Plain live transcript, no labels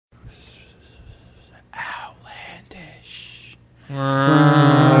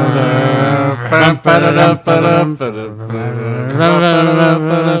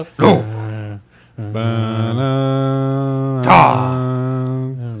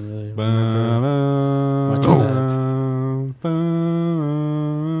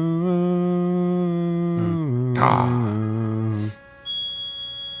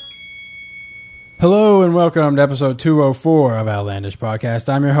Hello and welcome to episode 204 of Outlandish Podcast.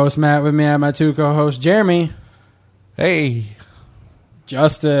 I'm your host, Matt. With me, I have my two co-hosts, Jeremy. Hey.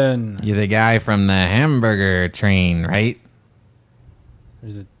 Justin. You're the guy from the hamburger train, right?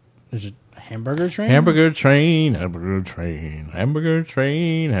 There's a hamburger train? Hamburger train, hamburger train, hamburger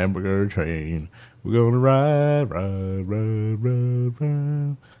train, hamburger train. We're gonna ride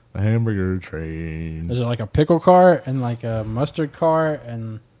the hamburger train. Is it like a pickle cart and like a mustard cart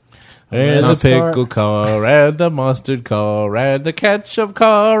and... And the pickle car, and the mustard car, and the ketchup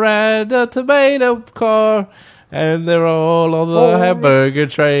car, and the tomato car, and they're all on the hamburger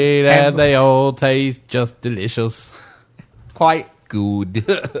train, and they all taste just delicious. Quite good.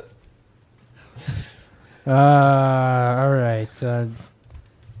 all right.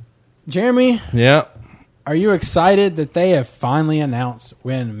 Jeremy, Yeah. are you excited that they have finally announced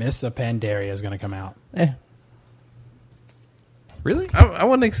when Mists of Pandaria is going to come out? Really? I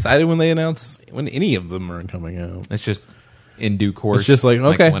wasn't excited when they announced when any of them are coming out. It's just in due course. It's just like,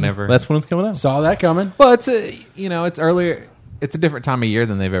 okay, whenever. that's when it's coming out. Saw that coming. Well, it's it's earlier. It's a different time of year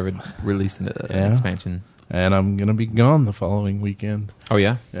than they've ever released an expansion. And I'm going to be gone the following weekend. Oh,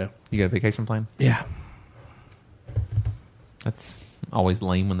 yeah? Yeah. You got a vacation plan? Yeah. That's always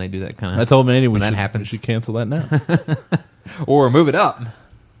lame when they do that kind of... I told Mandy we happens. should cancel that now. Or move it up.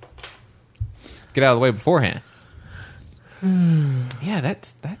 Get out of the way beforehand. Yeah,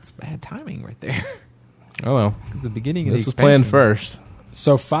 that's bad timing right there. Oh, well. The beginning of This the was planned expansion. first.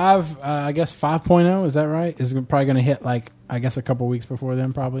 So 5.0, is that right? Is it probably going to hit like, I guess a couple weeks before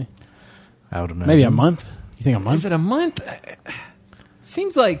then probably? I would imagine. Maybe a month? You think a month? Is it a month?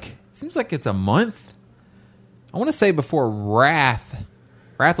 Seems like it's a month. I want to say before Wrath.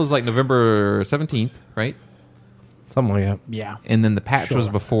 Wrath was like November 17th, right? Something like that. Yeah. And then the patch was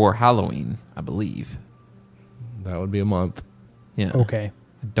Sure. before Halloween, I believe. That would be a month. Yeah. Okay.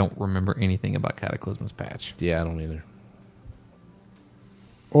 I don't remember anything about Cataclysm's patch. Yeah, I don't either.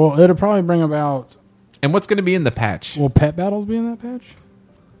 Well, it'll probably bring about... And what's going to be in the patch? Will pet battles be in that patch?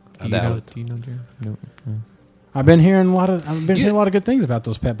 I doubt it. Do you know, Jerry? No. I've been hearing a lot of good things about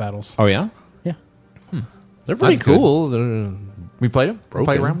those pet battles. Oh, yeah? Yeah. They're pretty That's good. cool. They're We played them? Broken.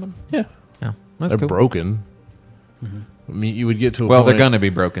 Played around them? yeah. Yeah. That's They're cool. broken. I mean, you would get to a Well, point. they're going to be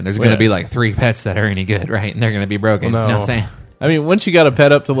broken. There's Well, going to yeah. be like 3 pets that are any good, right? And they're going to be broken. Well, You know no. what I'm saying? I mean, once you got a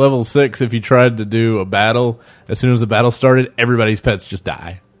pet up to level 6, if you tried to do a battle, as soon as the battle started, everybody's pets just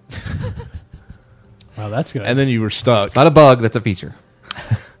die. Well, that's good. And then you were stuck. It's not a bug. That's a feature.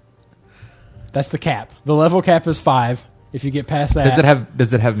 That's the cap. The level cap is 5. If you get past that...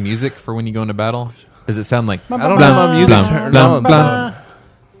 Does it have music for when you go into battle? Does it sound like... I don't have my music blah, turned blah, on. blah.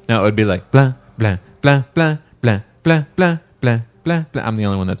 No, it would be like... Blah, blah, blah, blah, blah, blah, blah, blah, blah, blah. I'm the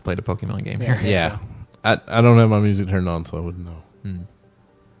only one that's played a Pokemon game here. Yeah. I don't have my music turned on, so I wouldn't know. And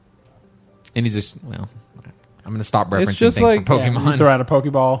he's just... Well, I'm going to stop referencing just things like- for Yeah, Pokemon. you throw out a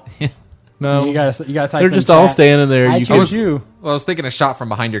Pokeball. No. You gotta type They're in just all chat. standing there. I You chose can, you. Well, I was thinking a shot from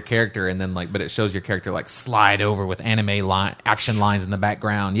behind your character, and then but it shows your character like slide over with anime action lines in the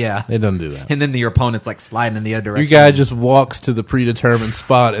background. Yeah, it doesn't do that. and then your opponent's like sliding in the other direction. Your guy just walks to the predetermined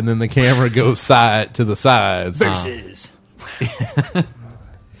spot, and then the camera goes side to the side. Versus.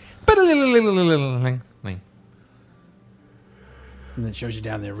 And then it shows you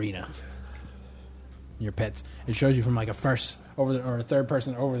down the arena. Your pets. It shows you from like a third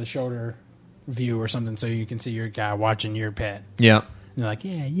person over the shoulder view or something, so you can see your guy watching your pet. Yeah. And they're like,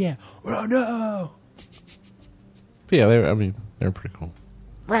 yeah. Oh no! But yeah, they're pretty cool.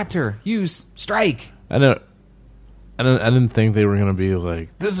 Raptor, use strike. I didn't think they were going to be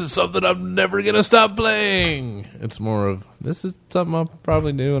like, this is something I'm never going to stop playing. It's more of, this is something I'll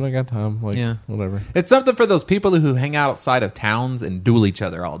probably do when I got time. Like, Yeah. whatever. It's something for those people who hang out outside of towns and duel each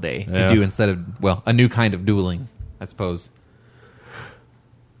other all day. Yeah. To do instead of, well, a new kind of dueling, I suppose.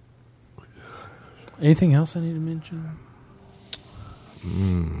 Anything else I need to mention?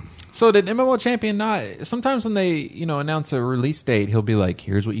 So did MMO Champion not... Sometimes when they, announce a release date, he'll be like,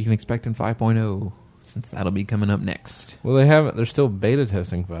 here's what you can expect in 5.0, since that'll be coming up next. Well, they haven't. They're still beta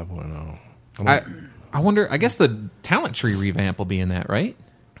testing 5.0. I wonder... I guess the talent tree revamp will be in that, right?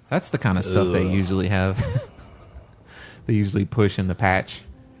 That's the kind of stuff they usually have. They usually push in the patch.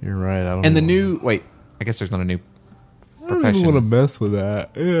 You're right. I don't And the know. new... Wait, I guess there's not a new I don't profession. even want to mess with that.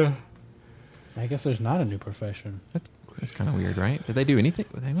 Yeah. I guess there's not a new profession. That's kind of weird, right? Did they do anything?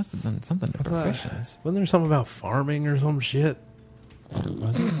 They must have done something to professions. Wasn't there something about farming or some shit?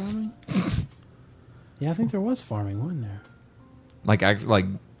 Was it farming? Yeah, I think there was farming, wasn't there? Like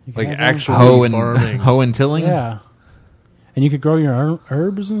Actual farming. hoe and tilling? Yeah. And you could grow your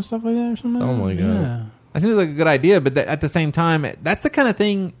herbs and stuff like that or something? Something like that. Yeah. That seems like a good idea, but at the same time, that's the kind of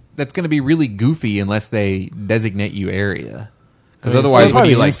thing that's going to be really goofy unless they designate you area. Because otherwise, what do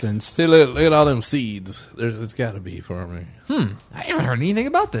you like? See, look at all them seeds. It's got to be farming. I haven't heard anything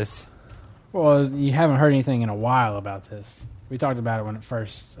about this. Well, you haven't heard anything in a while about this. We talked about it when it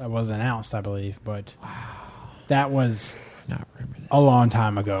first was announced, I believe, but that was a long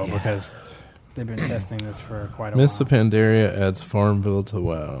time ago because they've been testing this for quite a Mists while. of Pandaria adds Farmville to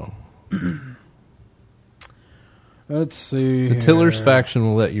WoW. Let's see. The Tillers faction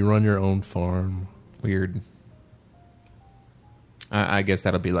will let you run your own farm. Weird. I guess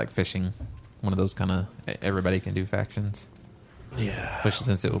that'll be like fishing. One of those kind of everybody can do factions. Yeah. Especially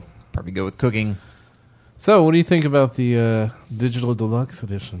since it will probably go with cooking. So, what do you think about the Digital Deluxe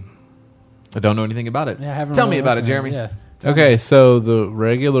Edition? I don't know anything about it. Yeah, I haven't Tell really me about it, looked at Jeremy. Yeah. Okay, so the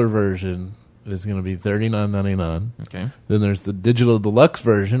regular version is going to be $39.99. Okay. Then there's the Digital Deluxe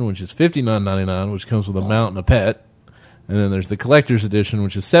version, which is $59.99, which comes with a mount and a pet. And then there's the Collector's Edition,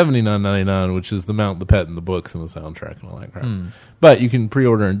 which is $79.99, which is the mount, the pet, and the books and the soundtrack and all that crap. But you can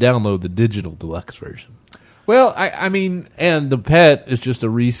pre-order and download the Digital Deluxe version. Well, I mean... And the pet is just a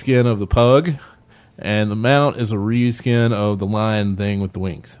reskin of the pug, and the mount is a reskin of the lion thing with the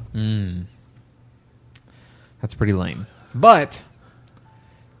wings. That's pretty lame. But,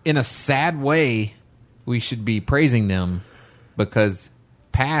 in a sad way, we should be praising them because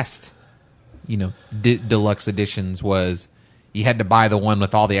past, deluxe editions was you had to buy the one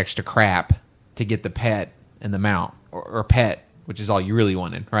with all the extra crap to get the pet and the mount, or pet, which is all you really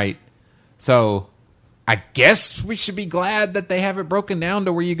wanted, right? So, I guess we should be glad that they have it broken down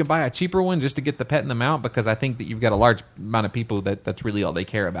to where you can buy a cheaper one just to get the pet and the mount because I think that you've got a large amount of people that's really all they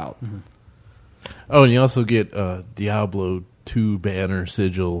care about. Mm-hmm. Oh, and you also get Diablo 2 banner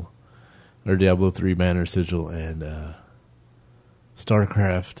sigil, or Diablo 3 banner sigil, and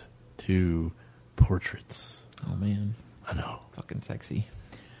StarCraft 2 portraits. Oh, man. I know. Fucking sexy.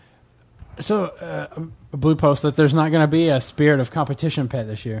 So, a blue post that there's not going to be a Spirit of Competition pet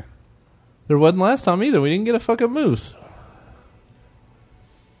this year. There wasn't last time either. We didn't get a fucking moose.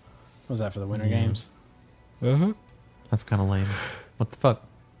 What was that for the Winter Games? Uh-huh. That's kind of lame. What the fuck?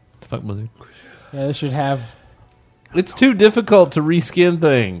 What the fuck, Blizzard? Yeah, this should have... It's too difficult to reskin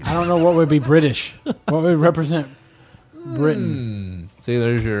things. I don't know what would be British. What would represent Britain? See,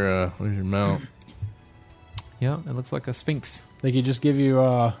 there's your mount. Yeah, it looks like a sphinx. They could just give you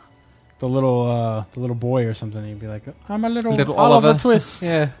the little boy or something. And you'd be like, I'm a little Little Oliver Oliver. Twist.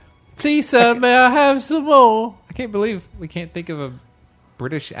 Yeah. Please, sir, may I have some more? I can't believe we can't think of a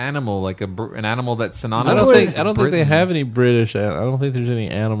British animal, like an animal that's synonymous. I don't think they have any British. I don't think there's any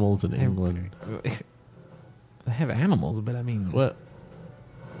animals in England. They have animals, but I mean, What?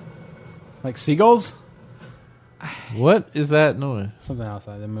 Like seagulls? What is that noise? Something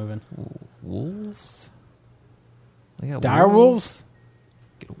outside. They're moving. wolves? They got Dire wolves?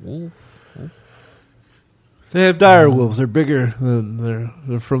 Get a wolf. They have dire wolves. They're bigger than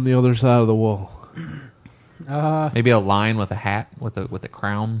they're from the other side of the wall. Maybe a lion with a hat with a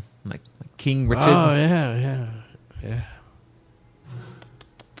crown, like King Richard. Oh yeah.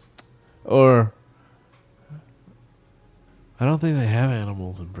 Or I don't think they have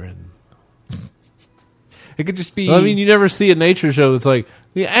animals in Britain. It could just be. I mean, you never see a nature show that's like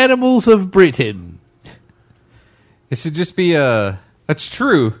the animals of Britain. It should just be That's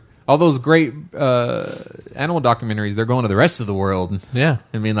true. All those great animal documentaries, they're going to the rest of the world. Yeah.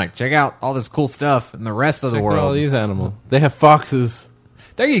 I mean, like, check out all this cool stuff in the rest of the Check out world. all these animals. They have foxes.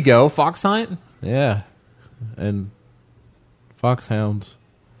 There you go, fox hunt. Yeah. And foxhounds.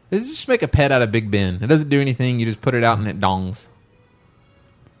 They just make a pet out of Big Ben. It doesn't do anything. You just put it out and it dongs.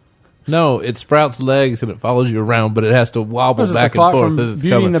 No, it sprouts legs and it follows you around, but it has to wobble Was it back the and clock forth from as it's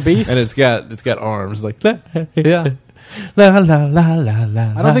Beauty and coming. the Beast? And it's got arms like Yeah. la la la la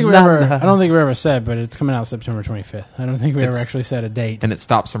la. I don't think we ever said, but it's coming out September 25th. I don't think we ever actually said a date. And it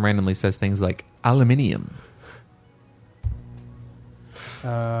stops and randomly says things like aluminium.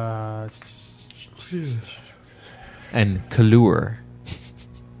 Uh, And Kalur.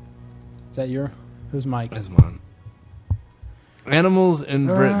 is that who's Mike? That's mine. Animals in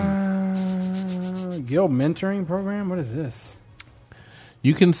Britain. Guild mentoring program. What is this?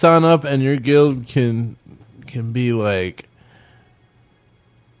 You can sign up and your guild can be like,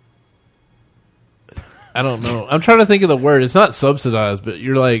 I don't know. I'm trying to think of the word. It's not subsidized, but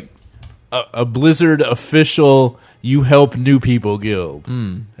you're like a Blizzard official. You help new people guild,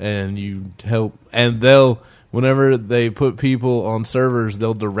 and you help, and they'll whenever they put people on servers,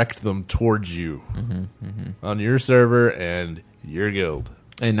 they'll direct them towards you on your server and your guild.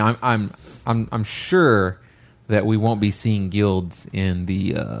 And I'm sure that we won't be seeing guilds in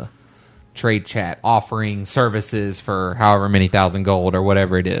the trade chat offering services for however many thousand gold or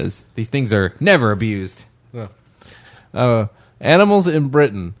whatever it is. These things are never abused. Animals in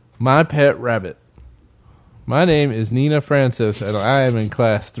Britain. My pet rabbit. My name is Nina Francis, and I am in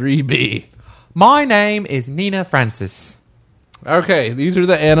class 3B. My name is Nina Francis. Okay, these are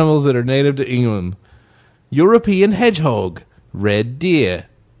the animals that are native to England. European hedgehog, red deer,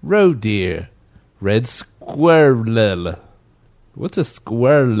 roe deer, red squirrel. What's a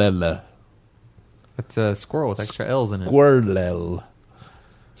squirrel? It's a squirrel with extra L's in it. Squirrel.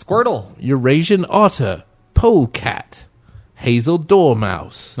 Squirtle. Eurasian otter, polecat, hazel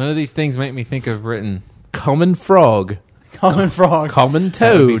dormouse, None of these things make me think of Britain. common frog, Common frog. common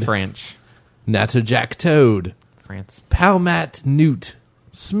That would be toad, French. natterjack toad, France. palmat newt,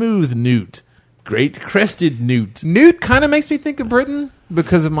 smooth newt, great crested newt, Newt kind of makes me think of Britain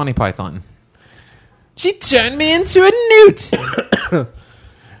because of Monty Python. She turned me into a newt.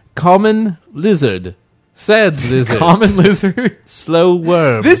 common lizard, sad lizard, Common lizard. slow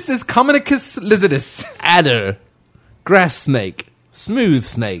worm, This is Communicus lizardus. adder, grass snake, smooth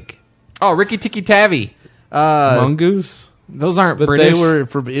snake, Oh, Ricky Tikki Tavi. mongoose. Those aren't But British. they were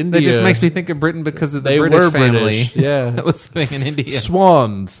from India. That just makes me think of Britain because of the They British were family. British, yeah. That was living in India.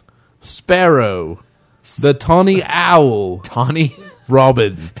 Swans, sparrow, the tawny owl, Tawny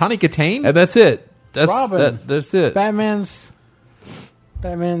robin, Katane? and that's it. That's Robin. That's it. Batman's.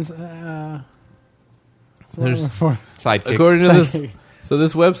 There's- For Sidekick. According to this, so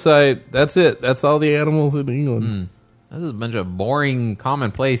this website, that's it. That's all the animals in England. This is a bunch of boring,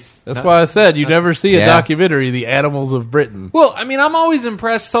 commonplace. That's why I said you never see a Yeah. documentary, The Animals of Britain. Well, I mean, I'm always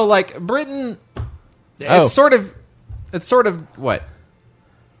impressed. So, like, Britain, Oh. it's sort of what?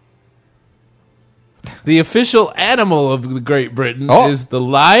 The official animal of Great Britain Oh. is the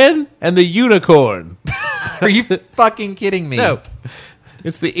lion and the unicorn. Are you fucking kidding me? No,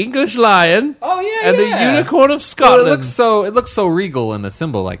 it's the English lion Oh yeah, and yeah. the unicorn of Well, Scotland. it looks so regal in the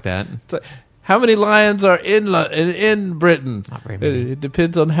symbol like that. It's like, how many lions are in Britain? Not very many. It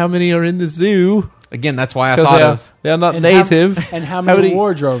depends on how many are in the zoo. Again, that's why I Because thought they are not and native. how many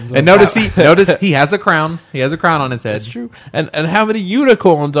wardrobes? And notice he has a crown. He has a crown on his head. That's true. And how many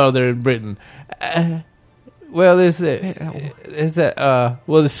unicorns are there in Britain? Well, there's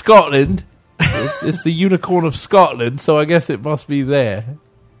Scotland. It's the unicorn of Scotland, so I guess it must be there.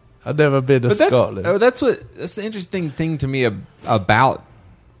 I've never been to Scotland. That's the interesting thing to me about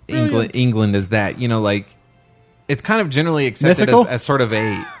England is that, you know, like, it's kind of generally accepted as sort of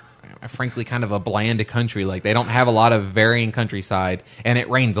a frankly kind of a bland country. Like, they don't have a lot of varying countryside, and it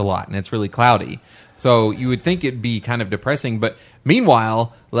rains a lot, and it's really cloudy. So you would think it'd be kind of depressing, but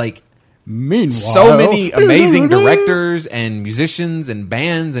meanwhile, like, so many amazing directors and musicians and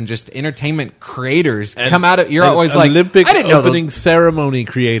bands and just entertainment creators come out of. You're always like, Olympic I didn't know opening ceremony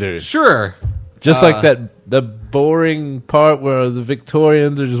creators. Sure, Just like the boring part where the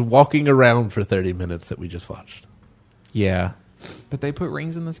Victorians are just walking around for 30 minutes that we just watched. yeah. But they put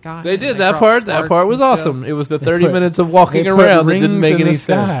rings in the sky. They did and that dropped part. That sparks part was and stuff. awesome. It was the 30 put- minutes of walking they put around that didn't rings make in any the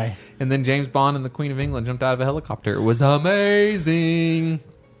sense. sky. And then James Bond and the Queen of England jumped out of a helicopter. It was amazing.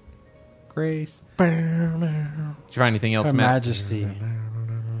 Grace. Did you find anything else, Her Matt? Majesty.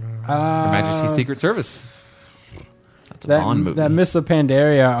 Her Majesty's Secret Service. That's a That, Bond movie. that Miss of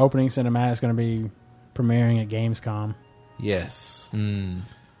Pandaria opening cinematic is going to be premiering at Gamescom. Yes.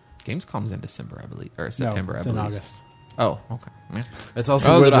 Gamescom's in December, I believe, or No, September, it's I in believe. August. Oh, okay. Yeah. That's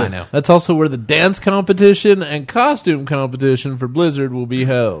also Oh, where did I know? that's also where the dance competition and costume competition for Blizzard will be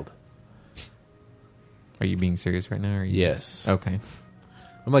held. Are you being serious right now? Or are you... Yes. Okay.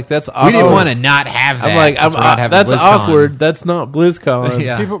 I'm like, that's We awkward. didn't want to not have that. I'm like, since we're not having that's BlizzCon. awkward. That's not BlizzCon.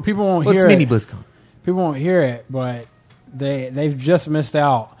 Yeah. People won't Well, it's hear mini it. BlizzCon. People won't hear it, but they've just missed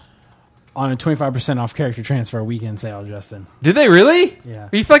out on a 25% off character transfer weekend sale, Justin. Did they really? Yeah.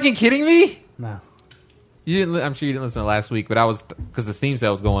 Are you fucking kidding me? No. You didn't. I'm sure you didn't listen to last week, but I was, because the Steam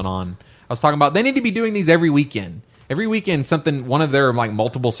sale was going on. I was talking about they need to be doing these every weekend. Every weekend, something, one of their like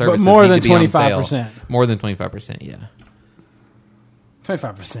multiple services more need than to be on sale. 25%. More than 25%. Yeah.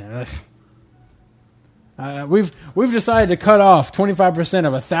 25%. We've decided to cut off 25%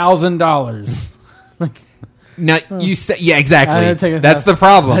 of $1,000. Now you say, yeah, I exactly. didn't think That's the I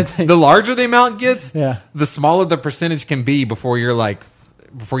problem. didn't think- The larger the amount gets, Yeah. the smaller the percentage can be before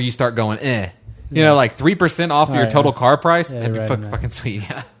you start going, eh. You know, like 3% off your Right, total yeah. car price. Yeah, That'd be you're right on that. fucking sweet.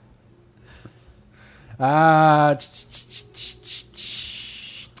 Yeah. Yeah,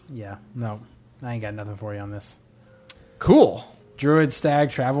 no. I ain't got nothing for you on this. Cool. Druid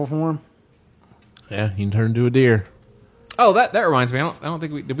Stag Travel Form. Yeah, you can turn into a deer. Oh, that reminds me. I don't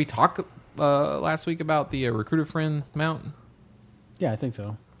think did we talk last week about the Recruiter Friend mount? Yeah, I think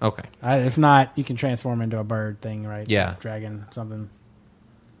so. Okay. If not, you can transform into a bird thing, right? Yeah. Dragon, something.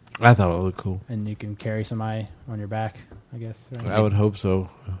 I thought it looked cool. And you can carry somebody on your back, I guess. Right? I would hope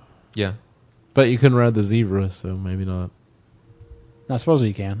so. Yeah. But you couldn't ride the zebra, so maybe not. No, supposedly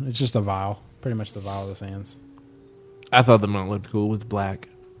you can. It's just a vial. Pretty much the vial of the sands. I thought the mount looked cool with black.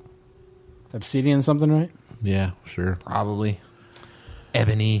 Obsidian something, right? Yeah, sure. Probably.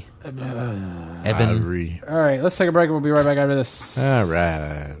 Ebony. Ivory. All right, let's take a break and we'll be right back after this. All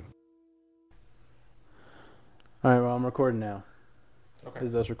right. All right, well, I'm recording now. Okay.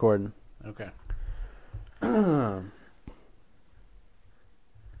 Is this recording? Okay.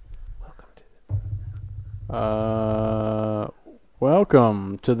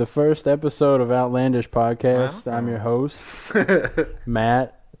 Welcome to the first episode of Outlandish Podcast. Wow. I'm your host,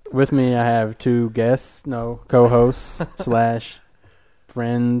 Matt. With me, I have two co-hosts /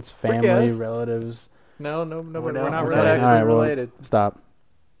 friends, family, guests. relatives. No, we're not Okay. really actually All right, well, related. Stop.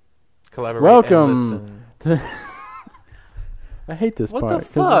 Collaborate. Welcome. I hate this What part. the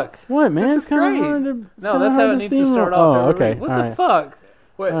fuck? What, man? This It's is kind of great. hard to. No, that's how it needs to start off. Oh, every okay. week. What All the right. fuck?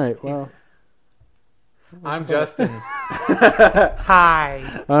 Wait. All right. Well. I'm Justin.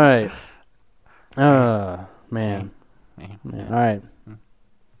 Hi. All right. Man. All right.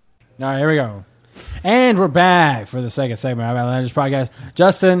 All right, here we go. And we're back for the second segment of Outlandish Podcast.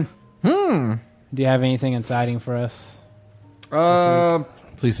 Justin, do you have anything exciting for us?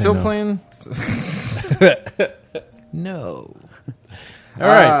 Please say Still no. playing? No. All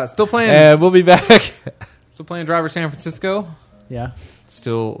right. Still playing. And we'll be back. Still playing Driver San Francisco. Yeah.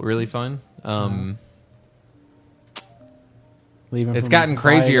 Still really fun. Leaving. It's from gotten body to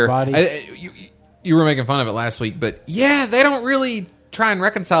crazier. body? You were making fun of it last week, but yeah, they don't really try and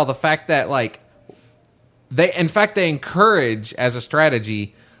reconcile the fact that they encourage as a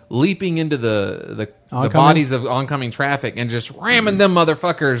strategy leaping into the bodies of oncoming traffic and just ramming them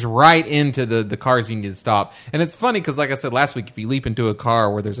motherfuckers right into the cars you need to stop. And it's funny because, like I said last week, if you leap into a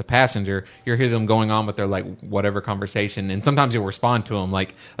car where there's a passenger, you'll hear them going on with their whatever conversation, and sometimes you'll respond to them.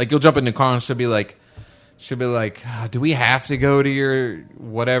 Like you'll jump in the car and she'll be like, do we have to go to your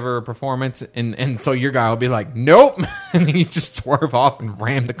whatever performance? And so your guy will be like, nope. And then you just swerve off and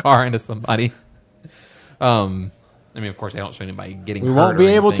ram the car into somebody. I mean, of course, they don't show anybody getting hurt. We won't be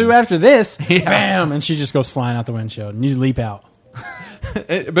able anything. to after this. Yeah. Bam! And she just goes flying out the windshield. And you leap out.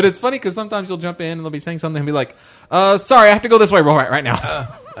 But it's funny because sometimes you'll jump in and they'll be saying something and be like, sorry, I have to go this way right now.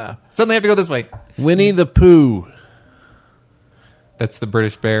 Suddenly I have to go this way. Winnie the Pooh. That's the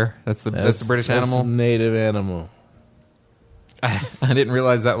British bear. That's the British animal. Native animal. I didn't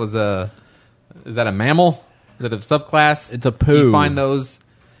realize that was is that a mammal? Is it a subclass? It's a poo. Do you find those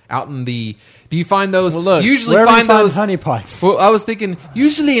out in the... Do you find those... Well, look, usually Where do find we find those... honeypots? Well, I was thinking,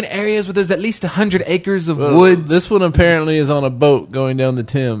 usually in areas where there's at least 100 acres of woods. This one apparently is on a boat going down the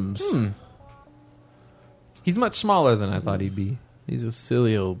Thames. He's much smaller than I thought he'd be. He's a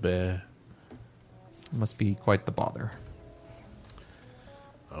silly old bear. Must be quite the bother.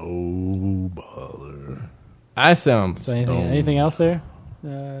 Oh, bother. I sound So stoned. anything else there?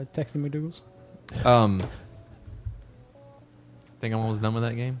 Texting McDougal's? I think I'm almost done with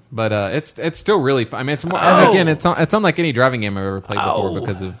that game, but it's still really fun. I mean, it's more, again, it's unlike any driving game I've ever played before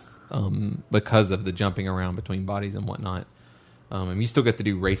because of the jumping around between bodies and whatnot. And you still get to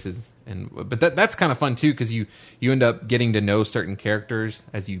do races, but that's kind of fun too because you end up getting to know certain characters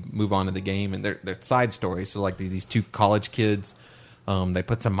as you move on to the game, and they're side stories. So like these two college kids, they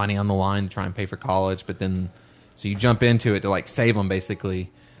put some money on the line to try and pay for college, but then so you jump into it to like save them basically,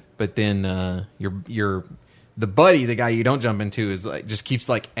 but then you're the buddy, the guy you don't jump into, is like just keeps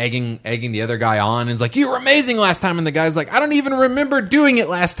like egging the other guy on, and is like, "You were amazing last time," and the guy's like, "I don't even remember doing it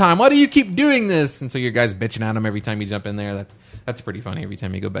last time. Why do you keep doing this?" And so your guy's bitching at him every time you jump in there. That's pretty funny every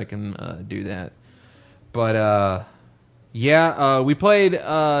time you go back and do that. But we played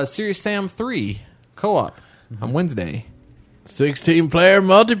Serious Sam 3 co-op on Wednesday. 16-player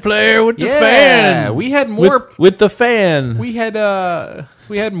multiplayer with the Yeah, fan. we had more with the fan. We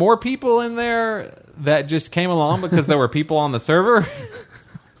had more people in there that just came along because there were people on the server.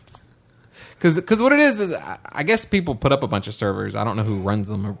 Because what it is I guess people put up a bunch of servers. I don't know who runs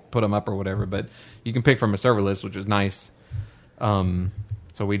them or put them up or whatever, but you can pick from a server list, which is nice. So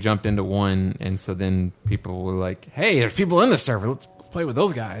we jumped into one, and so then people were like, "Hey, there's people in the server. Let's play with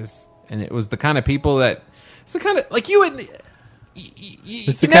those guys." And it was the kind of people that it's the kind of like you would.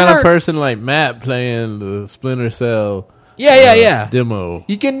 It's the kind of person like Matt playing the Splinter Cell. Yeah. Demo.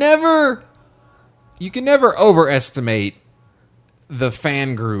 You can never overestimate the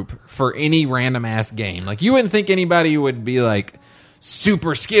fan group for any random ass game. Like, you wouldn't think anybody would be like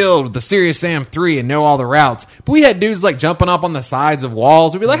super skilled with the Serious Sam 3 and know all the routes. But we had dudes like jumping up on the sides of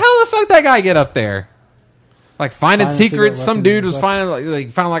walls. We'd be like, how the fuck that guy get up there? Like finding secrets. Some dude was finding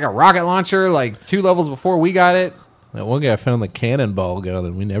like a rocket launcher like 2 levels before we got it. That one guy found the cannonball gun,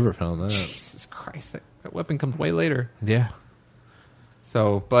 and we never found that. Jesus Christ, that weapon comes way later. Yeah.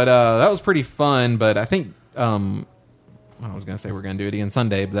 So, but that was pretty fun. But I think I was going to say we're going to do it again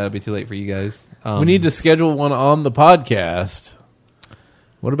Sunday, but that would be too late for you guys. We need to schedule one on the podcast.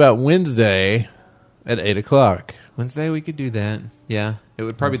 What about Wednesday at 8 o'clock? Wednesday we could do that. Yeah, it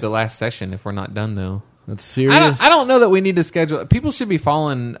would probably be the last session if we're not done though. That's serious. I don't know that we need to schedule. People should be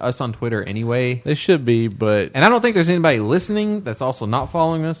following us on Twitter anyway. They should be, but and I don't think there's anybody listening that's also not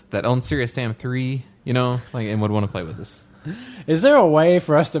following us that owns Serious Sam 3. And would want to play with us. Is there a way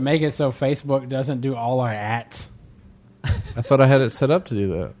for us to make it so Facebook doesn't do all our ats? I thought I had it set up to do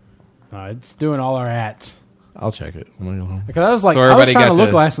that. No, it's doing all our ats. I'll check it when I go home. Because I was like, I was trying to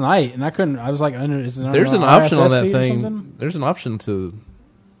look last night, and I couldn't. I was like, there's an option on that thing. There's an option to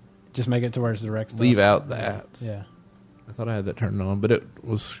just make it to where it's direct. Leave out the ads. Yeah. I thought I had that turned on, but it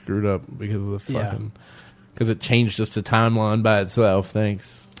was screwed up because of the fucking... Because it changed just a timeline by itself.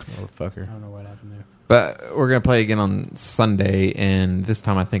 Thanks, motherfucker. I don't know what happened there. But we're going to play again on Sunday, and this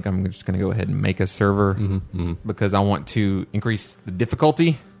time I think I'm just going to go ahead and make a server because I want to increase the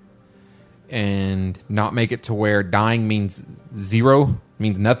difficulty and not make it to where dying means 0,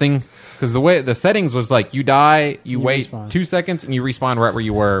 means nothing. Because the way the settings was like, you die, you wait respawn. 2 seconds, and you respawn right where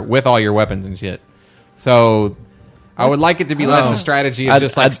you were with all your weapons and shit. So I would like it to be less a strategy of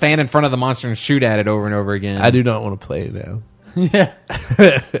just like stand in front of the monster and shoot at it over and over again. I do not want to play it now. Yeah.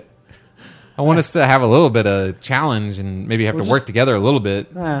 I want us to have a little bit of challenge and maybe have to work together a little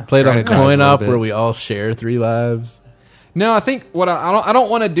bit. Play it on a coin op where we all share 3 lives. No, I think I don't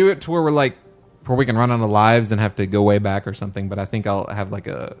want to do it to where we're like where we can run out of lives and have to go way back or something. But I think I'll have like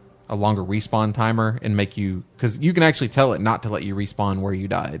a longer respawn timer and make you because you can actually tell it not to let you respawn where you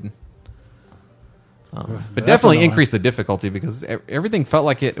died. But definitely increase the difficulty because everything felt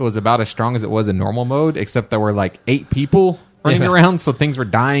like it was about as strong as it was in normal mode, except there were like 8 people running around, so things were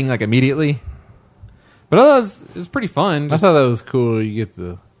dying like immediately. But it was pretty fun. I thought that was cool. You get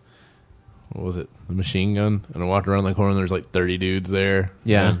the the machine gun, and I walked around the corner and there's like 30 dudes there.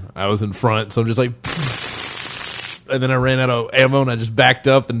 Yeah. And I was in front, so I'm just like, and then I ran out of ammo and I just backed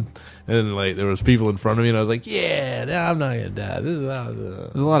up and like there was people in front of me and I was like, yeah, no, I'm not gonna die. This is how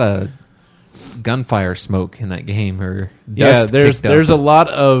there's a lot of gunfire smoke in that game, or dust there's a lot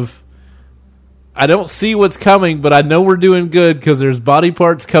of. I don't see what's coming, but I know we're doing good because there's body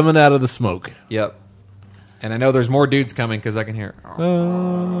parts coming out of the smoke. Yep. And I know there's more dudes coming because I can hear.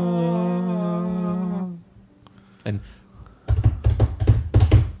 And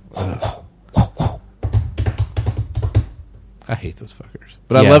I hate those fuckers.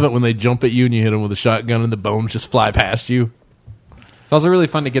 But I love it when they jump at you and you hit them with a shotgun and the bones just fly past you. It's also really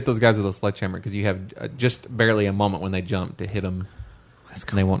fun to get those guys with a sledgehammer because you have just barely a moment when they jump to hit them. That's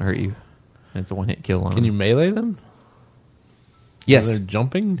cool. And they won't hurt you. And it's a one-hit kill on them. Can you melee them? Yes. They're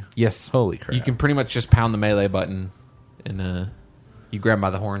jumping? Yes. Holy crap. You can pretty much just pound the melee button and you grab them by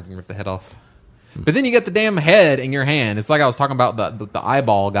the horns and rip the head off. But then you get the damn head in your hand. It's like I was talking about the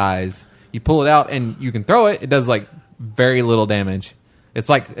eyeball guys. You pull it out and you can throw it. It does like very little damage. It's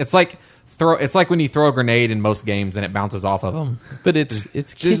like when you throw a grenade in most games and it bounces off of them. But it's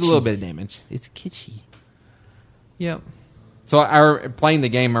just a little bit of damage. It's kitschy. Yep. So playing the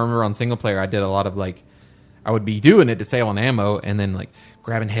game, I remember on single player, I did a lot of like, I would be doing it to save on ammo and then like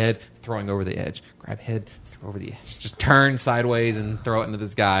grabbing head, throwing over the edge. Grab head, throw over the edge. Just turn sideways and throw it into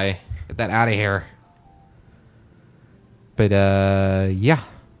this guy. Get that out of here. But yeah.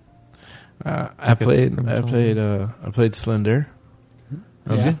 I played Slender.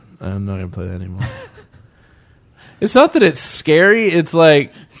 Yeah. I'm not gonna play that anymore. It's not that it's scary. It's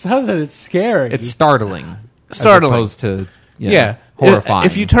like it's not that it's scary. It's startling. As opposed to horrifying.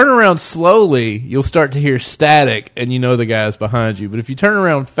 If you turn around slowly, you'll start to hear static, and you know the guy's behind you. But if you turn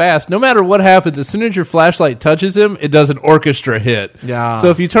around fast, no matter what happens, as soon as your flashlight touches him, it does an orchestra hit. Yeah.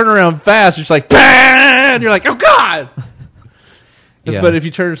 So if you turn around fast, it's like, and you're like, oh god. Yeah. But if you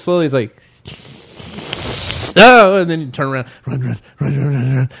turn slowly, it's like, oh, and then you turn around, run,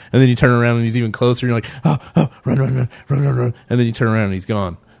 and then you turn around and he's even closer. And you're like, oh, run, and then you turn around and he's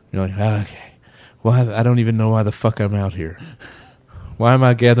gone. You're like, okay. Why? I don't even know why the fuck I'm out here. Why am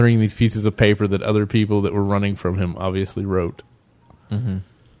I gathering these pieces of paper that other people that were running from him obviously wrote? Mm-hmm.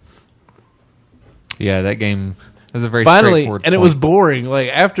 Yeah, that game was a very finally, straightforward and point. it was boring. Like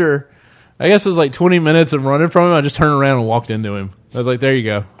after, I guess it was like 20 minutes of running from him. I just turned around and walked into him. I was like, "There you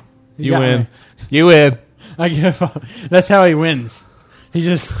go, you win, me. you win." I give up. That's how he wins. He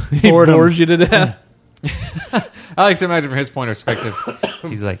just He bores you to death. I like to imagine from his point of perspective.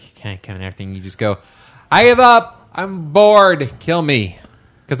 He's like, you can't come and everything. You just go, I give up. I'm bored. Kill me.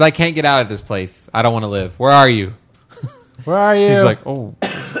 Because I can't get out of this place. I don't want to live. Where are you? Where are you? He's like, oh.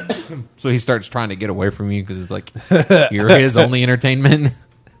 So he starts trying to get away from you because it's like, you're his only entertainment.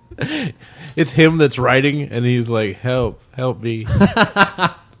 It's him that's writing, and he's like, help me.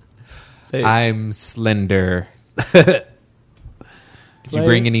 Hey. I'm slender. Did you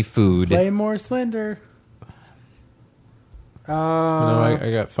bring any food? Play more Slender. I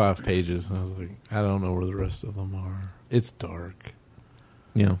got 5 pages, and I was like, I don't know where the rest of them are. It's dark.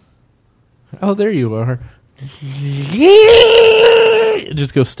 Yeah. Oh, there you are. It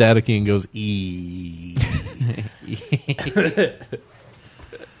just goes staticky and goes E.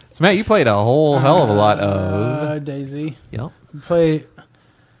 So, Matt, you played a whole hell of a lot of DayZ. Yep. Play.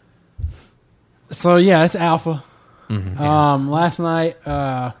 So yeah, it's alpha. Mm-hmm, yeah. Last night,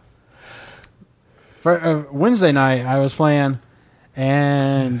 Wednesday night, I was playing,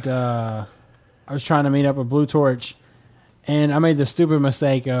 and I was trying to meet up with Blue Torch, and I made the stupid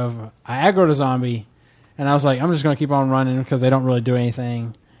mistake of I aggroed a zombie, and I was like, I'm just going to keep on running because they don't really do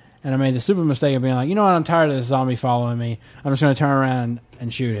anything. And I made the stupid mistake of being like, you know what, I'm tired of this zombie following me. I'm just going to turn around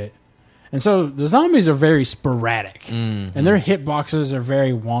and shoot it. And so the zombies are very sporadic, and their hitboxes are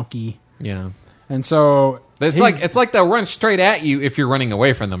very wonky. Yeah. And so it's like they'll run straight at you if you're running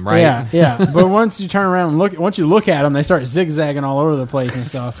away from them, right? Yeah. But once you turn around and once you look at them, they start zigzagging all over the place and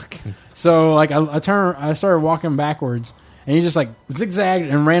stuff. So like I started walking backwards, and he just like zigzagged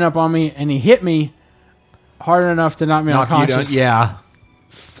and ran up on me, and he hit me hard enough to knock me unconscious. Yeah.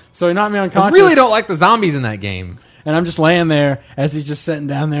 So he knocked me I unconscious. really don't like the zombies in that game. And I'm just laying there as he's just sitting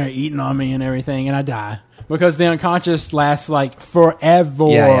down there eating on me and everything, and I die because the unconscious lasts like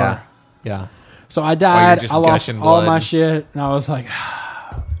forever. Yeah. So I died. just I lost gushing all blood. my shit, and I was like,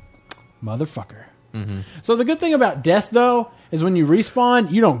 motherfucker. Mm-hmm. So the good thing about death, though, is when you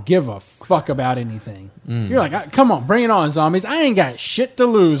respawn, you don't give a fuck about anything. You're like, come on, bring it on, zombies. I ain't got shit to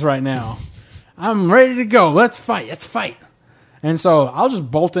lose right now. I'm ready to go. Let's fight. And so I'll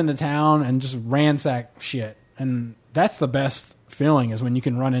just bolt into town and just ransack shit. And that's the best feeling, is when you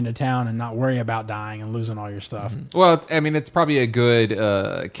can run into town and not worry about dying and losing all your stuff. Well, it's probably a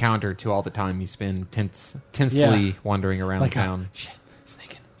good counter to all the time you spend tensely wandering around like, town. Shit,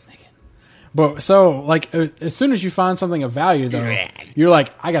 sneaking. But so, like, as soon as you find something of value, though, you're like,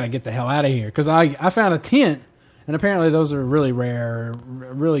 I got to get the hell out of here. Because I found a tent, and apparently those are really rare,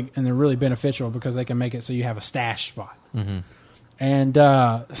 and they're really beneficial because they can make it so you have a stash spot. Mm-hmm. And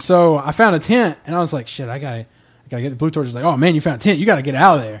so I found a tent, and I was like, shit, I gotta get the Blue Torch. Was like, oh man, you found a tent, you gotta get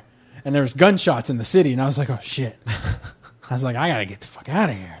out of there. And there was gunshots in the city, and I was like, oh shit. I was like, I gotta get the fuck out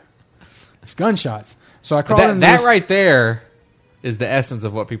of here. There's gunshots. So I crawled in that right there is the essence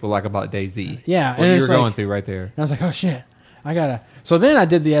of what people like about DayZ. Yeah, what and you were it's like, going through right there. And I was like, oh shit, I gotta. So then I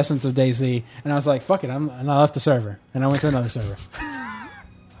did the essence of DayZ, and I was like, fuck it, and I left the server, and I went to another server.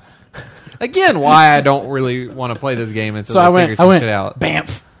 Again, why I don't really want to play this game until I figure some went shit out.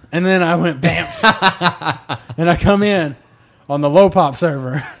 Bamf. And then I went Bamf. And I come in on the low pop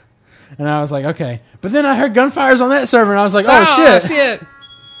server. And I was like, okay. But then I heard gunfires on that server, and I was like, oh shit.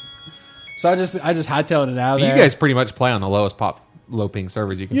 So I just hightailed it out of there. You guys pretty much play on the lowest low ping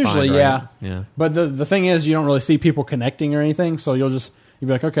servers you can usually, find, right? Yeah. But the thing is, you don't really see people connecting or anything, so you'll be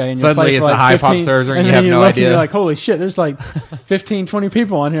like, okay. And suddenly it's like a high pop server, and you have no idea. You're like, holy shit, there's like 15, 20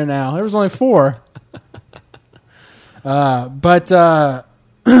 people on here now. There was only 4. And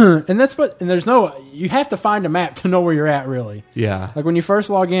there's you have to find a map to know where you're at, really. Yeah. Like when you first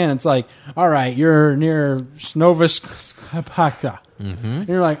log in, it's like, all right, you're near Snoviskapaka. Mm-hmm. And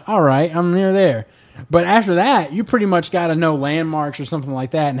you're like, all right, I'm near there. But after that, you pretty much got to know landmarks or something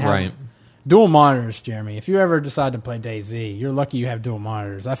like that and have dual monitors, Jeremy. If you ever decide to play DayZ, you're lucky you have dual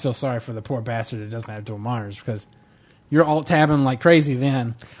monitors. I feel sorry for the poor bastard that doesn't have dual monitors because you're alt-tabbing like crazy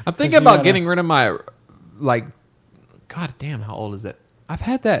then. I'm thinking about getting rid of my, like, God damn, how old is it? I've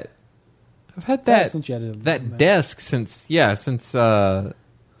had that desk since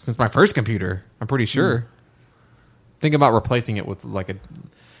my first computer. I'm pretty sure. Think about replacing it with like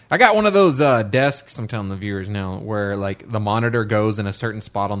I got one of those desks. I'm telling the viewers now, where like the monitor goes in a certain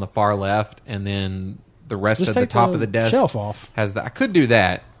spot on the far left, and then the rest of the top of the desk shelf off. Has that. I could do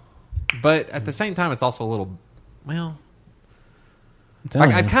that, but at the same time, it's also a little I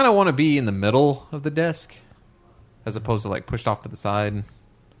kind of want to be in the middle of the desk. as opposed to like pushed off to the side.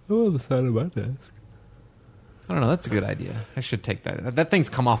 Oh, the side of my desk. I don't know. That's a good idea. I should take that. That thing's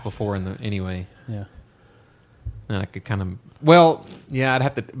come off before anyway. Yeah. And I could kind of. Well, yeah, I'd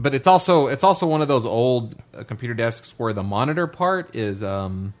have to. But it's also one of those old computer desks where the monitor part is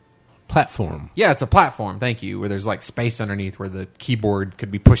platform. Yeah, it's a platform. Thank you. Where there's like space underneath where the keyboard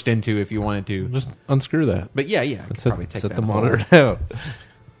could be pushed into if you wanted to. Just unscrew that. But yeah, I could probably take set that the monitor down.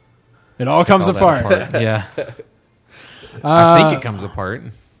 It all comes apart. Yeah. I think it comes apart.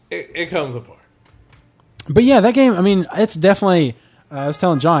 It comes apart. But yeah, that game, I mean, it's definitely, I was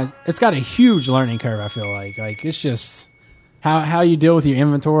telling John, it's got a huge learning curve, I feel like. Like, it's just how you deal with your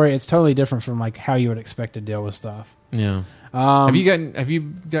inventory. It's totally different from like how you would expect to deal with stuff. Yeah. Have you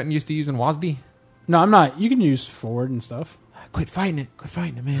gotten used to using WASD? No, I'm not. You can use forward and stuff. Quit fighting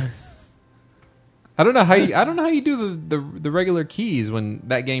it, man. I don't know how you do the regular keys when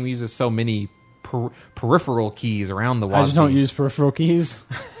that game uses so many peripheral keys around the WASD. I just don't use peripheral keys.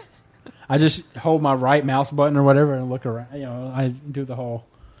 I just hold my right mouse button or whatever and look around. You know, I do the whole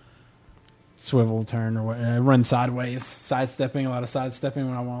swivel turn or what. I run sideways, sidestepping, a lot of sidestepping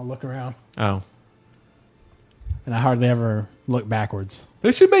when I want to look around. Oh. And I hardly ever look backwards.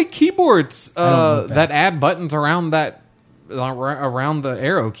 They should make keyboards that add buttons around the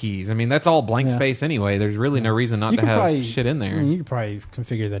arrow keys. I mean, that's all blank space anyway. There's really no reason not to have shit in there. I mean, you could probably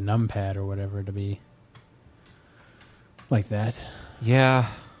configure the numpad or whatever to be like that. Yeah.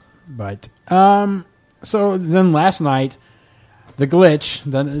 But so then last night, the glitch.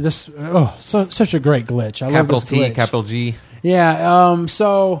 Such a great glitch. I love this glitch. Capital T, capital G. Yeah.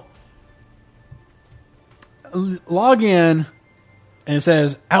 So log in, and it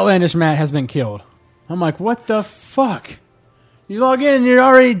says Outlandish Matt has been killed. I'm like, what the fuck? You log in and you're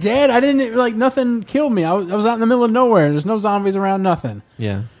already dead? I didn't, like, nothing killed me. I was out in the middle of nowhere. There's no zombies around, nothing.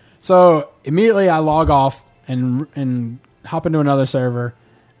 Yeah. So immediately I log off and hop into another server,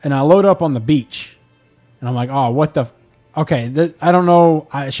 and I load up on the beach. And I'm like, oh, what the... Okay, I don't know.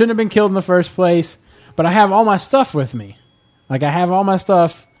 I shouldn't have been killed in the first place, but I have all my stuff with me. Like, I have all my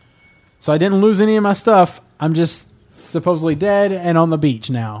stuff, so I didn't lose any of my stuff. I'm just supposedly dead and on the beach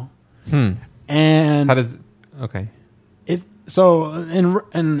now. And how does... Okay.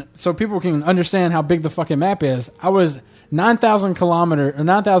 So people can understand how big the fucking map is. I was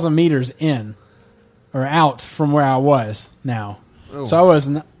 9,000 meters in or out from where I was now. Oh. So I was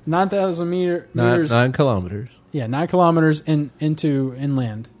 9,000 meters. 9 kilometers. Yeah, 9 kilometers into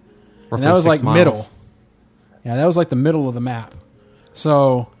inland. And that was like miles. middle. Yeah, that was like the middle of the map.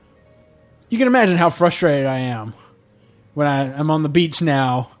 So you can imagine how frustrated I am when I'm on the beach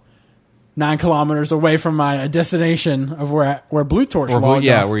now, 9 kilometers away from my destination of where Blue Torch logged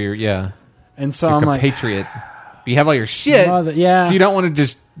off. Where you're, And so you're I'm like... Patriot. You have all your shit, so you don't want to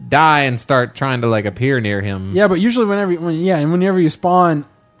just die and start trying to like appear near him. Yeah, but usually whenever you spawn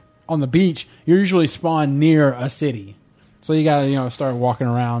on the beach, you usually spawn near a city. So you gotta, start walking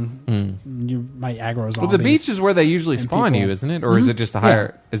around. You might aggro zombies. Well, the beach is where they usually spawn you, isn't it? Or is it just a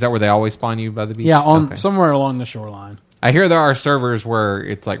higher... Yeah. Is that where they always spawn you by the beach? Yeah, somewhere along the shoreline. I hear there are servers where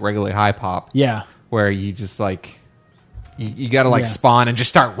it's like regularly high pop. Yeah. Where you just like... You gotta spawn and just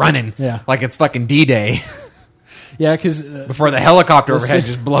start running. Yeah. Like it's fucking D-Day. Yeah, because... before the helicopter overhead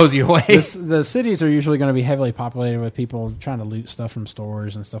just blows you away. The cities are usually going to be heavily populated with people trying to loot stuff from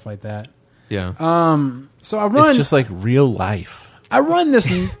stores and stuff like that. Yeah. So I run... It's just like real life. I run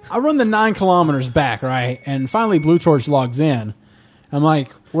the 9 kilometers back, right? And finally Blue Torch logs in. I'm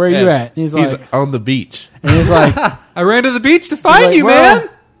like, where are you at? And he's like... on the beach. And he's like... I ran to the beach to find you, man!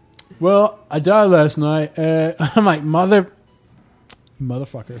 Well, I died last night. I'm like,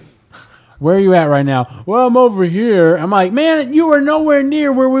 motherfucker. Where are you at right now? Well, I'm over here. I'm like, man, you were nowhere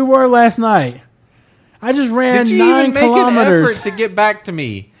near where we were last night. I just ran 9 kilometers. Did you even make an effort to get back to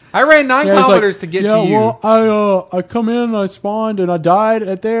me? I ran 9 kilometers to get to you. Well, I come in, I spawned, and I died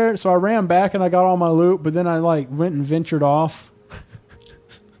at there, so I ran back and I got all my loot, but then I went and ventured off.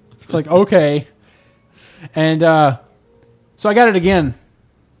 It's like, okay. And so I got it again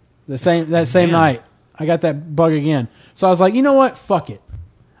that same night. I got that bug again. So I was like, you know what? Fuck it.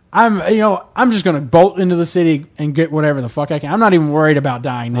 I'm just going to bolt into the city and get whatever the fuck I can. I'm not even worried about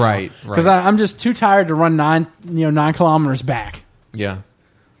dying now. Right. Because I'm just too tired to run 9 kilometers back. Yeah.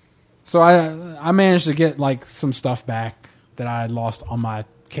 So I managed to get some stuff back that I had lost on my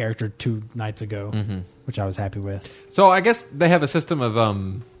character 2 nights ago, which I was happy with. So I guess they have a system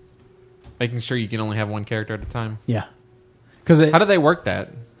of making sure you can only have one character at a time. Yeah. How do they work that?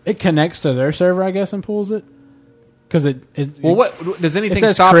 It connects to their server, I guess, and pulls it. Because what does anything it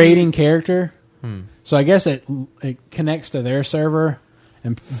says stop creating character? So I guess it connects to their server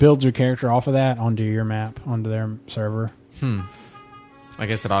and builds your character off of that onto your map, onto their server. I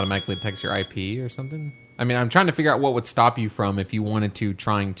guess it automatically detects your IP or something. I mean, I'm trying to figure out what would stop you from if you wanted to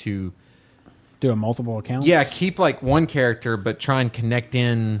trying to do a multiple accounts. Yeah, keep like one character, but try and connect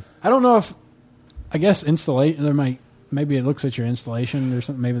in. I don't know if. I guess installation. Maybe it looks at your installation or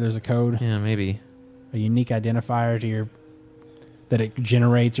something. Maybe there's a code. Yeah, maybe a unique identifier to your that it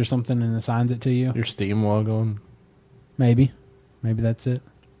generates or something and assigns it to you. Your Steam logon. Maybe that's it.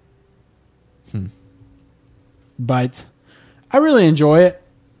 But I really enjoy it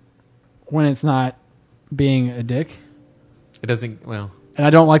when it's not being a dick. It doesn't. Well, and I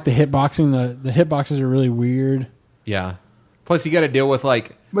don't like the hitboxing. The hitboxes are really weird. Yeah. Plus, you got to deal with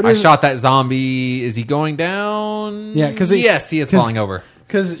like. I shot that zombie. Is he going down? Yeah, because yes, he is falling over.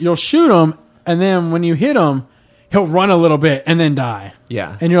 Because you'll shoot him, and then when you hit him, he'll run a little bit and then die.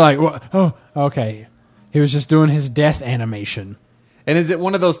 Yeah, and you're like, well, oh, okay. He was just doing his death animation. And is it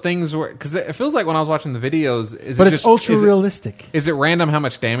one of those things where? Because it feels like when I was watching the videos, it's ultra realistic. Is it random how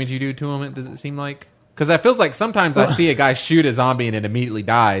much damage you do to him? Does it seem like? Because it feels like sometimes I see a guy shoot a zombie and it immediately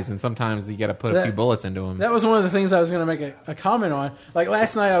dies, and sometimes you got to put a few bullets into him. That was one of the things I was going to make a comment on. Like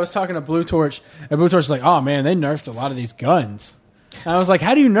last night, I was talking to Blue Torch, and Blue Torch was like, "Oh man, they nerfed a lot of these guns." And I was like,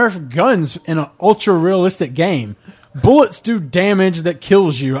 "How do you nerf guns in an ultra realistic game? Bullets do damage that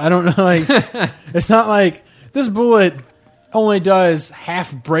kills you. I don't know. Like, it's not like this bullet only does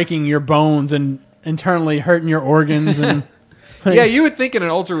half breaking your bones and internally hurting your organs and." Like, yeah, you would think in an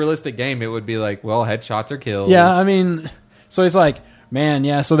ultra-realistic game it would be like, well, headshots are kills. Yeah, I mean, so it's like, man,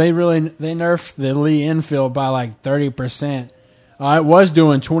 yeah, so they nerfed the Lee Enfield by like 30%. It was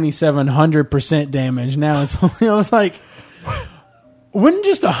doing 2,700% damage. Now it's only, I was like, wouldn't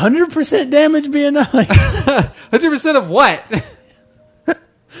just 100% damage be enough? Like, 100% of what?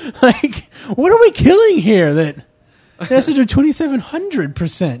 Like, what are we killing here that it has to do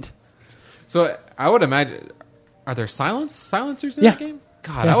 2,700%? So I would imagine... Are there silencers in this game?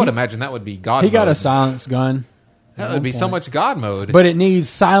 God, I would imagine that would be God mode. He got a silence gun. That would be so much God mode. But it needs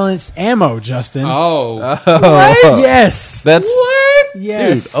silenced ammo, Justin. Oh. What? Yes. That's... What?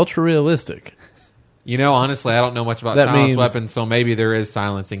 Yes. Dude, ultra realistic. You know, honestly, I don't know much about silenced weapons, so maybe there is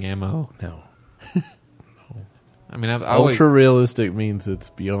silencing ammo. No. I mean, ultra realistic means it's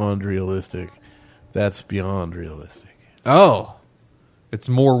beyond realistic. That's beyond realistic. Oh. It's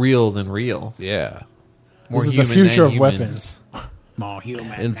more real than real. Yeah. This is the future of weapons. More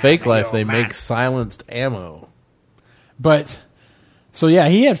human. In fake life, they make silenced ammo. But, so yeah,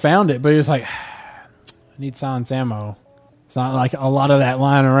 he had found it, but he was like, I need silenced ammo. It's not like a lot of that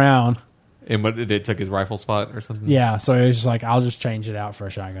lying around. And what did it took his rifle spot or something? Yeah, so he was just like, I'll just change it out for a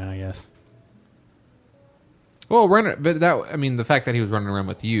shotgun, I guess. Well, the fact that he was running around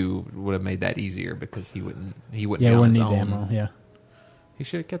with you would have made that easier because he wouldn't be on his need own. the ammo, yeah. He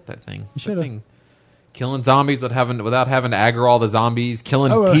should have kept that thing. He should have. Killing zombies without having to aggro all the zombies.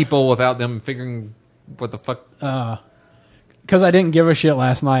 Killing people without them figuring what the fuck. Because I didn't give a shit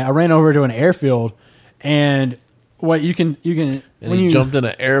last night. I ran over to an airfield, and what you can. And when he jumped in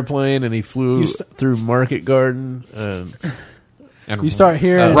an airplane and he flew through Market Garden. And you start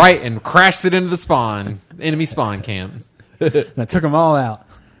hearing and crashed it into the enemy spawn camp. I took them all out.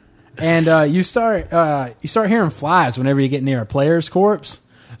 And you start hearing flies whenever you get near a player's corpse.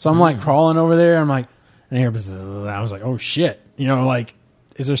 So I'm like crawling over there. I'm like, and I was like, oh shit, like,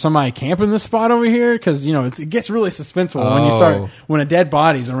 is there somebody camping this spot over here? Because it gets really suspenseful when a dead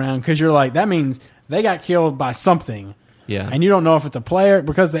body's around. Because you're like, that means they got killed by something. Yeah, and you don't know if it's a player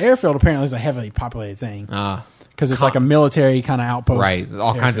because the airfield apparently is a heavily populated thing. Because it's like a military kind of outpost. Right.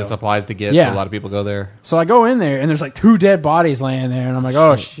 All kinds of supplies to get, so a lot of people go there. So I go in there, and there's like 2 dead bodies laying there, and I'm like,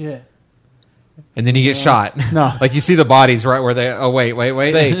 oh, shit. And then you get shot. No. Like you see the bodies right where they... Oh, wait.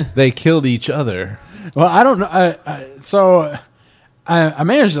 They killed each other. Well, I don't know. So I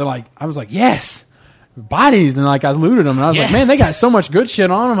managed to, I was like, yes, bodies. And, I looted them. And I was like, man, they got so much good shit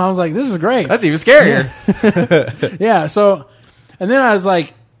on them. I was like, this is great. That's even scarier. Yeah, so... And then I was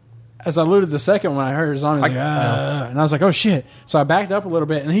like... As I looted the second one, I heard his zombie, and I was like, oh shit. So I backed up a little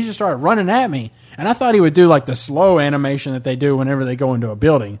bit, and he just started running at me. And I thought he would do the slow animation that they do whenever they go into a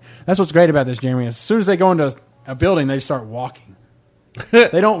building. That's what's great about this, Jeremy. As soon as they go into a building, they start walking.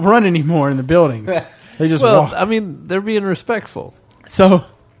 They don't run anymore in the buildings. They just walk. I mean, they're being respectful. So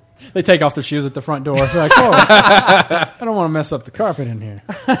they take off their shoes at the front door. They're like, oh, I don't want to mess up the carpet in here.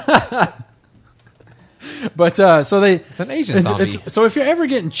 But it's an Asian zombie. So if you're ever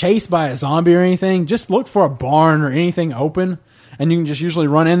getting chased by a zombie or anything, just look for a barn or anything open, and you can just usually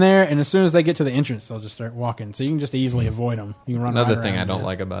run in there. And as soon as they get to the entrance, they'll just start walking. So you can just easily avoid them. You can run. Another thing I don't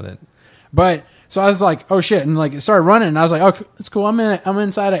like about it. But so I was like, oh shit, and like it started running, and I was like, oh, it's cool. I'm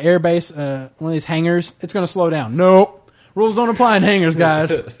inside an airbase, one of these hangars. It's gonna slow down. Nope. Rules don't apply in hangars,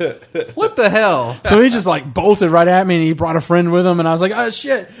 guys. What the hell? So he just like bolted right at me, and he brought a friend with him, and I was like, oh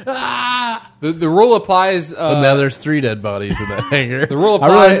shit. Ah! The rule applies. Well, now there's 3 dead bodies in that hangar. The rule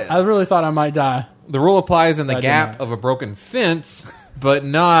applies. I really thought I might die. The rule applies in the gap of a broken fence, but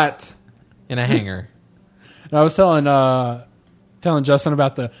not in a hangar. And I was telling Justin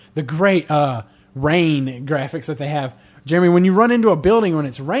about the great rain graphics that they have. Jeremy, when you run into a building when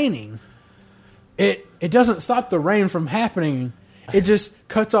it's raining, it doesn't stop the rain from happening. It just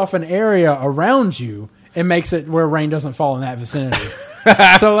cuts off an area around you and makes it where rain doesn't fall in that vicinity.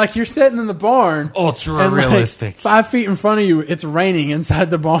 So, like, you're sitting in the barn. Ultra realistic. 5 feet in front of you, it's raining inside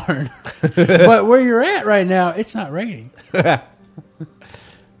the barn. But where you're at right now, it's not raining.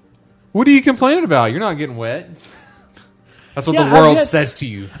 What are you complaining about? You're not getting wet. That's what the world says to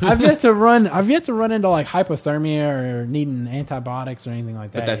you. I've yet to run into, like, hypothermia or needing antibiotics or anything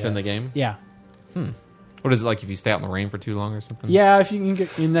like that. But that's in the game? Yeah. What is it like if you stay out in the rain for too long or something? Yeah, if you can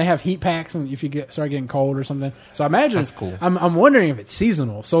get, and they have heat packs, and if you start getting cold or something. So I imagine that's cool. I'm wondering if it's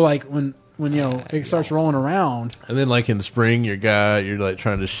seasonal. So like when it starts rolling around, and then like in the spring, you're like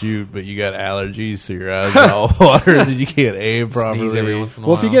trying to shoot, but you got allergies, so your eyes are all water, and you can't aim properly. Every once in a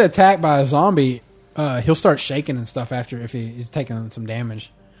while. If you get attacked by a zombie, he'll start shaking and stuff after if he's taking some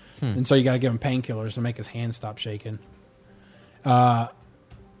damage, and so you got to give him painkillers to make his hand stop shaking. And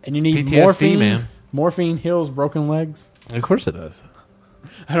you need PTSD, morphine. Man. Morphine heals broken legs. Of course it does.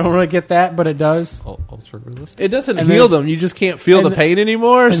 I don't really get that, but it does. Ultra realistic. It doesn't heal them. You just can't feel the pain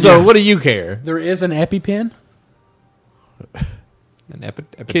anymore. So what do you care? There is an EpiPen. An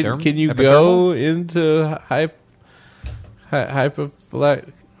epiderm? Can you go into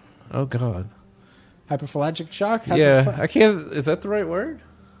hypophylaxis? Oh God. Hypophalangic shock? Yeah, I can't. Is that the right word?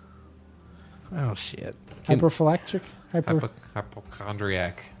 Oh shit. Hyperphylactic?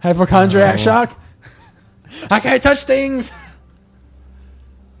 Hypochondriac. Hypochondriac shock? I can't touch things.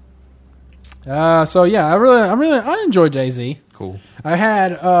 So yeah, I enjoyed DayZ. Cool. I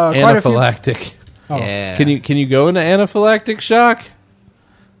had anaphylactic. Yeah. Can you go into anaphylactic shock?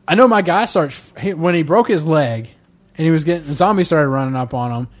 I know my guy when he broke his leg and he was zombies started running up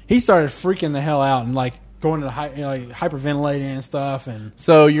on him. He started freaking the hell out and like going to hyperventilating and stuff. And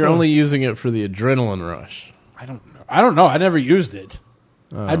so you're only using it for the adrenaline rush. I don't know. I never used it.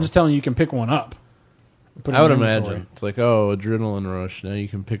 I'm just telling you can pick one up. I would imagine. It's like, adrenaline rush. Now you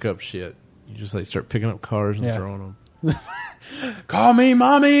can pick up shit. You just like start picking up cars and throwing them. Call me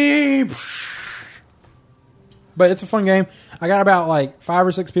mommy! But it's a fun game. I got about like 5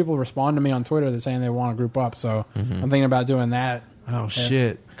 or 6 people respond to me on Twitter that saying they want to group up. So I'm thinking about doing that. Oh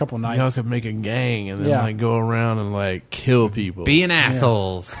shit! A couple nights. Y'all could make a gang and then like go around and like kill people. Being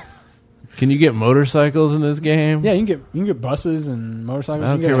assholes. Can you get motorcycles in this game? Yeah, you can get buses and motorcycles. I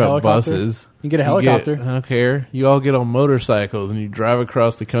don't care about buses. You can get a helicopter. I don't care. You all get on motorcycles and you drive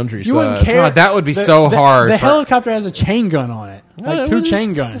across the countryside. You wouldn't care. God, that would be so hard. The helicopter has a chain gun on it, like 2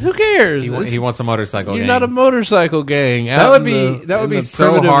 chain guns. Who cares? He wants a motorcycle. You're gang. not a motorcycle gang. That would be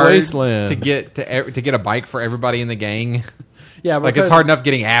so hard wasteland. to get a bike for everybody in the gang. Yeah, like it's hard enough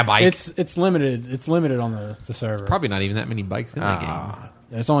getting a bike. It's limited. It's limited on the server. There's probably not even that many bikes in the game.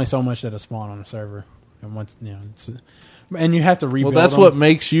 It's only so much that'll spawn on a server, and once and you have to rebuild. Well, that's what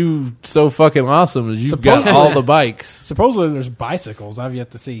makes you so fucking awesome. Is you've got all the bikes. Supposedly, there's bicycles. I've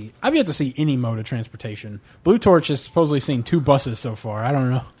yet to see any mode of transportation. Blue Torch has supposedly seen 2 buses so far. I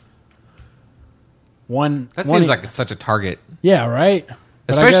don't know. That seems like it's such a target. Yeah, right.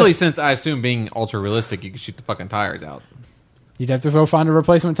 Especially since I assume being ultra realistic, you can shoot the fucking tires out. You'd have to go find a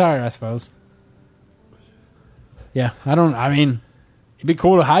replacement tire, I suppose. Yeah, I mean, it'd be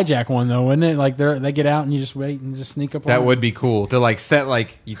cool to hijack one though, wouldn't it? Like they get out and you just wait and just sneak up. That would be cool to like set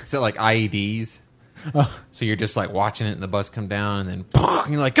you could set like IEDs. So you're just like watching it and the bus come down and then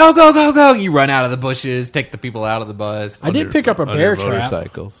and you're like go go go go. You run out of the bushes, take the people out of the bus. I did pick up a bear trap.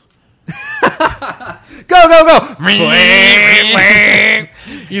 Motorcycles. Go go go!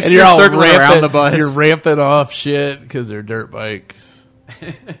 You're all circling around the bus. You're ramping off shit because they're dirt bikes.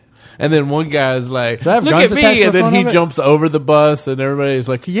 And then one guy's like, "Look at me!" And then he jumps over the bus, and everybody's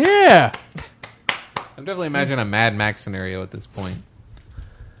like, "Yeah!" I'm definitely imagining a Mad Max scenario at this point.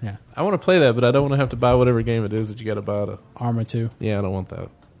 Yeah, I want to play that, but I don't want to have to buy whatever game it is that you got to buy. Arma 2. Yeah, I don't want that.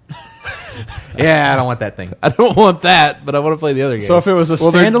 Yeah, I don't want that thing. I don't want that, but I want to play the other game. So if it was a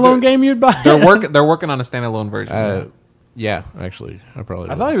standalone game, you'd buy. They're working on a standalone version. Yeah, actually, I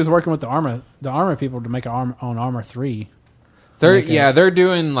probably. I thought he was working with the Arma people to make an own Arma 3. They're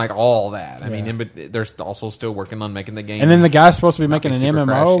doing like all that. I mean, but they're also still working on making the game. And then the guy's supposed to be making an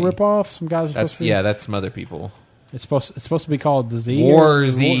MMO ripoff. Some guys are supposed to be. Yeah, that's some other people. It's supposed to be called the Z War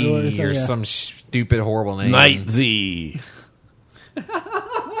Z or some stupid horrible name. Night Z.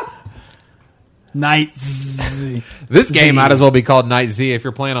 Night Z. This game might as well be called Night Z if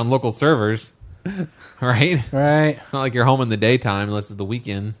you're playing on local servers, right? Right. It's not like you're home in the daytime unless it's the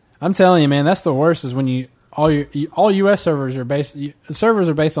weekend. I'm telling you, man, that's the worst. Is when all U.S. servers are based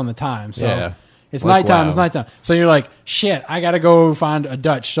on the time. So it's like, nighttime. wow. It's nighttime. So you're like, shit, I got to go find a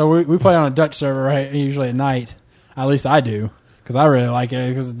Dutch. So we play on a Dutch server, right? Usually at night. At least I do, because I really like it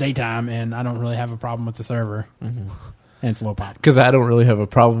because it's daytime and I don't really have a problem with the server. Mm-hmm. And it's low pop. Because I don't really have a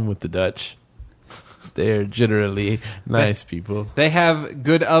problem with the Dutch. They're generally nice people. They have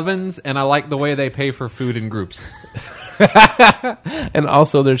good ovens, and I like the way they pay for food in groups. And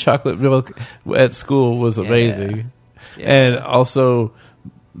also their chocolate milk at school was amazing. Yeah. And also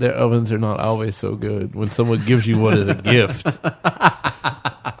their ovens are not always so good when someone gives you one as a gift.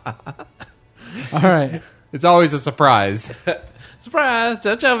 All right. It's always a surprise. Surprise,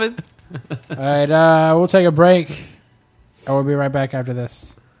 Dutch oven. All right, we'll take a break. And we'll be right back after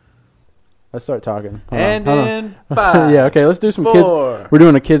this. Let's start talking. Hold on. 5. Yeah, okay, let's do some 4. kids. We're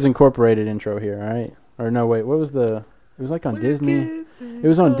doing a Kids Incorporated intro here, all right? Or no, wait, what was the... It was like on Disney. It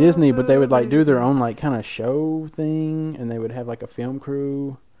was on Disney, but they would like do their own like kind of show thing, and they would have like a film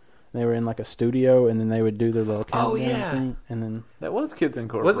crew. They were in like a studio, and then they would do their little countdown thing, and then that was Kids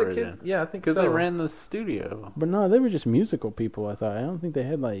Incorporated. Was it Kids? Yeah, I think because they ran the studio. But no, they were just musical people. I thought. I don't think they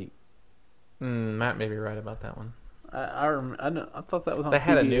had like. Matt may be right about that one. I thought that was on. They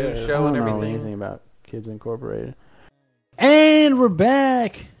had a news show and everything. I don't know anything about Kids Incorporated. And we're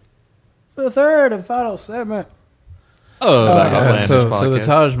back for the third and final segment. So the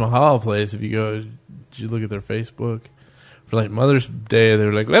Taj Mahal place, if you go, did you look at their Facebook for like Mother's Day? They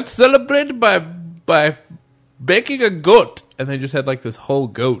were like, let's celebrate by baking a goat, and they just had like this whole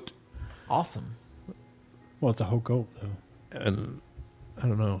goat. Awesome. Well, it's a whole goat though, and I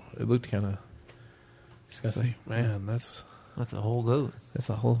don't know. It looked kind of disgusting. Man, that's a whole goat. That's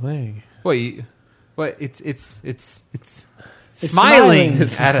the whole thing. Wait, it's smiling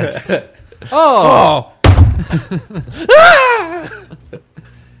at us. Oh.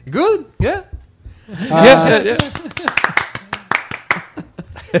 Good, yeah.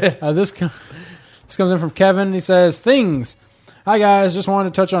 This comes in from Kevin. He says, things. Hi, guys. Just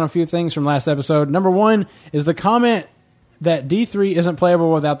wanted to touch on a few things from last episode. Number one is the comment that D3 isn't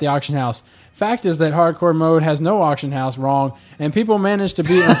playable without the auction house. Fact is that hardcore mode has no auction house, wrong, and people manage to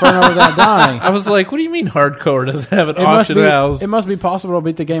beat Inferno without dying. I was like, what do you mean hardcore doesn't have an auction house? It must be possible to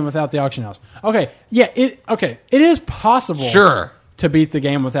beat the game without the auction house. Okay, yeah, it is possible to beat the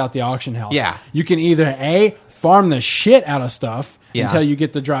game without the auction house. Yeah. You can either A, farm the shit out of stuff until you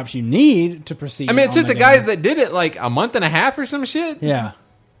get the drops you need to proceed. I mean, it took the guys that did it like a month and a half or some shit. Yeah.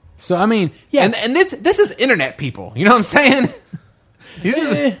 So, I mean, yeah. And this is internet people. You know what I'm saying?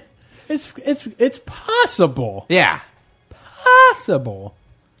 It's possible. Yeah. Possible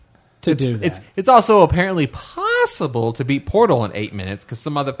to do that. It's also apparently possible to beat Portal in 8 minutes because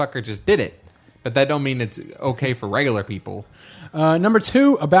some motherfucker just did it. But that don't mean it's okay for regular people. Number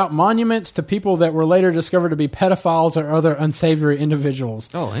two, about monuments to people that were later discovered to be pedophiles or other unsavory individuals.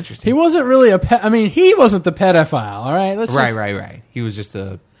 Oh, interesting. He wasn't really he wasn't the pedophile, all right? Right. He was just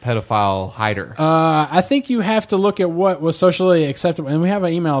a pedophile hider. I think you have to look at what was socially acceptable, and we have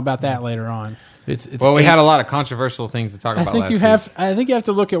an email about that later on. We had a lot of controversial things to talk about last week. I think you have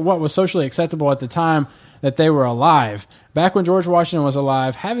to look at what was socially acceptable at the time that they were alive. Back when George Washington was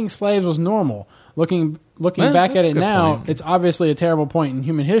alive, having slaves was normal. Looking back at it now, it's obviously a terrible point in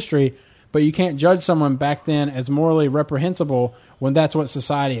human history, but you can't judge someone back then as morally reprehensible when that's what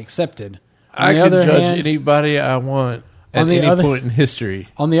society accepted. I can judge anybody I want at any point in history.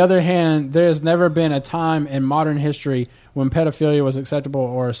 On the other hand, there has never been a time in modern history when pedophilia was acceptable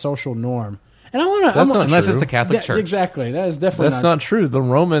or a social norm. And unless it's the Catholic Church. Exactly. That is definitely not true. The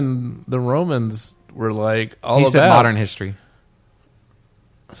Romans were like all he about said modern history.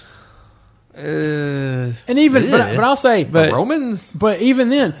 And even, but I'll say, the Romans. But even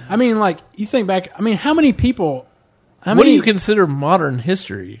then, I mean, like you think back. I mean, how many people? What do you consider modern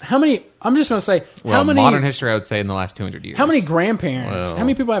history? How many? I'm just going to say, how many modern history? I would say in the last 200 years. How many grandparents? How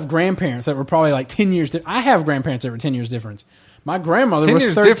many people have grandparents that were probably like 10 years? I have grandparents that were 10 years difference. My grandmother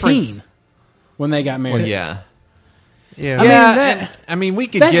was 13 when they got married. Well, yeah. I mean, we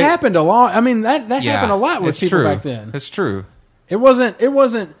could. That happened a lot. I mean, that happened a lot with people back then. It's true. It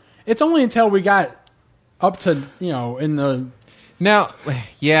wasn't. It's only until we got up to in the now.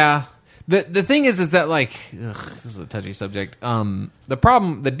 Yeah. The thing is that like this is a touchy subject.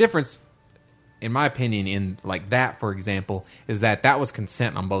 The difference, in my opinion, in like that, for example, is that was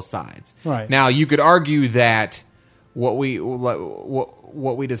consent on both sides. Right. Now you could argue that what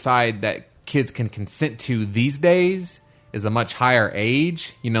we decide that kids can consent to these days is a much higher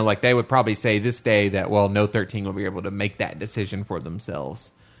age. You know, like they would probably say this day that no 13 will be able to make that decision for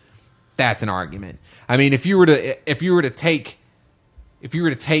themselves. That's an argument. I mean, if you were to take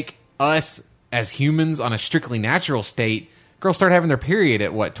us as humans on a strictly natural state, girls start having their period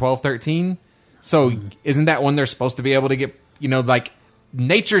at 12, 13? So isn't that when they're supposed to be able to get, like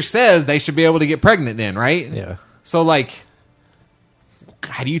nature says they should be able to get pregnant then, right? Yeah. So like,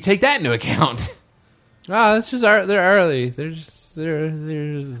 how do you take that into account? Oh, it's just they're early. They're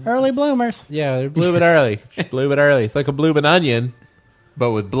Early bloomers. Yeah, they're blooming early. Just blooming early. It's like a blooming onion,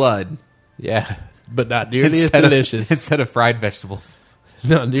 but with blood. Yeah, but not nearly as delicious. Instead of fried vegetables.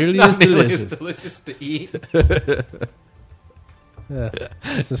 Not nearly as delicious. Delicious to eat. Yeah,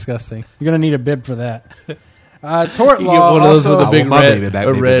 it's disgusting. You're gonna need a bib for that. Tort law. You get one of those also, with a big red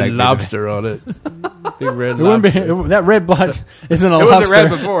red lobster on it. Big red lobster. That red blood isn't a it lobster. It wasn't red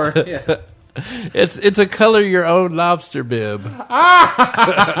before. Yeah. It's a color your own lobster bib. This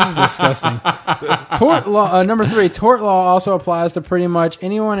is disgusting. Tort law number 3. Tort law also applies to pretty much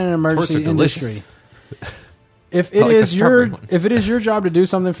anyone in an emergency industry. If it is your job to do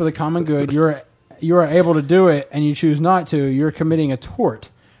something for the common good, you are able to do it, and you choose not to, you're committing a tort.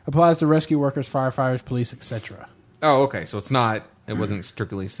 Applies to rescue workers, firefighters, police, etc. Oh, okay. So it wasn't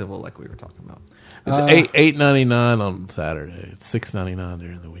strictly civil like we were talking about. It's $8.99 on Saturday. It's $6.99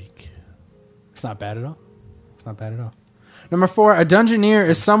 during the week. It's not bad at all. It's not bad at all. Number 4, a dungeoneer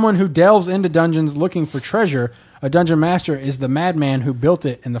is someone who delves into dungeons looking for treasure. A dungeon master is the madman who built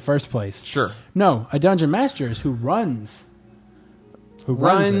it in the first place. Sure. No, a dungeon master is who runs. Who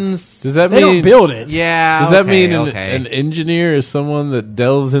runs it. Does that they mean don't build it? Yeah. Does that mean an engineer is someone that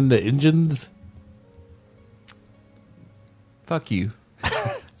delves into engines? Fuck you.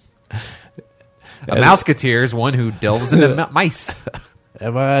 A mouseketeer is one who delves into mice.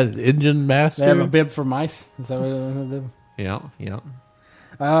 Am I an engine master? They have a bib for mice. Is that what they have a bib? Yeah.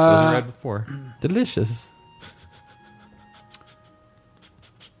 Wasn't read before. Delicious.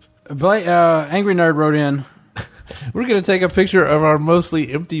 Angry Nerd wrote in. We're going to take a picture of our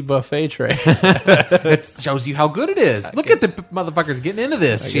mostly empty buffet tray. It shows you how good it is. Look at the motherfuckers getting into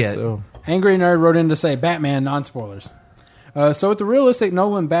this shit. So. Angry Nerd wrote in to say Batman, non-spoilers. So with the realistic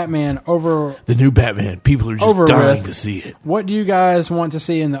Nolan Batman over... The new Batman. People are just dying to see it. What do you guys want to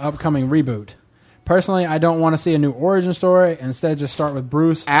see in the upcoming reboot? Personally, I don't want to see a new origin story. Instead, just start with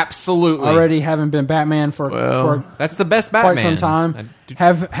Bruce. Absolutely. Already having been Batman for that's the best Batman. Quite some time.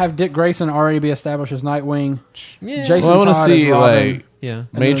 Have Dick Grayson already be established as Nightwing. Yeah. Jason Todd as Robin.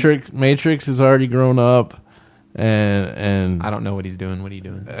 Matrix has already grown up. And I don't know what he's doing. What are you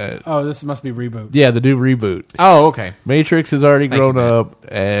doing? This must be reboot. Yeah, the new reboot. Oh, okay. Matrix has already grown up,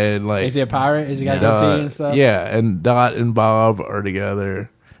 and like, is he a pirate? Is he got goatee and stuff? Yeah, and Dot and Bob are together.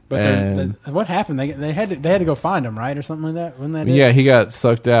 But what happened? They had to go find him, right, or something like that. Wasn't that it? Yeah, he got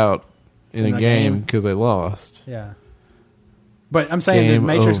sucked out in a game because they lost. Yeah. But I'm saying, did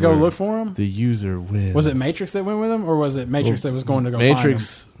Matrix go look for him? The user wins. Was it Matrix that went with him, or was it Matrix that was going to go find him?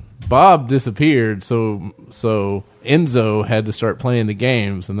 Bob disappeared, so Enzo had to start playing the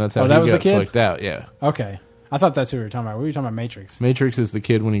games, and that's how he got sucked out. Yeah. Okay. I thought that's who we were talking about. We were talking about Matrix. Matrix is the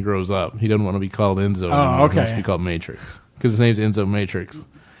kid when he grows up. He doesn't want to be called Enzo anymore. Oh, okay. He wants to be called Matrix. Because his name's Enzo Matrix.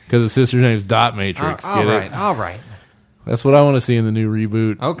 Because his sister's name's Dot Matrix. All right. That's what I want to see in the new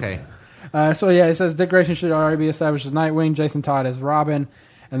reboot. Okay. It says Dick Grayson should already be established as Nightwing, Jason Todd as Robin,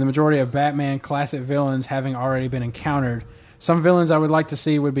 and the majority of Batman classic villains having already been encountered. Some villains I would like to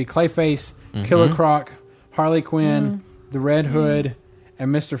see would be Clayface, Killer Croc, Harley Quinn, the Red Hood,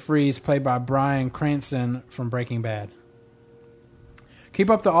 and Mr. Freeze, played by Bryan Cranston from Breaking Bad.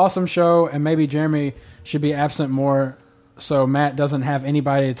 Keep up the awesome show, and maybe Jeremy should be absent more so Matt doesn't have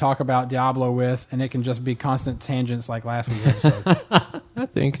anybody to talk about Diablo with, and it can just be constant tangents like last week's episode. I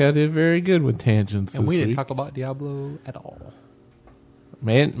think I did very good with tangents and this we didn't week. talk about Diablo at all.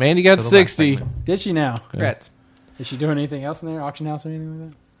 Mandy got 60. Did she now? Congrats. Is she doing anything else in there? Auction house or anything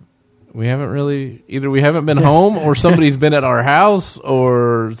like that? We haven't really... Either we haven't been home, or somebody's been at our house,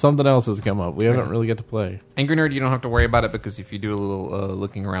 or something else has come up. We haven't really got to play. Angry Nerd, you don't have to worry about it, because if you do a little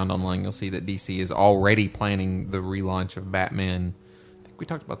looking around online, you'll see that DC is already planning the relaunch of Batman. I think we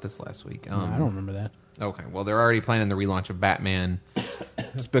talked about this last week. I don't remember that. Okay, well, they're already planning the relaunch of Batman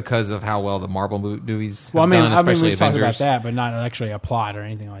just because of how well the Marvel movies have done, especially we've Avengers. talked about that, but not actually a plot or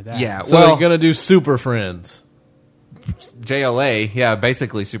anything like that. Yeah, So they're going to do Super Friends. JLA, yeah,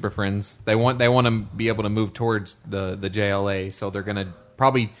 basically Super Friends. They want to be able to move towards the JLA, so they're going to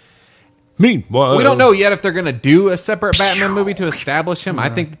probably. Meanwhile, We don't know yet if they're going to do a separate Batman movie to establish him. I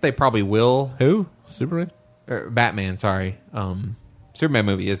think that they probably will. Who? Superman? Batman, sorry. Superman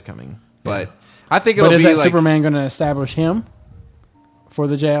movie is coming, but I think it'll be is that like Superman going to establish him for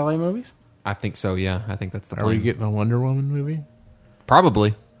the JLA movies? I think so. Yeah, I think that's the plan. Are we getting a Wonder Woman movie?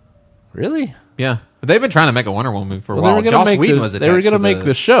 Probably. Really? Yeah, but they've been trying to make a Wonder Woman movie for a while. They were Joss going Whedon was attached to to make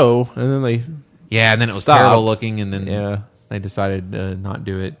the show, and then they and then it was stopped. terrible looking, and then Yeah. they decided to not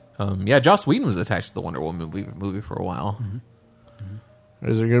do it. Joss Whedon was attached to the Wonder Woman movie for a while. Mm-hmm.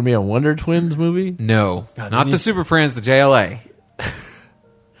 Is there going to be a Wonder Twins movie? No, God, not the Super Friends, the JLA.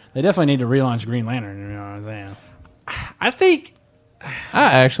 They definitely need to relaunch Green Lantern. You know what I'm saying? I think I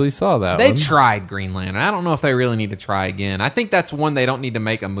actually saw that they one. tried Green Lantern. I don't know if they really need to try again. I think that's one they don't need to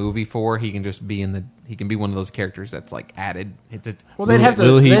make a movie for. He can just be he can be one of those characters that's like added. Well, they'd have to.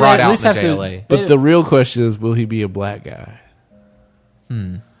 will he they'd ride at out least in the have JLA? to. But the real question is, will he be a black guy?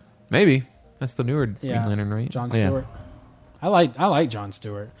 Maybe that's the newer Yeah, Green Lantern, right? Jon Yeah. Stewart. I like Jon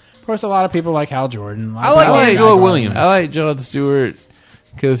Stewart. Of course, a lot of people like Hal Jordan. I like Angela Guy Williams. I like Jon Stewart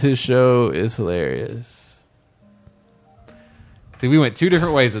because his show is hilarious. See, we went two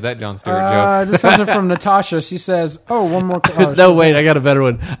different ways with that Jon Stewart joke. This comes in from Natasha. She says, "Oh, one more." No, wait, I got a better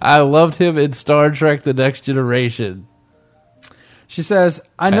one. I loved him in Star Trek: The Next Generation. She says,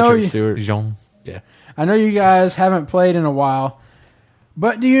 "I know Patrick you. Stewart. Jean. Yeah. I know you guys haven't played in a while,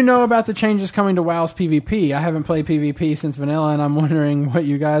 but do you know about the changes coming to WoW's PvP? I haven't played PvP since vanilla, and I'm wondering what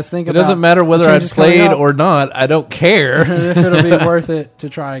you guys think It about. doesn't matter whether the I changes coming played up, or not. I don't care. and if it'll be worth it to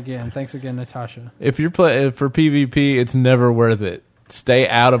try again. Thanks again, Natasha. If you're playing for PvP, it's never worth it. Stay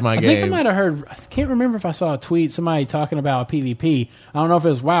out of my I game. think I might have heard. I can't remember if I saw a tweet somebody talking about PvP. I don't know if it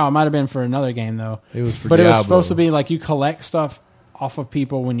was WoW. It might have been for another game though. It was for but Diablo. it was supposed to be like you collect stuff off of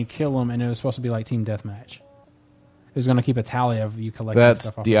people when you kill them, and it was supposed to be like team deathmatch. It was going to keep a tally of you collecting That's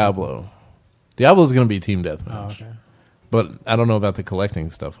stuff off Diablo. Diablo's going to be team deathmatch. Oh, okay. But I don't know about the collecting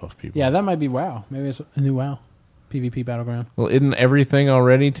stuff off people. Yeah, that might be WoW. Maybe it's a new WoW PvP battleground. Well, isn't everything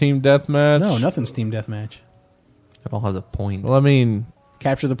already team deathmatch? No, nothing's team deathmatch. It all has a point. Well, I mean,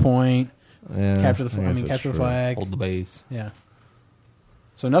 Capture the point. yeah, Capture the. I guess that's capture the true. flag. Hold the base. Yeah.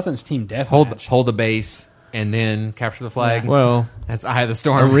 So nothing's team deathmatch. Hold the base, and then capture the flag. Well, That's Eye of the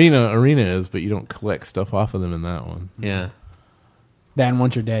Storm. arena is, but you don't collect stuff off of them in that one. Yeah. Dan,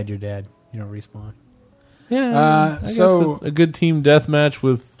 once you're dead, you're dead. You don't respawn. Yeah. I so- guess a good team deathmatch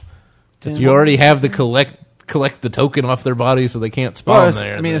with Ten- you already have the collect the token off their body, so they can't spawn Well,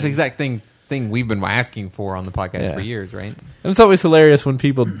 there. I mean, it's the exact thing we've been asking for on the podcast Yeah. for years, right? And it's always hilarious when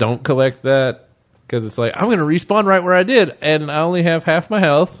people don't collect that because it's like I'm going to respawn right where I did, and I only have half my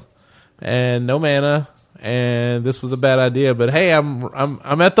health and no mana, and this was a bad idea. But hey,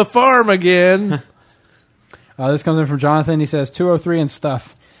 I'm at the farm again. This comes in from Jonathan. He says 203 and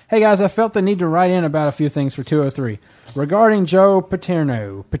stuff. Hey guys, I felt the need to write in about a few things for 203 regarding Joe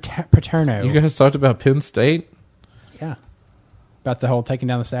Paterno. Paterno. You guys talked about Penn State. Yeah. About the whole taking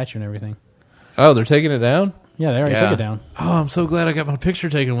down the statue and everything. Oh, they're taking it down. Yeah, they already Yeah. took it down. Oh, I'm so glad I got my picture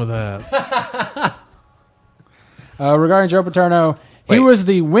taken with that. Regarding Joe Paterno, he Wait. was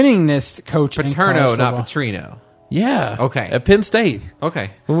the winningest coach in Paterno, college not football. Petrino. Yeah. Okay. At Penn State.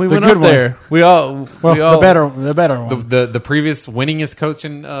 Okay. When we The went good up one. there, we all Well, the better one. The previous winningest coach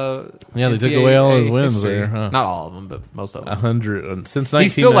in Yeah, they took away all his NCAA wins history. there, huh? Not all of them, but most of them. 100 since 1998.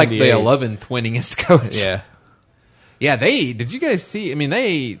 He's still like the 11th winningest coach. Yeah. Yeah, did you guys see? I mean,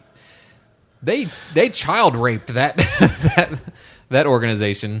 they child raped that that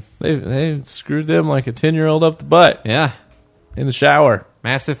organization. They screwed them like a 10-year-old up the butt Yeah, in the shower.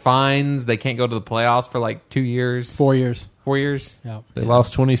 massive fines. They can't go to the playoffs for like 2 years, 4 years. 4 years. Yeah. They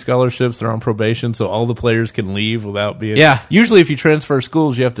lost 20 scholarships. They're on probation, so all the players can leave without being... Yeah. Usually if you transfer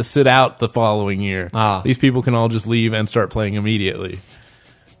schools, you have to sit out the following year. Ah. These people can all just leave and start playing immediately.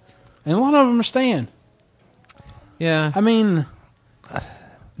 And a lot of them are staying. Yeah, I mean,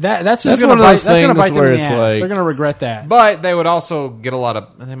 that's just That's going one to of bite. those That's going to things bite them where in the it's ass. like- They're going to regret that. but they would also get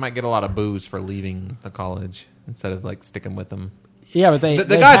they might get a lot of boos for leaving the college instead of like sticking with them. Yeah, but The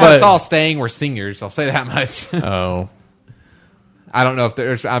they guys have- I saw staying were seniors. I'll say that much. Oh. I don't know if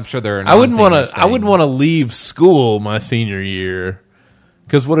there's. I'm sure there are. I wouldn't want non-seniors to. I wouldn't staying. want to leave school my senior year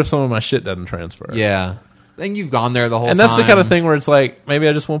because what if some of my shit doesn't transfer? Yeah, and you've gone there the whole. and time. that's the kind of thing where it's like maybe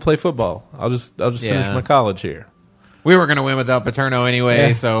I just won't play football. I'll just finish Yeah. my college here. We were going to win without Paterno anyway,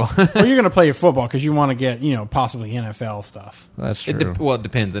 Yeah. so well, you're going to play your football because you want to get possibly NFL stuff. That's true. it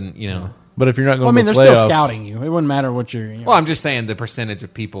depends, and but if you're not going Well, I mean, to they're the still playoffs, scouting you. It wouldn't matter what you're. Well, I'm just saying the percentage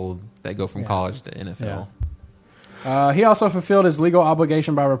of people that go from college to NFL. Yeah. He also fulfilled his legal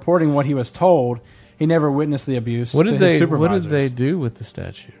obligation by reporting what he was told. He never witnessed the abuse. What did they do with the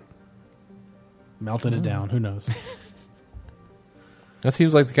statue? Melted it down. Who knows? That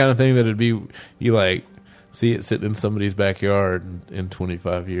seems like the kind of thing that it'd be. You like see it sitting in somebody's backyard in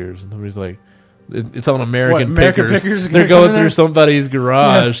 25 years, and somebody's like, it's on American Pickers. They're going through somebody's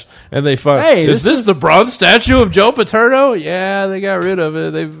garage, and they find, hey, is this the bronze statue of Joe Paterno? Yeah, they got rid of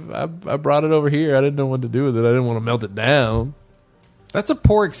it. I brought it over here. I didn't know what to do with it. I didn't want to melt it down. That's a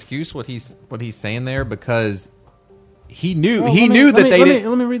poor excuse what he's saying there, because he knew that they didn't.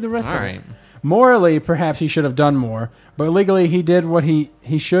 Let me read the rest of it. Morally, perhaps he should have done more, but legally he did what he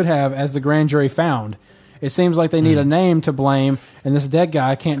should have, as the grand jury found. It seems like they need a name to blame, and this dead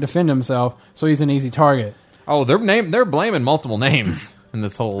guy can't defend himself, so he's an easy target. Oh, they're blaming multiple names in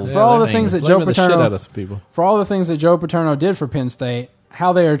this whole for all the things that Joe Paterno for all the things that Joe Paterno did for Penn State.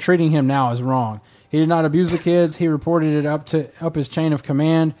 How they are treating him now is wrong. He did not abuse the kids. He reported it up his chain of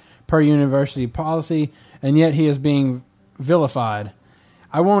command per university policy, and yet he is being vilified.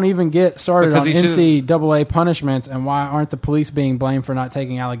 I won't even get started on NCAA punishments and why aren't the police being blamed for not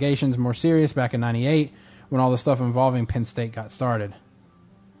taking allegations more serious back in '98 when all the stuff involving Penn State got started.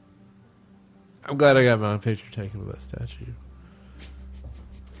 I'm glad I got my picture taken with that statue.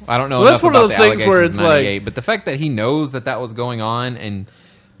 I don't know. Well, that's one of those things where it's like, but the fact that he knows that was going on and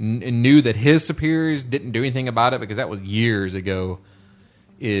knew that his superiors didn't do anything about it because that was years ago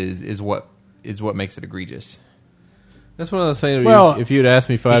is what makes it egregious. That's one of those things. Well, if you'd asked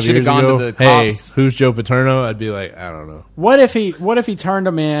me 5 years ago, hey, who's Joe Paterno? I'd be like, I don't know. What if he turned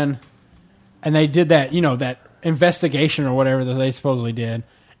them in, and they did that, that investigation or whatever that they supposedly did,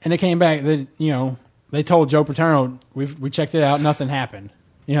 and it came back that they told Joe Paterno we checked it out, nothing happened.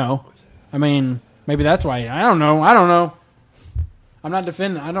 I mean, maybe that's why. I don't know. I'm not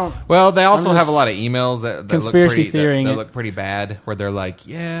defending. I don't. Well, they also have a lot of emails that look pretty bad, where they're like,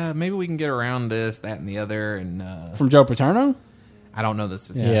 "Yeah, maybe we can get around this, that, and the other." And from Joe Paterno, I don't know the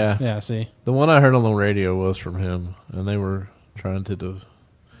specifics. Yeah. See, the one I heard on the radio was from him, and they were trying to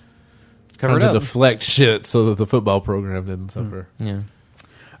deflect shit so that the football program didn't suffer. Yeah.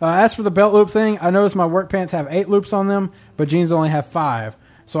 As for the belt loop thing, I noticed my work pants have 8 loops on them, but jeans only have 5.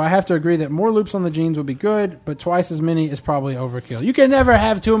 So I have to agree that more loops on the jeans would be good, but twice as many is probably overkill. You can never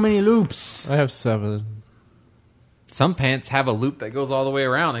have too many loops. I have 7. Some pants have a loop that goes all the way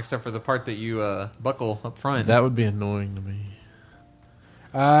around, except for the part that you buckle up front. That would be annoying to me.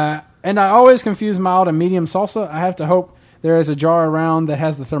 And I always confuse mild and medium salsa. I have to hope there is a jar around that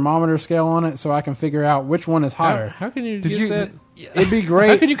has the thermometer scale on it so I can figure out which one is hotter. How can you get that? It'd be great.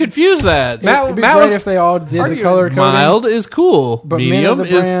 How can you confuse that? It'd be great if they all did the color coding. Mild is cool. But medium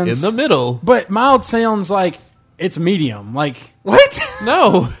is in the middle. But mild sounds like it's medium. Like, what?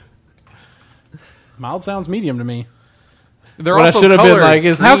 No. Mild sounds medium to me. They're what also I should have been like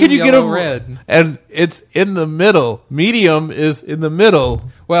is, how can you get them red? And it's in the middle. Medium is in the middle.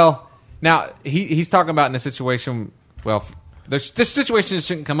 Well, now he's talking about in a situation. Well, this situation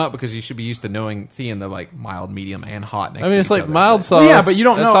shouldn't come up because you should be used to seeing the like mild, medium, and hot. Next it's like mild sauce. Yeah, but you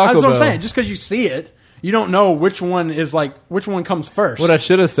don't know. That's what I'm saying. Just because you see it, you don't know which one comes first. What I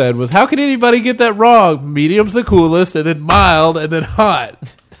should have said was, how can anybody get that wrong? Medium's the coolest, and then mild, and then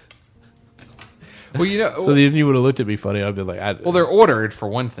hot. Well, so then you would have looked at me funny. I'd be like, well, they're ordered for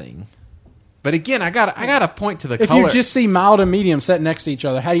one thing. But again, I got to point to the color. If you just see mild and medium set next to each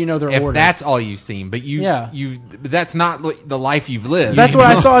other, how do you know they're ordered? That's all you've seen, but that's not the life you've lived. That's what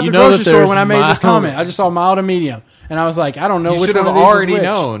I saw at the grocery store when I made this comment. I just saw mild and medium, and I was like, I don't know which one of these is which. You should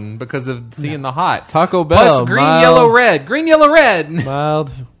have already known because of seeing the hot. Taco Bell. Plus green, yellow, red. Green, yellow, red.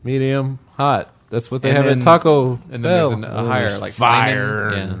 Mild, medium, hot. That's what they have at Taco Bell. And then there's a higher, like fire.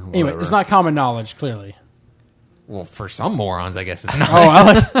 Anyway, it's not common knowledge, clearly. Well, for some morons, I guess it's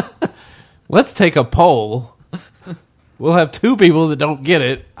not. Let's take a poll. We'll have 2 people that don't get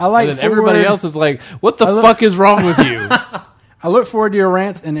it. And then everybody else is like, what the fuck is wrong with you? I look forward to your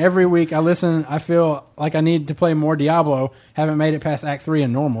rants, and every week I listen. I feel like I need to play more Diablo. Haven't made it past Act 3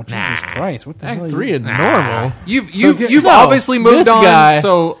 in normal. Jesus Christ. What the hell? Act 3 in normal? You've obviously moved on,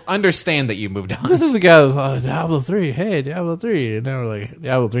 so understand that you moved on. This is the guy who's like, Diablo 3. Hey, Diablo 3. And now we're like,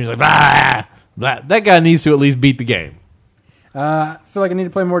 Diablo 3 is like, blah. That guy needs to at least beat the game. I feel like I need to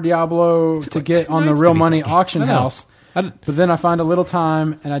play more Diablo to get on the real money auction house. But then I find a little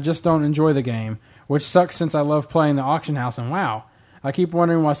time, and I just don't enjoy the game, which sucks since I love playing the auction house and WoW. I keep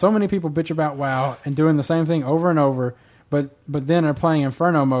wondering why so many people bitch about WoW and doing the same thing over and over, but then are playing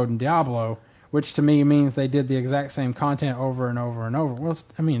Inferno mode in Diablo, which to me means they did the exact same content over and over and over. Well,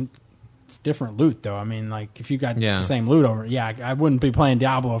 I mean, different loot, though. I mean, like, if you got the same loot over, I wouldn't be playing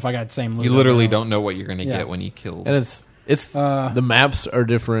Diablo if I got the same loot. You literally don't know what you're going to get when you kill. And it's the maps are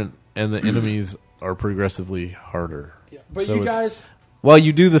different, and the enemies are progressively harder. Yeah. But so you guys, while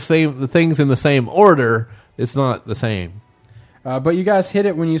you do the things in the same order, it's not the same. But you guys hit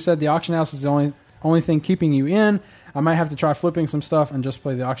it when you said the auction house is the only thing keeping you in. I might have to try flipping some stuff and just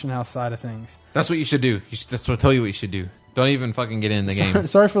play the auction house side of things. That's what you should do. That's what I'll tell you what you should do. Don't even fucking get in the game.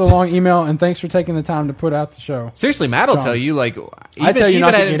 Sorry for the long email, and thanks for taking the time to put out the show. Seriously, Matt will tell you, like... I tell you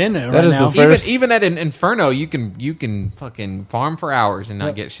not to get in there right now. Even at an Inferno, you can fucking farm for hours and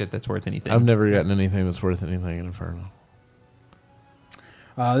not get shit that's worth anything. I've never gotten anything that's worth anything in Inferno.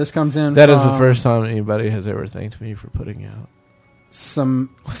 This comes in That is the first time anybody has ever thanked me for putting out.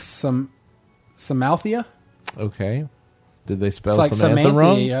 Samalthea? Okay. Did they spell it's like Samantha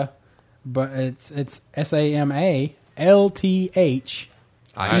wrong? Yeah, but it's SAMALTHIA.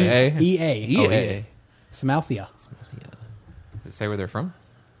 EA. Samalthea. Does it say where they're from?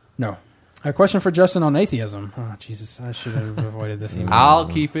 No. A question for Justin on atheism. Oh, Jesus. I should have avoided this email. I'll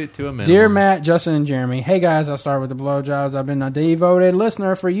keep it to a minimum. Dear Matt, Justin, and Jeremy. Hey, guys. I'll start with the blowjobs. I've been a devoted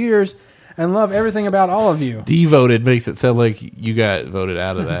listener for years and love everything about all of you. Devoted makes it sound like you got voted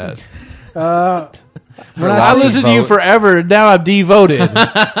out of that. When I listened to you forever, and now I'm devoted.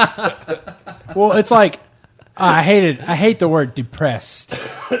 Well, it's like I hate the word depressed,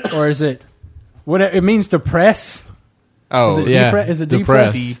 or is it what it means? Depress. Oh, is it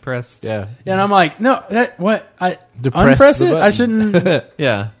depressed? Depressed. Yeah. And I'm like, no, what? I depressed unpress it. I shouldn't.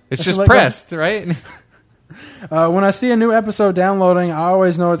 Yeah, it's just pressed, right? When I see a new episode downloading, I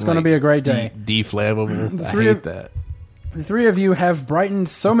always know it's going to be a great day. Deflammable. I hate that. The three of you have brightened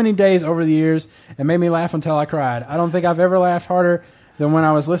so many days over the years and made me laugh until I cried. I don't think I've ever laughed harder than when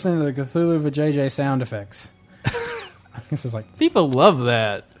I was listening to the Cthulhu Vajayjay sound effects. I guess it's like... People love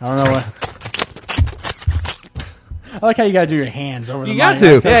that. I don't know what... I like how you got to do your hands over the mic. You got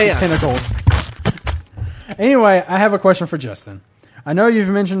to. Yeah. Tentacles. Anyway, I have a question for Justin. I know you've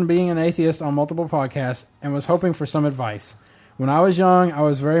mentioned being an atheist on multiple podcasts and was hoping for some advice. When I was young, I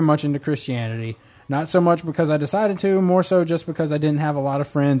was very much into Christianity. Not so much because I decided to, more so just because I didn't have a lot of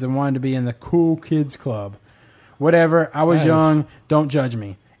friends and wanted to be in the cool kids club. Whatever, I was young, don't judge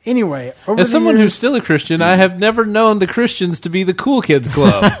me. Anyway, as someone who's still a Christian, I have never known the Christians to be the cool kids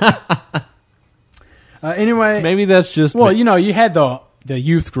club. Anyway, maybe that's just... Well, you had the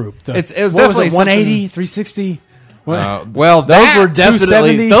youth group. It was definitely 180, 360? Well, those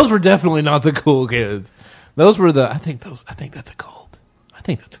were definitely not the cool kids. Those were the... I think that's a cult. I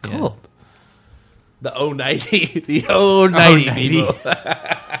think that's a cult. Yeah. The 090. The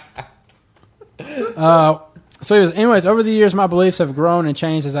 090. Anyways, over the years, my beliefs have grown and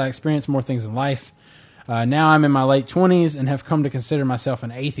changed as I experienced more things in life. Now I'm in my late 20s and have come to consider myself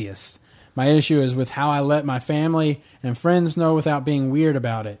an atheist. My issue is with how I let my family and friends know without being weird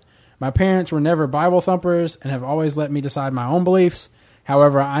about it. My parents were never Bible thumpers and have always let me decide my own beliefs.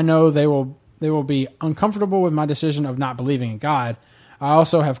 However, I know they will be uncomfortable with my decision of not believing in God. I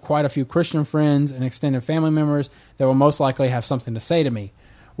also have quite a few Christian friends and extended family members that will most likely have something to say to me.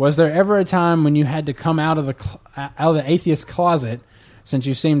 Was there ever a time when you had to come out of the atheist closet, since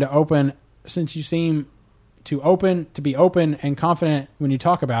you seem to be open and confident when you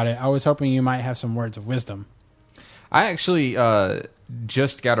talk about it? I was hoping you might have some words of wisdom. I actually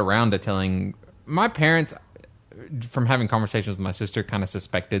just got around to telling my parents, from having conversations with my sister, kind of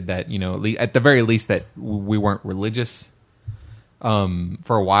suspected that, at the very least, that we weren't religious.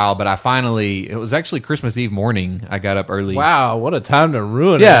 For a while, but it was actually Christmas Eve morning. I got up early. Wow, what a time to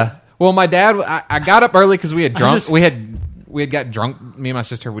ruin it. Yeah. Well, my dad, I got up early because we had drunk. We had got drunk. Me and my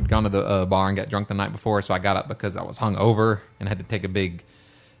sister had gone to the bar and got drunk the night before, so I got up because I was hungover and had to take a big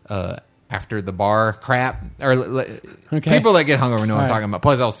after the bar crap. People that get hungover know what I'm talking about.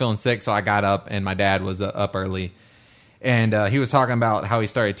 Plus, I was feeling sick, so I got up, and my dad was up early. And he was talking about how he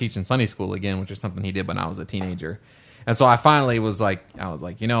started teaching Sunday school again, which is something he did when I was a teenager. And so I finally was like,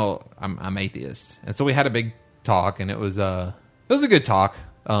 I'm atheist. And so we had a big talk, and it was a good talk.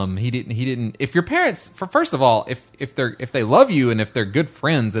 He didn't. If your parents, first of all, if they love you and if they're good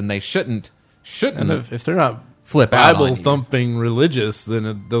friends, then they shouldn't. And if they're not Bible thumping religious,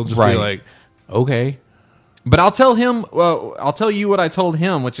 then they'll just be like, okay. But I'll tell you what I told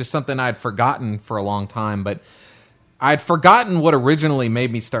him, which is something I'd forgotten for a long time. But I'd forgotten what originally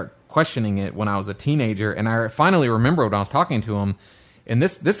made me start questioning it when I was a teenager, and I finally remember when I was talking to him. And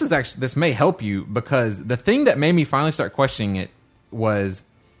this may help you, because the thing that made me finally start questioning it was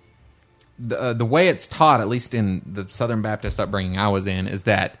the way it's taught, at least in the Southern Baptist upbringing I was in, is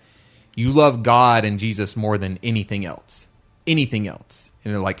that you love God and Jesus more than anything else. Anything else.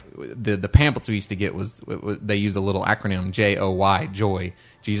 like the pamphlets we used to get was they used a little acronym JOY, joy,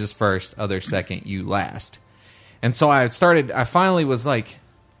 Jesus first, others second, you last. And so I finally was like,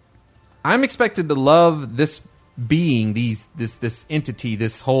 I'm expected to love this being, this entity,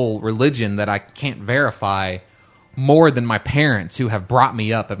 this whole religion that I can't verify more than my parents who have brought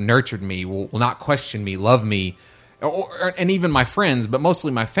me up, have nurtured me, will not question me, love me, and even my friends, but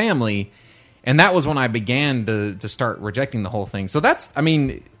mostly my family. And that was when I began to start rejecting the whole thing. So that's, I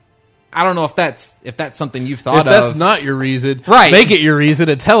mean, I don't know if that's something you've thought of. If that's not your reason, right? Make it your reason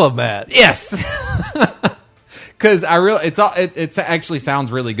and tell them that. Yes. Because it actually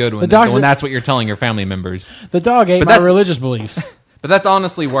sounds really good when that's what you're telling your family members. The dog ate my religious beliefs. But that's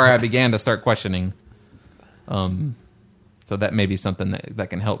honestly where I began to start questioning. So that may be something that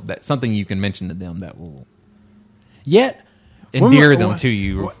can help. That something you can mention to them that will endear them to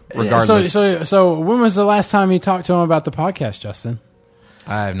you, regardless. So when was the last time you talked to them about the podcast, Justin?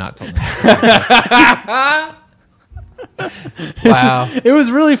 I have not told them. Wow, it was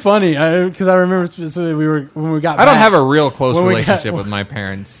really funny because I remember when we got. I don't have a real close relationship with my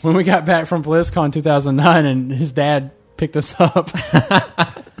parents. When we got back from BlizzCon 2009, and his dad picked us up,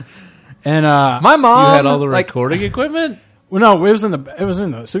 and my mom, you had all the recording equipment. Well, no, it was in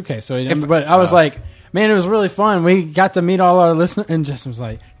the suitcase. So, but I was like, man, it was really fun. We got to meet all our listeners, and Justin was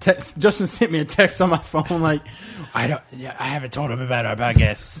like, Justin sent me a text on my phone like, I haven't told him about our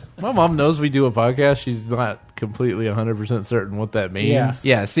podcast. My mom knows we do a podcast. She's not completely 100% certain what that means.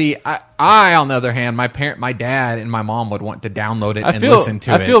 Yeah. See, I on the other hand, my dad and my mom would want to download it and listen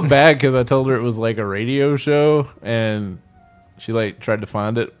to it. I feel bad because I told her it was like a radio show, and she like tried to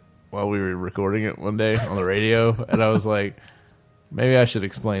find it while we were recording it one day on the radio, and I was like, maybe I should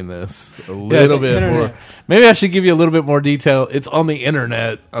explain this a little bit more. Maybe I should give you a little bit more detail. It's on the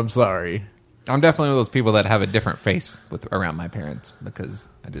internet. I'm sorry. I'm definitely one of those people that have a different face around my parents because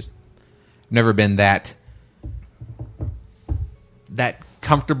I just never been that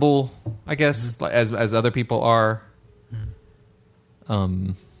comfortable, I guess, as other people are.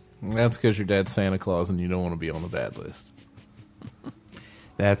 That's because your dad's Santa Claus and you don't want to be on the bad list.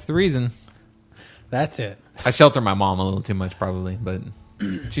 That's the reason. That's it. I shelter my mom a little too much, probably, but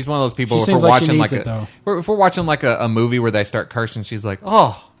she's one of those people. If we're watching like a movie where they start cursing, she's like,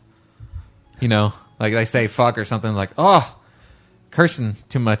 "Oh," like they say "fuck" or something, like, "Oh, cursing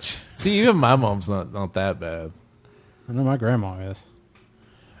too much." See, even my mom's not that bad. I know my grandma is.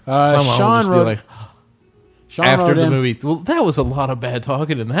 My mom Sean would wrote. just be like, after the movie, well, that was a lot of bad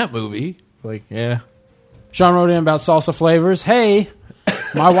talking in that movie. Like, yeah. Sean wrote in about salsa flavors. Hey,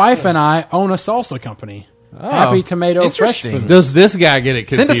 my wife and I own a salsa company. Happy Tomato Fresh Food. Does this guy get it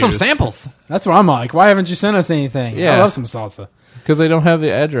confused? Send us some samples. That's what I'm like. Why haven't you sent us anything? Yeah. I love some salsa. Because they don't have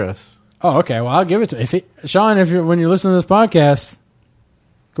the address. Oh, okay. Well, I'll give it to Sean. When you're listening to this podcast,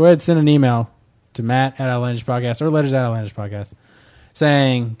 go ahead and send an email to Matt at Outlandish Podcast or letters at Outlandish Podcast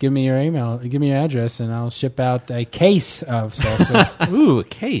saying, give me your email, give me your address, and I'll ship out a case of salsa. Ooh, a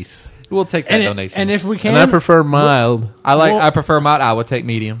case. We'll take that donation. And if we can, and I prefer mild. I prefer mild. I would take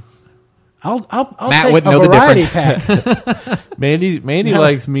medium. I'll Matt take wouldn't a know the variety difference. pack. Mandy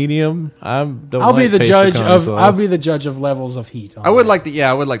likes medium. I'll be the judge of levels of heat. I would like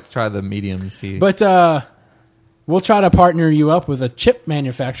to try the medium and see. But we'll try to partner you up with a chip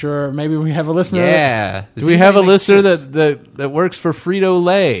manufacturer. Maybe we have a listener. Yeah. Do we have a listener that works for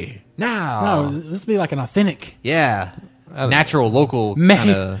Frito-Lay? No, this would be like an authentic. Yeah. Natural, local kind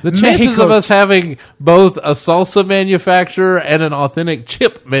of. The chances of us having both a salsa manufacturer and an authentic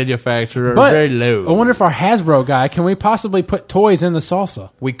chip manufacturer are very low. I wonder if our Hasbro guy, can we possibly put toys in the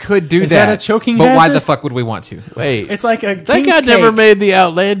salsa? We could do that. Is that a choking But hazard? why the fuck would we want to? Wait. It's like a that guy king's never cake. made the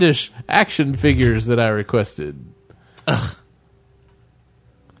outlandish action figures that I requested. Ugh.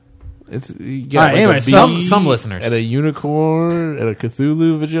 You got anyway, a bee some listeners. and a unicorn and a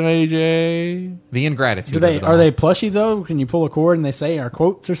Cthulhu vajayjay. The ingratitude. Are they plushy though? Can you pull a cord and they say our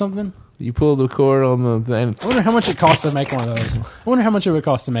quotes or something? You pull the cord on the thing. I wonder how much it costs to make one of those. I wonder how much it would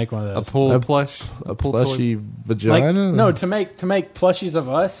cost to make one of those. A plushy vagina. No, to make plushies of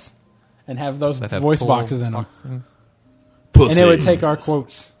us and have those voice boxes in them. Pussy. And it would take our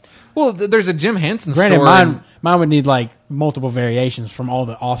quotes. Well, there's a Jim Henson Granted, store. mine would need like multiple variations from all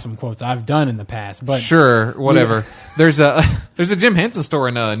the awesome quotes I've done in the past. But sure, whatever. There's a Jim Henson store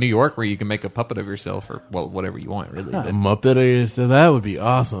in New York where you can make a puppet of yourself or whatever you want, really. A Muppet of yourself. That would be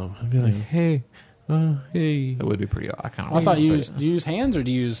awesome. I'd be like, hey. That would be pretty. I thought do you use hands or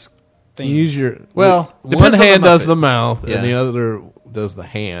do you use things? You use your one hand does the mouth Yeah. and the other does the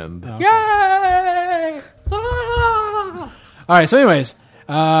hand. Okay. Yay! All right. So, anyways.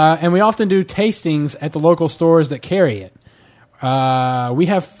 And we often do tastings at the local stores that carry it. We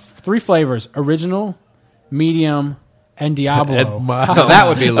have 3 flavors: original, medium, and Diablo. And mild. That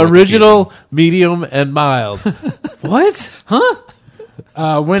would be a little original, confusing. medium, and mild. What?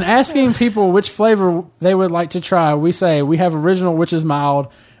 Huh? When asking people which flavor they would like to try, we say we have original, which is mild,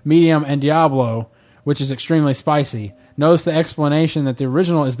 medium, and Diablo, which is extremely spicy. Notice the explanation that the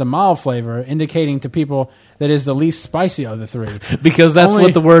original is the mild flavor, indicating to people that it is the least spicy of the 3. Because that's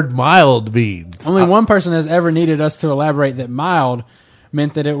what the word mild means. Only one person has ever needed us to elaborate that mild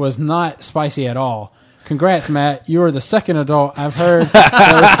meant that it was not spicy at all. Congrats, Matt. You are the second adult I've heard that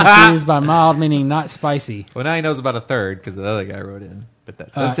was confused by mild meaning not spicy. Well, now he knows about a third because the other guy wrote in. But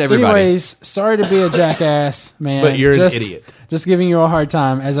that's everybody. Anyways, sorry to be a jackass, man. But you're an idiot. Just giving you a hard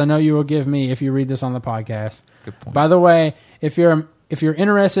time, as I know you will give me if you read this on the podcast. Good point. By the way, if you're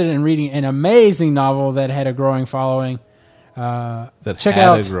interested in reading an amazing novel that had a growing following, check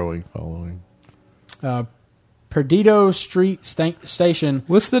out a growing following. Perdido Street Station.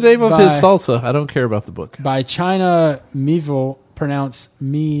 What's the name of his salsa? I don't care about the book. By China Mieville, pronounced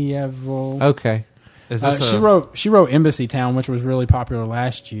Mieville. Okay. Is this she wrote Embassy Town, which was really popular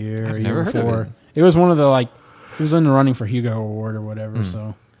last year. I've or never year heard before. of it. It was one of the it was in the running for Hugo Award or whatever.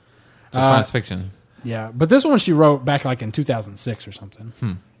 So science fiction? yeah, but this one she wrote back in 2006 or something.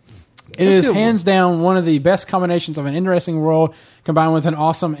 It That's is good. hands down one of the best combinations of an interesting world combined with an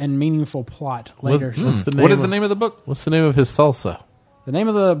awesome and meaningful plot. Later, What's the name What is the name of the book? What's the name of his salsa? the name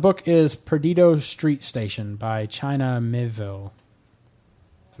of the book is Perdido Street Station by China Mieville.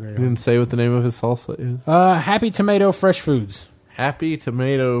 You didn't say what the name of his salsa is? Happy Tomato Fresh Foods. Happy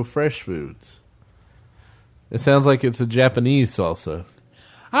Tomato Fresh Foods. It sounds like it's a Japanese salsa.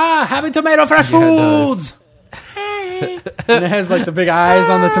 Happy Tomato Fresh Yeah, it does. Foods. And it has the big eyes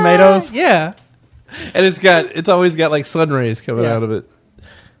on the tomatoes. Yeah. And it's always got sun rays coming Yeah. out of it.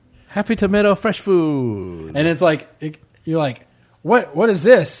 Happy Tomato Fresh Food. And it's you're like, what is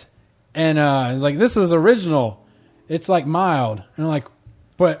this? And it's this is original. It's mild. And I'm like,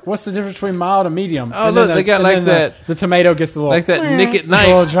 but what's the difference between mild and medium? Oh, and look, then they got and then that- the tomato gets the little like that Nick at the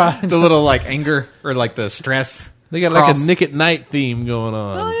little Night. dry- The little anger or the stress. They got cross. a Nick at Night theme going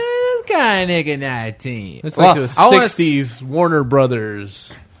on. This kind of nigga 19. It's like the 60s Warner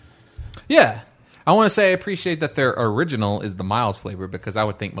Brothers. Yeah. I want to say I appreciate that their original is the mild flavor because I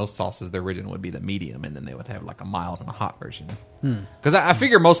would think most sauces, their original would be the medium and then they would have a mild and a hot version. Because I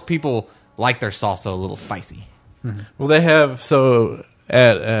figure most people like their salsa a little spicy. Well, they have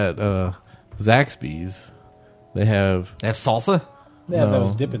at Zaxby's, they have They have salsa? They have No.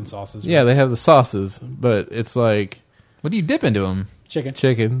 those dipping sauces. yeah, they have the sauces, but it's like What do you dip into them? chicken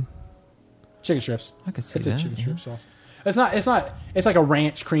chicken. strips. I could see It's that. a chicken strip sauce. It's not. It's like a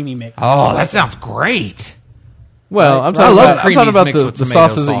ranch creamy mix. Oh, that sounds great. Well, Right. I'm I talking love about, I'm creamies talking about mixed with the tomato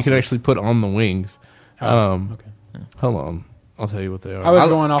sauces that you can sauces. actually put on the wings. Okay. Hold on, I'll tell you what they are. I was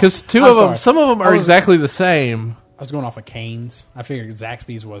going off Because I'm of them, sorry. some of them I are was- exactly the same. I was going off of Cane's. I figured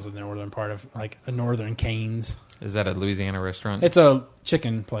Zaxby's was the northern part of a northern Cane's. Is that a Louisiana restaurant? It's a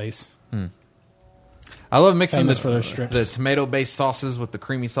chicken place. I love mixing Famous the, for their strips. the tomato-based sauces with the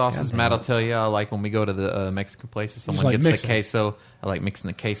creamy sauces. Matt will tell you, I like when we go to the Mexican places, someone like gets mixing. the queso. I like mixing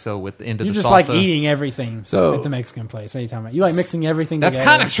the queso into You the just salsa. like eating everything So- at the Mexican place. What are you talking about? You like mixing everything That's together.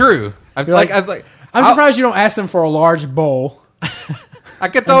 kind of true. I was like, I'm surprised you don't ask them for a large bowl. I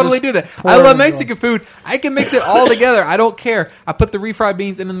could totally just do that. pour I it love in the Mexican food. I can mix it all together. I don't care. I put the refried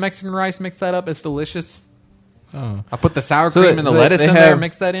beans in the Mexican rice, mix that up. It's delicious. I put the sour So cream and the they- lettuce they in there, have-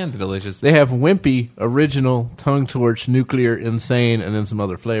 mix that in. Delicious. They have Wimpy, Original, Tongue Torch, Nuclear, Insane, and then some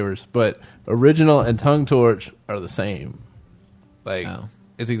other flavors. But Original and Tongue Torch are the same. Oh.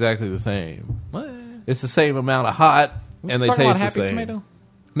 It's exactly the same. What? It's the same amount of hot, and they talking about taste the Happy same. Tomato?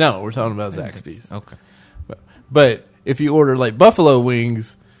 No, we're talking about Zaxby's. Okay. But if you order buffalo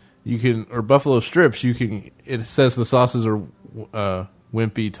wings, you can, or buffalo strips, you can. It says the sauces are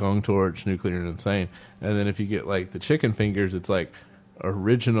Wimpy, Tongue Torch, Nuclear, and Insane. And then if you get the chicken fingers, it's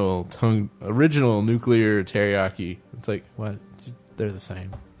original Nuclear, Teriyaki. It's what? They're the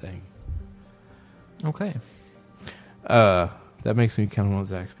same thing. Okay. That makes me kind of want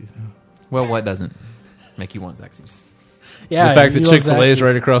Zaxby's now. Well, what doesn't make you want Zaxby's? Yeah, The fact that you love Chick-fil-A is Zaxby's.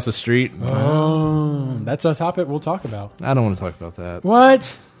 right across the street. Oh, that's a topic we'll talk about. I don't want to talk about that.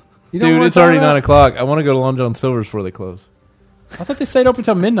 What? You don't Dude, wanna it's talk already about 9 o'clock. I want to go to Long John Silver's before they close. I thought they stayed open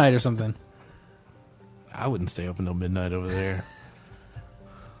till midnight or something. I wouldn't stay open till midnight over there.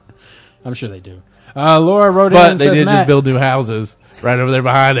 I'm sure they do. Laura wrote in But and they says, did Matt, just build new houses right over there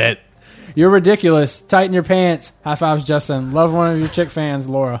behind it. you're ridiculous. Tighten your pants. High fives, Justin. Love one of your chick fans,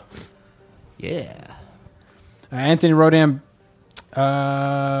 Laura. Yeah. Anthony wrote in,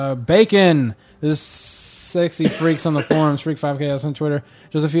 bacon. This Sexy Freaks on the forums, Freak5Chaos on Twitter.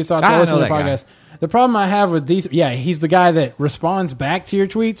 Just a few thoughts. I listen to the podcast. The problem I have with D3, he's the guy that responds back to your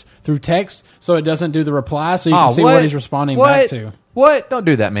tweets through text, so it doesn't do the reply, so you can see what he's responding back to. What? Don't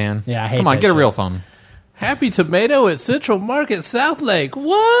do that, man. Yeah, I hate Come on, that get a shit. real phone. Happy Tomato at Central Market, Southlake.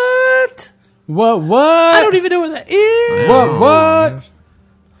 What? What? I don't even know where that is. What?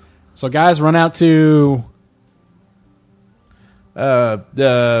 So, guys, run out to...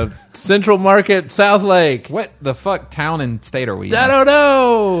 The Central Market, Southlake. What the fuck town and state are we in? I don't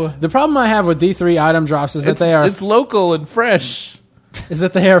know. The problem I have with D3 item drops is that It's local and fresh. Is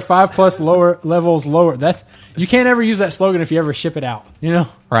that they are 5+ lower levels lower. You can't ever use that slogan if you ever ship it out. You know,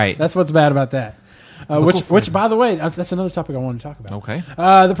 Right. That's what's bad about that. Which, by the way, that's another topic I wanted to talk about. Okay.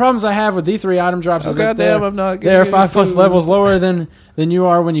 The problems I have with D3 item drops is that they're 5+ levels lower than you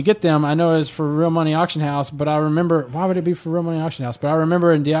are when you get them. I know it's for Real Money Auction House, but I remember, why would it be for Real Money Auction House? But I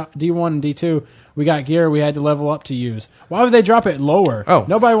remember in D1 and D2, we got gear we had to level up to use. Why would they drop it lower? Oh.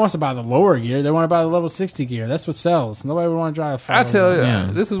 Nobody wants to buy the lower gear. They want to buy the level 60 gear. That's what sells. Nobody would want to drive. I tell you, Yeah.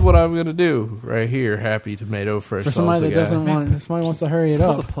 this is what I'm going to do right here. Happy Tomato fresh For somebody salsa that guy. doesn't want, somebody wants to hurry it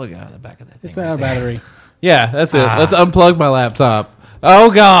Pull the up. plug out of the back of that thing. It's out of battery. Yeah, that's it. Let's unplug my laptop.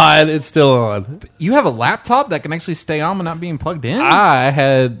 Oh, God, it's still on. You have a laptop that can actually stay on but not being plugged in?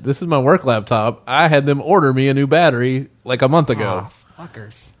 This is my work laptop. I had them order me a new battery like a month ago.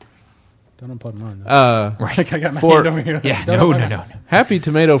 Fuckers. Don't unplug mine. Though. Right. I got my For- hand over here. Yeah, Don't unplug no. mine. Happy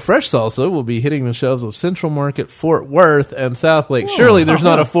Tomato Fresh Salsa will be hitting the shelves of Central Market, Fort Worth, and Southlake. Surely there's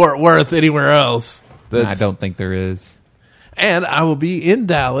not a Fort Worth anywhere else. I don't think there is. And I will be in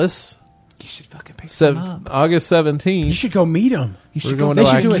Dallas You should fucking pick some up. August 17th. You should go meet them. We're going They to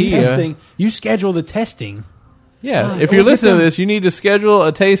should do a IKEA. testing. You schedule the testing Yeah, if you're listening to this, you need to schedule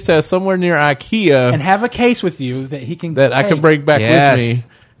a taste test somewhere near IKEA and have a case with you that he can that I can take. bring back Yes. with me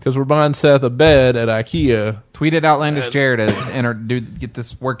because we're buying Seth a bed at IKEA. Tweet at Outlandish Jared to get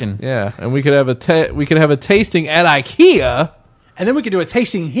this working. Yeah, and we could have a tasting at IKEA. And then we could do a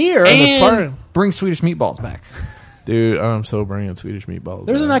tasting here. And bring Swedish meatballs back. Dude, I'm so bringing Swedish meatballs.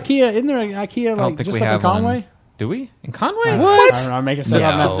 There's an back. IKEA. Isn't there an IKEA I don't like think just we up in have Conway? one. Do we? In Conway? I don't know. I'm making stuff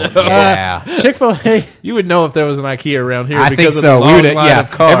up now. Yeah. Chick-fil-A. You would know if there was an IKEA around here. I because think of so. The We long would, line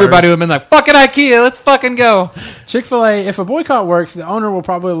of cars. Everybody would have been like, fucking IKEA, let's fucking go. Chick-fil-A, if a boycott works, the owner will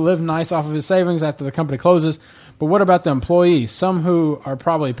probably live nice off of his savings after the company closes. But what about the employees? Some who are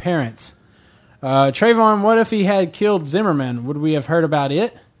probably parents. Trayvon, what if he had killed Zimmerman? Would we have heard about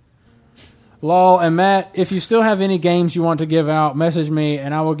it? Lol and Matt, if you still have any games you want to give out, message me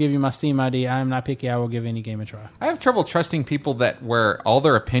and I will give you my Steam ID. I am not picky. I will give any game a try. I have trouble trusting people where all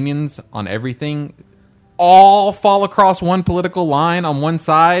their opinions on everything all fall across one political line on one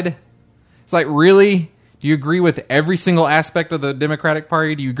side. It's like, really? Do you agree with every single aspect of the Democratic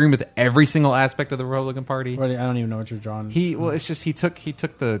Party? Do you agree with every single aspect of the Republican Party? I don't even know what you're drawing. It's just he took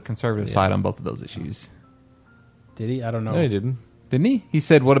the conservative side on both of those issues. Did he? I don't know. No, he didn't. Didn't he? He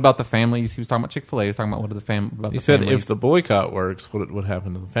said, "What about the families?" He was talking about Chick-fil-A. He was talking about what are the He said families. if the boycott works, what would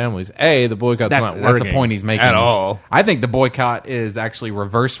happen to the families? The boycott's not working. That's a point he's making at all. I think the boycott is actually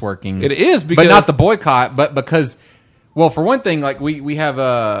reverse working. It is, but because not the boycott, but because, well, for one thing, like we have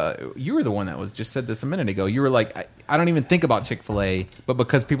you were the one that was just said this a minute ago. You were like, I don't even think about Chick-fil-A, but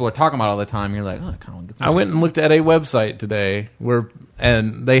because people are talking about it all the time, you're like, oh, I kind of want to get some. I went and looked at a website today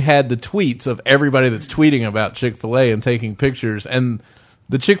and they had the tweets of everybody that's tweeting about Chick-fil-A and taking pictures, and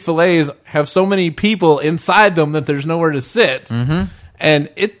the Chick-fil-A's have so many people inside them that there's nowhere to sit. Mm-hmm. And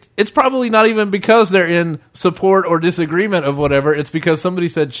it's probably not even because they're in support or disagreement of whatever. It's because somebody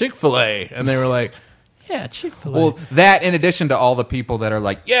said Chick-fil-A, and they were like, yeah, Chick-fil-A. Well, that in addition to all the people that are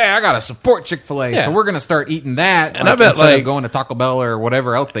like, yeah, I gotta support Chick-fil-A, Yeah. so we're gonna start eating that, And I bet, instead of like- going to Taco Bell or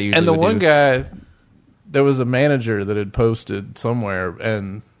whatever else they usually And the would one do. guy, there was a manager that had posted somewhere,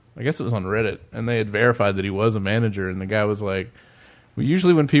 and I guess it was on Reddit, and they had verified that he was a manager, and the guy was like, well,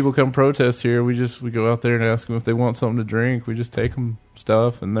 usually when people come protest here, we go out there and ask them if they want something to drink. We just take them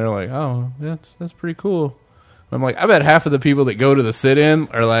stuff, and they're like, oh, that's pretty cool. I'm like, I bet half of the people that go to the sit-in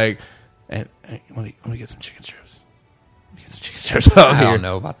are like, hey, let me get some chicken strips. Let me get some chicken strips out I here. don't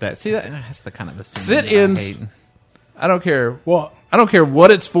know about that. See, that's the kind of a Sit-ins. I hate. I don't care. Well, I don't care what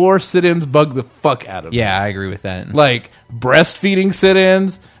it's for. Sit-ins bug the fuck out of me. Yeah, I agree with that. Like breastfeeding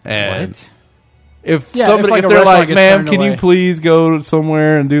sit-ins, and What? if Yeah, somebody, if, like, if a they're restaurant like, gets "Ma'am, turned can you away." please go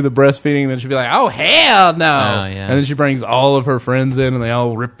somewhere and do the breastfeeding?" Then she'd be like, "Oh hell no!" Oh, yeah. And then she brings all of her friends in, and they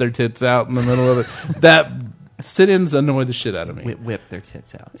all rip their tits out in the middle of it. That sit-ins annoy the shit out of me. Whip their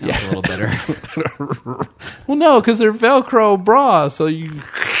tits out. Sounds a little better. Well, no, because they're Velcro bras, so you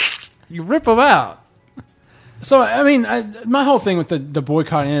rip them out. so I mean, my whole thing with the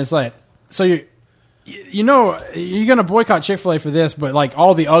boycotting is like, so you know, you're going to boycott Chick-fil-A for this, but like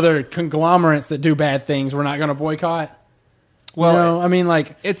all the other conglomerates that do bad things, we're not going to boycott. Well, you know, I mean,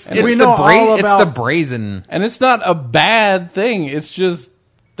 like it's the brazen, and it's not a bad thing. It's just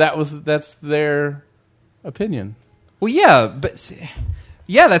that's their opinion. Well,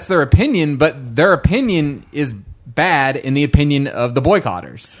 that's their opinion, but their opinion is bad in the opinion of the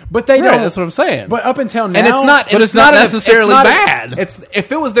boycotters. But they don't. That's what I'm saying. But up until now, and it's not necessarily bad. If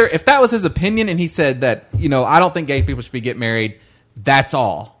that was his opinion, and he said that, you know, I don't think gay people should get married. That's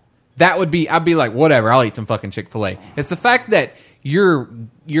all. I'd be like, whatever. I'll eat some fucking Chick-fil-A. It's the fact that you're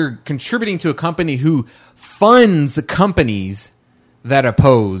contributing to a company who funds companies that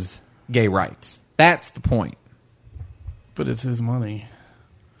oppose gay rights. That's the point. But it's his money.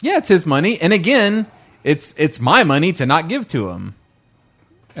 Yeah, it's his money, and again, it's my money to not give to him.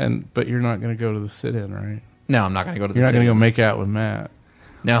 But you're not going to go to the sit-in, right? No, I'm not going to go to the sit-in. You're not going to go make out with Matt.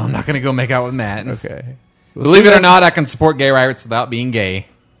 No, I'm not going to go make out with Matt. Okay. Well, believe it or not, I can support gay rights without being gay.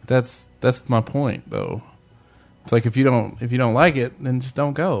 That's my point, though. It's like if you don't like it, then just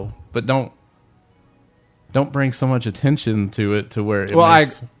don't go. But don't bring so much attention to it to where it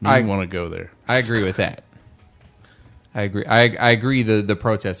makes me want to go there. I agree with that. I agree. I agree. The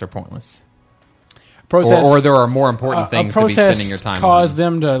protests are pointless. Or there are more important things to be spending your time on. Caused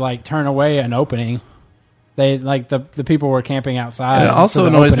them to like turn away an opening. They like the people were camping outside. And it also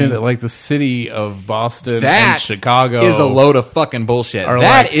annoys me that like the city of Boston and Chicago is a load of fucking bullshit.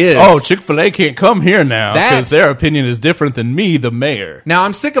 Chick-fil-A can't come here now because their opinion is different than me, the mayor. Now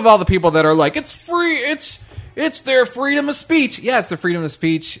I'm sick of all the people that are like, it's free, it's their freedom of speech. Yeah, it's their freedom of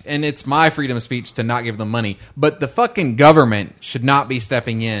speech, and it's my freedom of speech to not give them money. But the fucking government should not be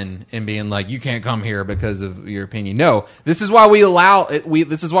stepping in and being like, you can't come here because of your opinion. No, this is why we allow the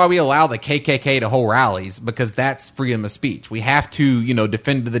KKK to hold rallies, because that's freedom of speech. We have to, you know,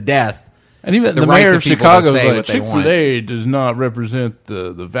 defend to the death. And even the mayor of Chicago is like, Chick-fil-A does not represent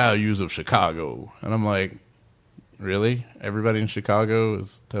the values of Chicago. And I'm like, really? Everybody in Chicago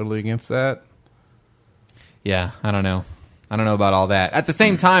is totally against that? Yeah, I don't know. I don't know about all that. At the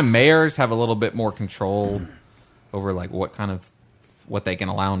same time, mayors have a little bit more control over like what they can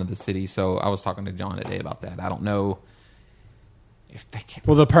allow into the city. So I was talking to John today about that. I don't know if they can.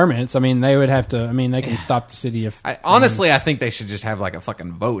 Well, the permits. I mean, they would have to. I mean, they can stop the city if. I think they should just have like a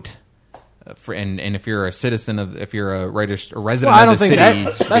fucking vote. And if you're a citizen if you're a resident of the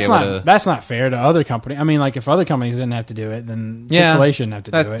city, that's not fair to other companies. I mean, like if other companies didn't have to do it, then Chick-fil-A shouldn't have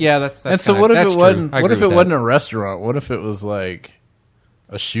to do it. Yeah, that's. And so what if it wasn't? What if it wasn't a restaurant? What if it was like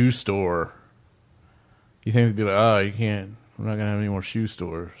a shoe store? You think they'd be like, oh, you can't. We're not gonna have any more shoe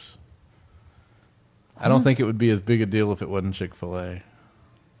stores. I don't think it would be as big a deal if it wasn't Chick-fil-A.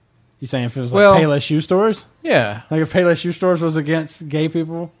 You saying if it was like Payless shoe stores? Yeah, like if Payless shoe stores was against gay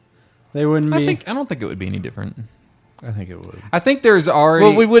people. They wouldn't be. I don't think it would be any different. I think it would. I think there's already.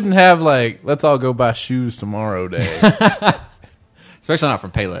 Well, we wouldn't have like, let's all go buy shoes tomorrow day. Especially not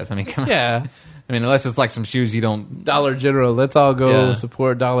from Payless. I mean, come on. Yeah. I mean, unless it's like some shoes you don't. Dollar General. Let's all go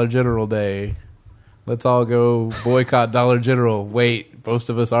support Dollar General Day. Let's all go boycott Dollar General. Wait, most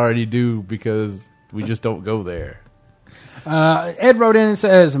of us already do because we just don't go there. Ed wrote in and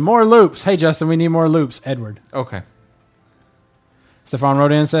says, more loops. Hey, Justin, we need more loops. Edward. Okay. Stefan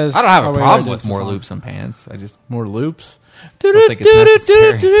wrote in and says, I don't have a problem with more loops and pants. I just more loops. Don't think it's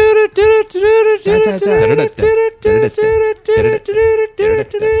necessary.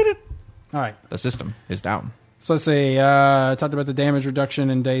 All right. The system is down. So let's see. Talked about the damage reduction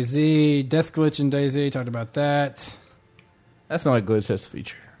in DayZ. Death glitch in DayZ. Talked about that. That's not a glitch. That's a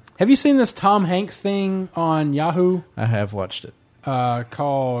feature. Have you seen this Tom Hanks thing on Yahoo? I have watched it.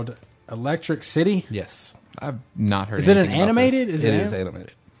 Called Electric City? Yes. I've not heard. Is it an animated? It is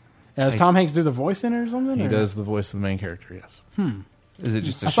animated. Does Tom Hanks do the voice in it or something? He does the voice of the main character. Yes. Is it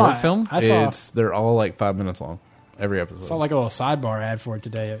just a short film? They're all like 5 minutes long. Every episode. I saw like a little sidebar ad for it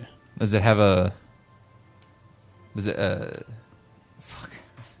today. Does it have a? Does it? Fuck.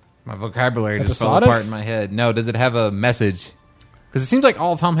 My vocabulary just fell apart in my head. No. Does it have a message? Because it seems like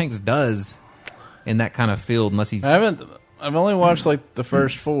all Tom Hanks does in that kind of field, unless he's. I've only watched like the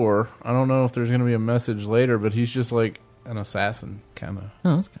first 4. I don't know if there's going to be a message later, but he's just like an assassin kind of.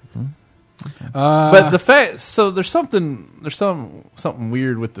 Oh, that's kind of cool. Okay. But the fact, so there's something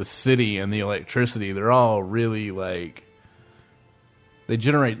weird with the city and the electricity. They're all really like, they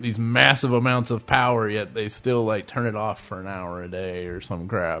generate these massive amounts of power, yet they still like turn it off for an hour a day or some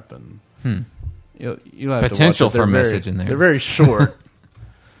crap. And you have potential to for a message in there. They're very short.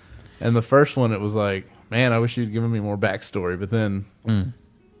 And the first one, it was like, man, I wish you'd given me more backstory. But then,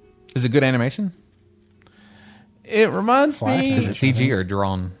 is it good animation? It reminds me. Is it CG or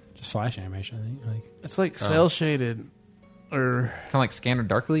drawn? Just flash animation, I think. Like It's like cell shaded, or kind of like Scanner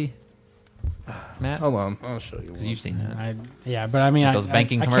Darkly. Matt, hold on, I'll show you. because you've seen that. but I mean, Those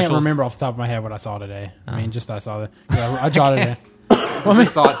banking I can't commercials? remember off the top of my head what I saw today. I mean, just I saw that. I jotted it. Well, I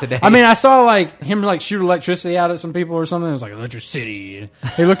saw it today. I mean, I saw like him like shoot electricity out at some people or something. It was like electricity.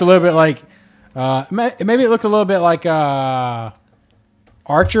 He looked a little bit like, maybe it looked a little bit like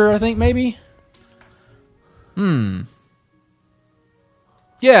Archer. I think maybe.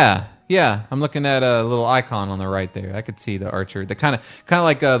 Yeah. I'm looking at a little icon on the right there. I could see the Archer. The kind of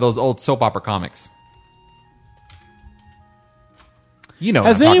like those old soap opera comics. You know what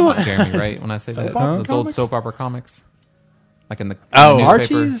Has I'm anyone- talking about, Jeremy, right? When I say that, opera those old comics? soap opera comics, like in the Oh, newspaper.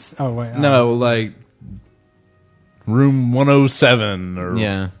 Archie's. Oh wait, No, like Room 107 or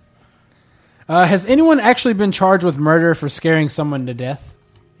Yeah. Has anyone actually been charged with murder for scaring someone to death?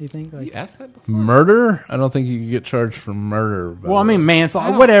 You think? Like, You asked that before? murder. I don't think you could get charged for murder. well, I mean,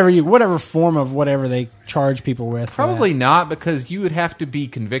 manslaughter, whatever form of whatever they charge people with. for Probably that. not, because you would have to be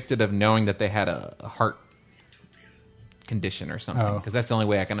convicted of knowing that they had a heart condition or something. Oh. Because that's the only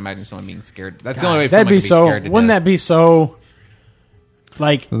way I can imagine someone being scared. That's the only way That'd someone be could so. be scared to Wouldn't death. that be so?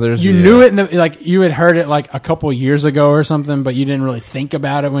 Like There's you the, knew it, like you had heard it like a couple years ago or something, but you didn't really think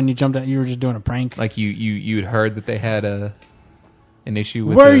about it when you jumped out. You were just doing a prank. Like you had heard that they had an issue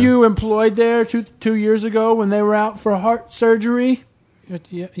with. Were you employed there 2 years ago when they were out for heart surgery?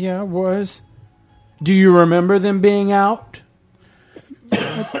 Yeah, I was. Do you remember them being out?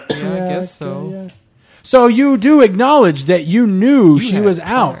 Yeah, I guess so. Yeah. So you do acknowledge that you knew she had was a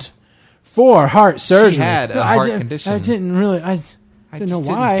out for heart surgery. had a heart condition. I didn't really. I didn't know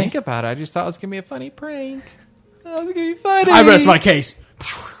just why. Didn't think about it. I just thought it was gonna be a funny prank. That was gonna be funny. I rest my case.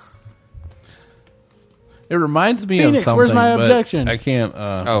 It reminds me Phoenix, of something. where's my but objection? I can't.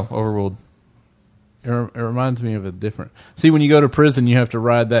 Oh, overruled. It reminds me of a different. See, when you go to prison, you have to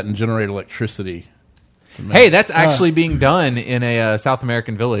ride that and generate electricity. Hey, that's actually being done in a South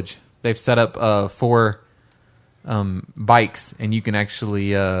American village. They've set up 4 bikes, and you can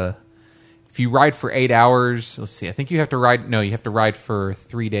actually, if you ride for 8 hours, let's see, I think you have to ride. No, you have to ride for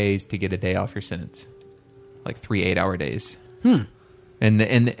 3 days to get a day off your sentence, like 3 8-hour days.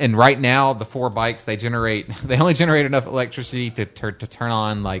 And right now, the 4 bikes they only generate enough electricity to turn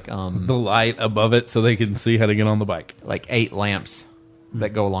on like The light above it, so they can see how to get on the bike. like 8 lamps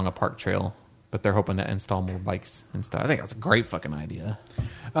that go along a park trail. But they're hoping to install more bikes and stuff. I think that's a great fucking idea.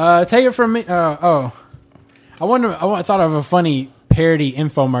 Take it from me. I thought of a funny parody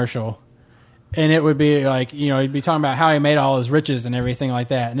infomercial, and it would be like, he'd be talking about how he made all his riches and everything like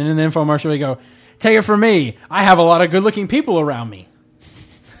that. And then in the infomercial, he'd go, "Take it from me. I have a lot of good-looking people around me."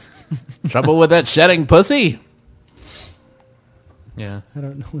 Trouble with that shedding pussy? Yeah. I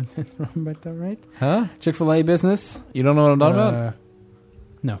don't know what that's wrong about that, right? Huh? Chick-fil-A business. You don't know what I'm talking about?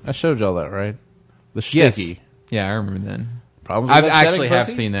 No. I showed y'all that, right? The Yes. sticky. Yeah, I remember that. Problems with I've that actually shedding have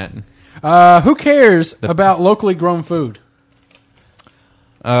pussy? seen that. Who cares about locally grown food?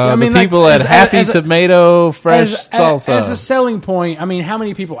 I mean, the like, people at Happy as a- Tomato Fresh Salsa. As a selling point, I mean, how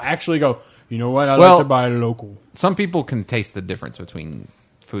many people actually go, you know what, I Well- like to buy local? Some people can taste the difference between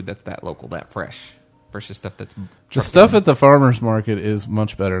food that's that local, that fresh, versus stuff that's The trucked stuff in. at the farmer's market is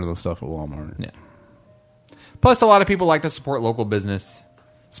much better than the stuff at Walmart. Yeah. Plus, a lot of people like to support local business.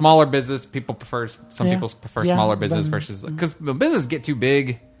 Smaller business, people prefer. Some Yeah. people prefer Yeah, smaller business but- versus because businesses get too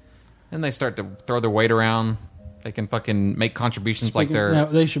big, and they start to throw their weight around. They can fucking make contributions like they're. No,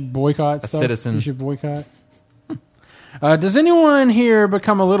 they should boycott a stuff. citizen. You should boycott. Does anyone here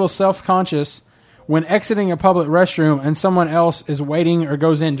become a little self-conscious when exiting a public restroom and someone else is waiting or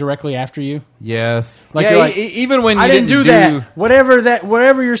goes in directly after you? Yes. Like, yeah, you're like, even when I you didn't do that.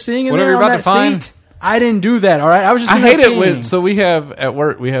 Whatever you're seeing in Whatever there you're on about that to find. seat, I didn't do that. All right, I was just. I in there hate it peeing. when. So we have at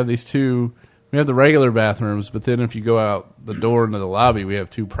work, we have these 2. We have the regular bathrooms, but then if you go out the door into the lobby, we have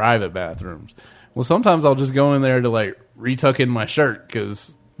 2 private bathrooms. Well, sometimes I'll just go in there to like retuck in my shirt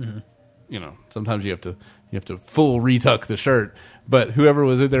because, sometimes you have to full retuck the shirt. But whoever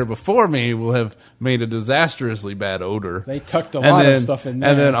was in there before me will have made a disastrously bad odor. They tucked a lot of stuff in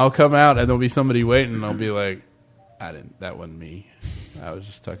there. And then I'll come out and there'll be somebody waiting, and I'll be like, that wasn't me. I was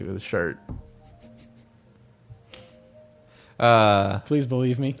just tucking to the shirt. Please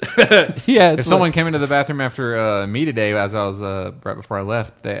believe me. Yeah. If someone came into the bathroom after me today, as I was right before I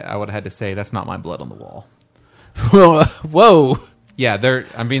left, I would have had to say, "That's not my blood on the wall." Whoa. Yeah,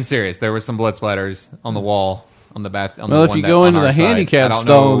 I'm being serious. There was some blood splatters on the wall on the bath. On Well, the if one you that- go on into our the side. handicap I don't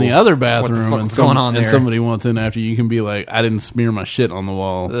stall in know the other what the bathroom fuck and, was going on and there. somebody wants in after, you can be like, I didn't smear my shit on the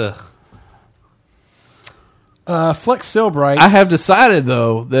wall. Ugh. Flex Silbright. I have decided,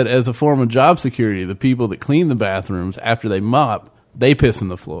 though, that as a form of job security, the people that clean the bathrooms after they mop they piss in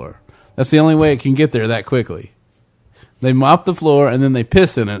the floor. That's the only way it can get there that quickly. They mop the floor, and then they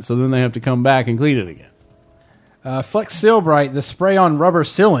piss in it, so then they have to come back and clean it again. Flex Seal Bright, the spray-on rubber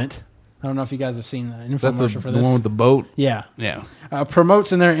sealant. I don't know if you guys have seen the infomercial for this. The one with the boat? Yeah. Yeah.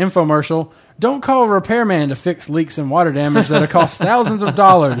 Promotes in their infomercial, don't call a repairman to fix leaks and water damage that cost thousands of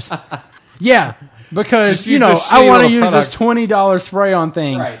dollars. Yeah, because, I want to use this $20 spray-on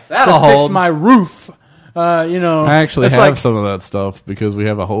thing to fix my roof. I actually have some of that stuff because we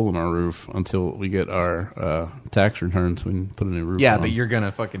have a hole in our roof until we get our tax returns. We can put a new roof on. Yeah, but you're going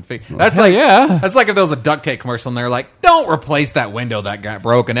to fucking fix That's like if there was a duct tape commercial and they're like, don't replace that window that got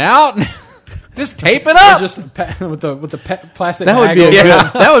broken out. Just tape it up. Just with the plastic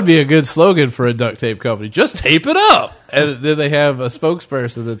that would be a good slogan for a duct tape company. Just tape it up. And then they have a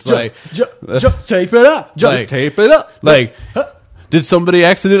spokesperson that's just tape it up. Just tape it up. Like, did somebody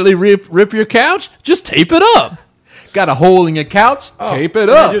accidentally rip your couch? Just tape it up. Got a hole in your couch? Tape it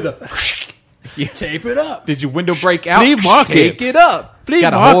up. Tape it up. Did your window break out? Flea market. Take it up.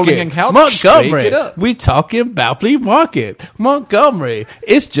 Got a hole in your couch? Montgomery. Take it up. We talking about flea market. Montgomery.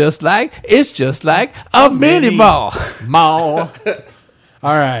 It's just like a mini mall. Mall. All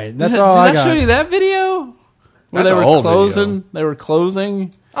right, that's all I got. Did I show you that video? Where they were closing. They were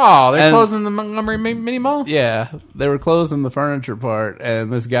closing. Oh, they're closing the Montgomery mini mall? Yeah, they were closing the furniture part, and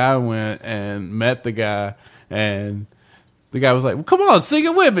this guy went and met the guy, and the guy was like, well, come on, sing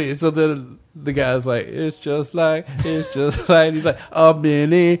it with me. So then the guy's like, it's just like, he's like, a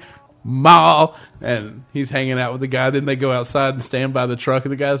mini mall. And he's hanging out with the guy. Then they go outside and stand by the truck,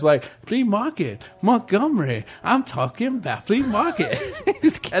 and the guy's like, flea market, Montgomery. I'm talking about flea market.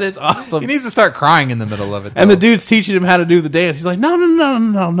 And it's awesome. He needs to start crying in the middle of it, though. And the dude's teaching him how to do the dance. He's like, no.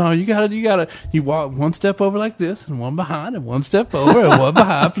 You gotta. You walk one step over like this, and one behind, and one step over, and one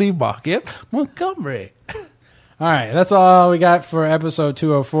behind. Flea market, Montgomery. All right, that's all we got for episode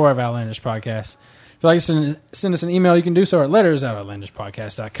 204 of Outlandish Podcast. If you'd like to send us an email, you can do so at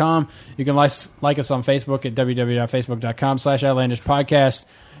letters@outlandishpodcast.com. You can like us on Facebook at www.facebook.com/outlandishpodcast.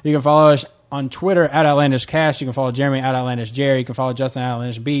 You can follow us on Twitter at OutlandishCast. You can follow Jeremy at OutlandishJerry. You can follow Justin at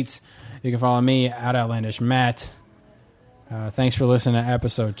OutlandishBeats. You can follow me at OutlandishMatt. Thanks for listening to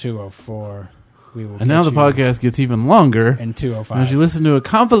episode 204. And now the podcast gets even longer. In 205. As you listen to a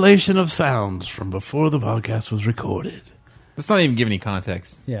compilation of sounds from before the podcast was recorded. Let's not even give any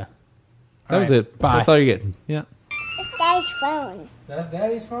context. Yeah. That was it. Bye. That's all you're getting. Yeah. It's Daddy's phone. That's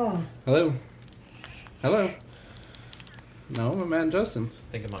Daddy's phone. Hello. No, my man Justin.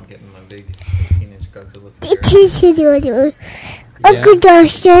 Thinking about getting my big 18-inch Godzilla figure. Uncle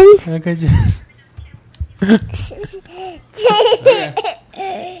Justin. Okay, just.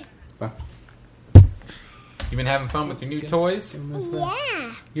 You been having fun with your new toys?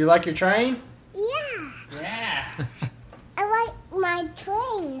 Yeah. You like your train? Yeah. Yeah. I like my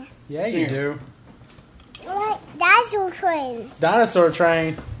train. Yeah, you do. I like dinosaur train. Dinosaur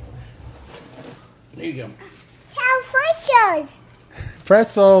train. There you go. Pretzels.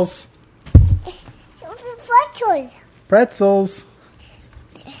 Pretzels. Pretzels.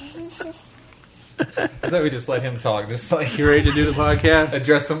 I thought we just let him talk. Just like You ready to do the podcast?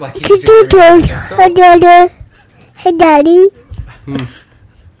 address him like he's Hey, Daddy. Hey, Daddy.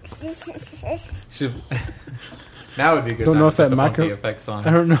 Now would be a good Don't time know to if that put the micro- funky effects on. I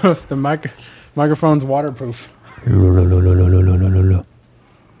don't know if the microphone's waterproof. Wait,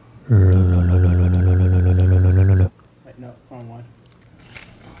 no, wrong one.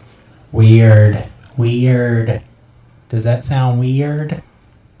 Weird. Does that sound weird?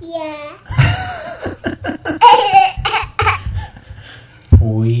 Yeah.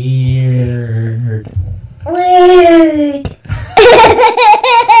 Weird.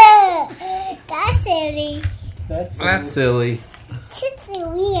 That's silly. That's silly. It's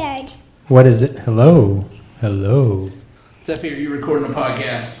weird. What is it? Hello. What's up here? You recording a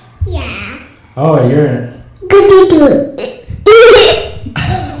podcast? Yeah. Oh, you're... Good.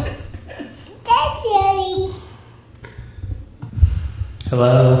 That's silly.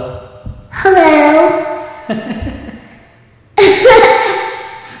 Hello.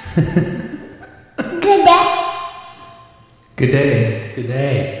 Good day. Good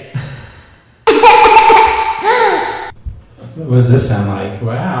day. What does this sound like?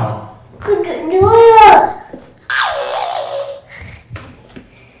 Wow. Good day.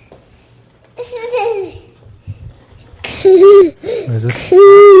 What is this?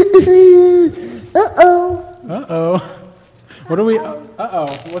 Uh-oh. Uh-oh. What are we... Uh-oh.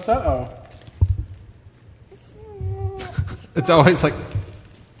 What's uh-oh? It's always like,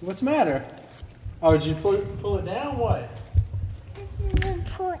 What's the matter? Oh, did you pull it down? What?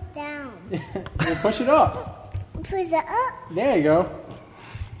 Pull it down. Well, push it up.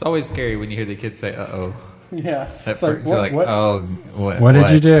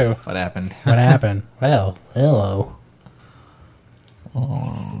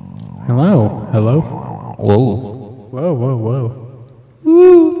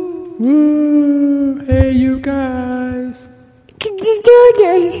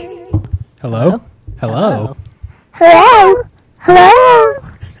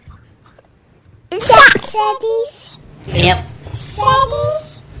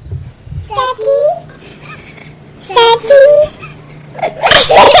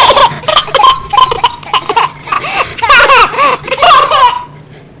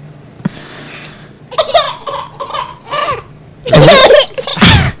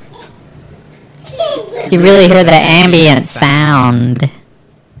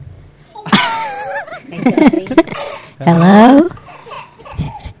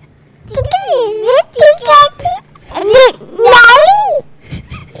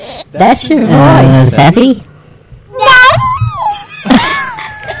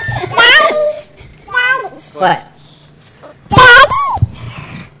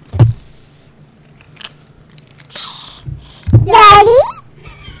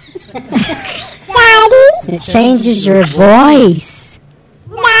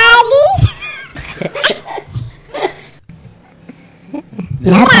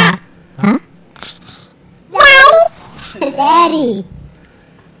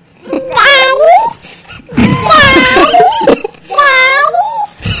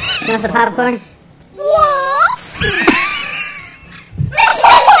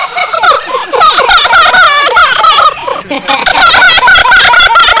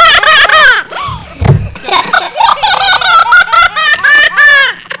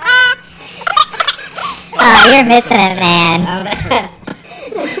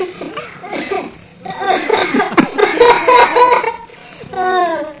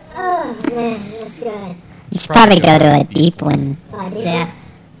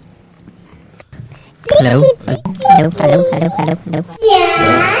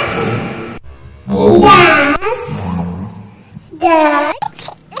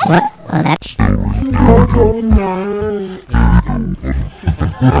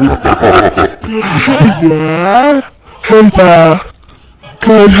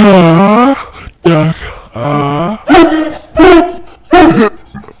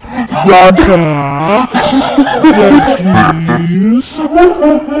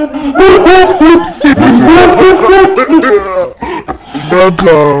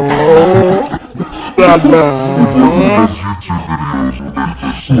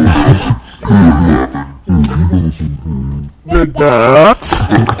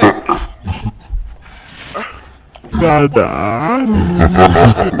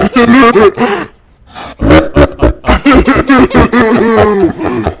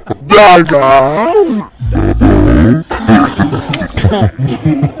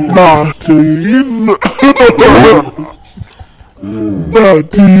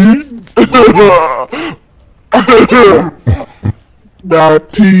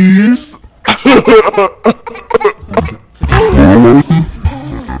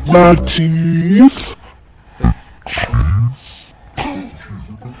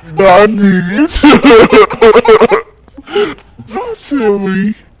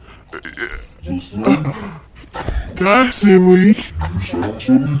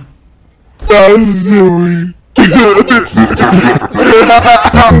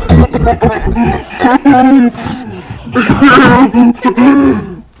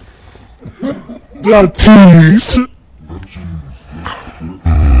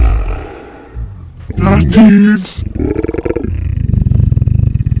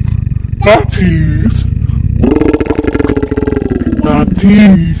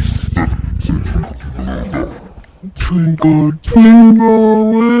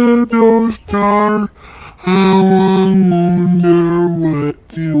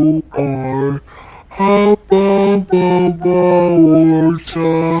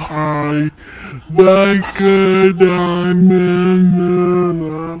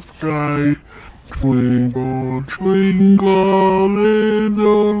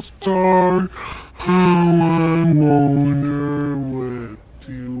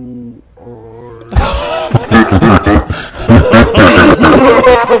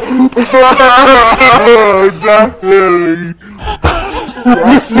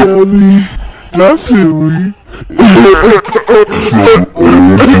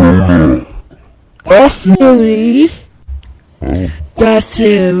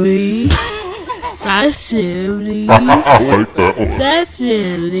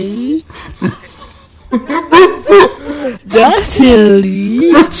 That's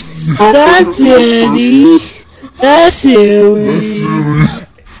silly. That's silly. That's silly.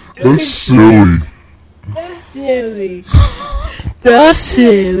 That's silly. Silly. That's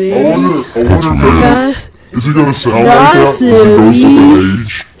silly. I wonder That's is he gonna sound like that when he goes to the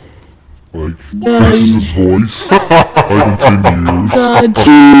age? Like, this is his voice. Like in 10 years. the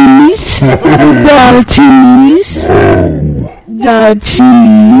cheese. The cheese. The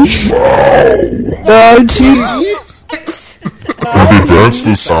cheese. The cheese. And that's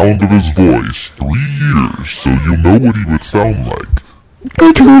the sound of his voice. 3 years, so you know what he would sound like.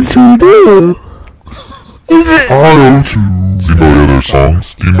 What to do? I don't know. Do you know any other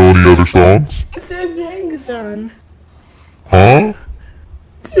songs? Do you know any other songs? Son. Huh?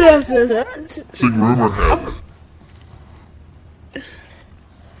 Sing Rumor Have It.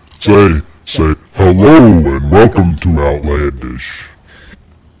 Say, hello and welcome to Outlandish.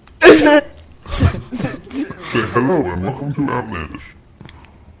 Say hello and welcome to Outlandish.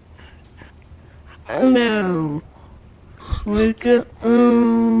 No. We could,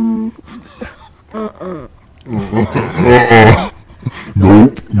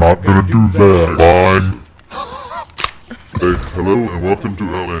 Nope, not gonna do that. Fine. Say hello and welcome to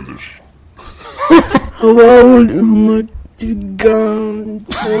Outlandish. hello, my gun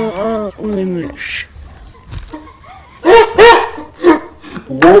to Outlandish.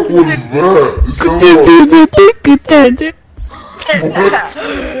 What was that? It sounded like...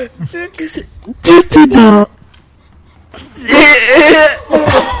 Silly.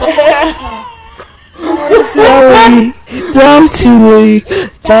 That's silly. That's silly.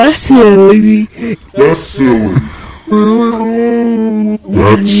 That's silly. That's silly.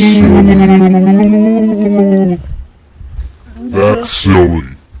 That's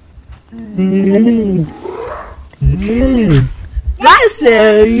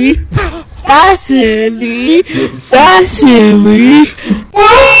silly. That's silly. That's silly. That's silly.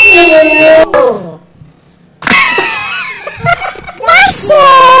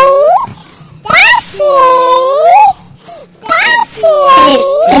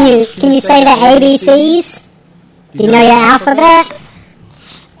 Can you say the ABCs? Do you know your alphabet?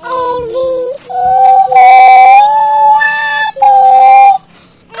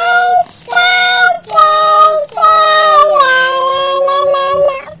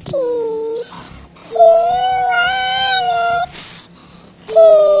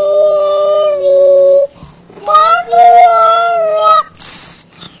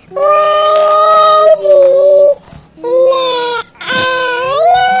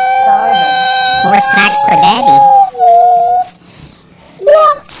 More snacks for Daddy.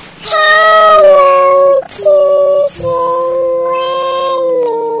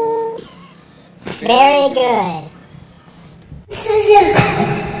 Very good.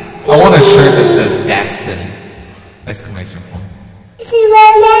 I want a shirt that says Destiny! Exclamation point.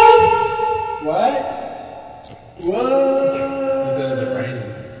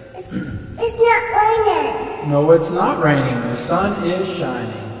 No, it's not raining. The sun is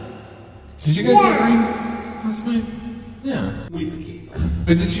shining. Did you guys get rain last night? Yeah.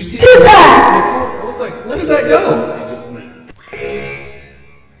 But did you see that? I was like, when does that go?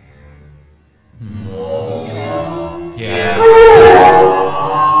 Yeah.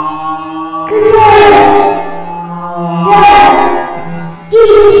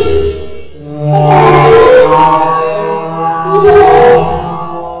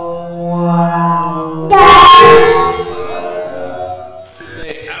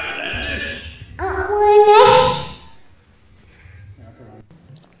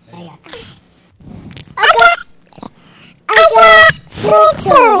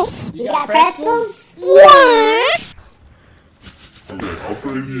 You got pretzels? Yeah. Okay, I'll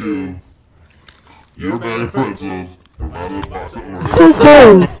trade you your bag of pretzels for my little box of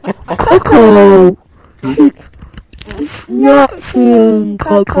Coco. oranges. Not seeing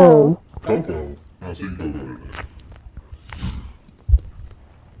Coco. Coco. I'll see Coco today.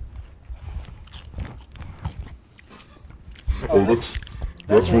 Oh,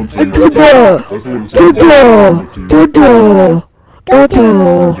 that's one thing. That's one thing.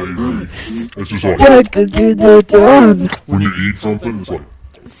 It's just like when you eat something, it's like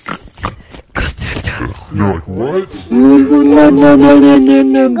you're like, what?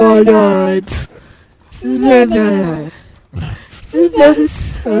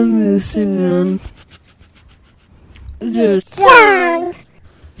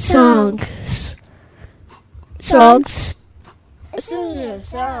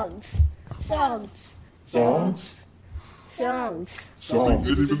 Songs.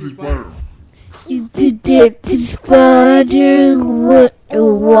 Itty bitty spider. Detective Spider with a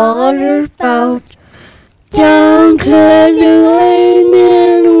water spout Down to the lane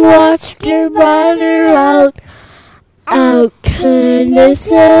and watch the rider out to the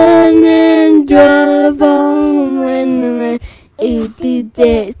sun and drive on when the rain.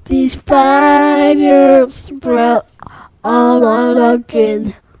 These spiders sprout all out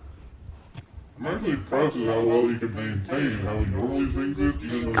again. I'm actually impressed with how well you can maintain how he normally sings it.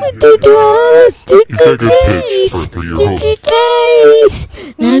 You take a good pitch for 3-year-old.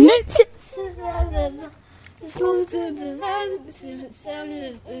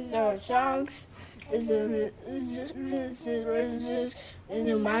 And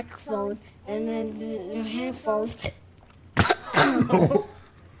the microphone, and then the headphones.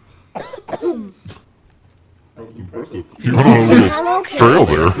 That was impressive. You went on a little trail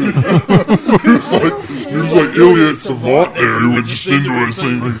there. He was like Iliad Savant there. He went just into it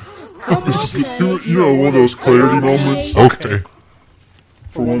saying, this is one of those clarity moments. Okay.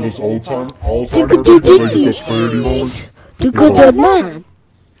 For one of those all-timer moments, like those clarity moments.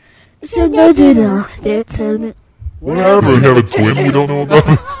 What happened? You have a twin we don't know about?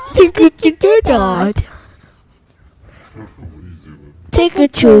 Trick or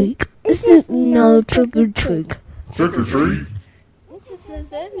treat. No, trick or treat. Trick or treat?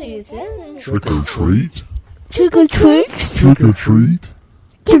 Trick or treat? Trick or treats. Trick or treat?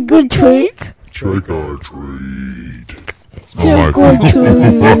 Trick or treat. Trick or treat. Trick or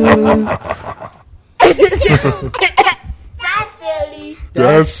treat.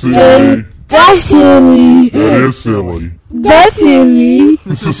 That's silly. That's silly. That is silly. That's silly.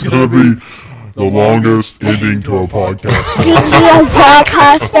 This is going to be the longest ending to our podcast. This is a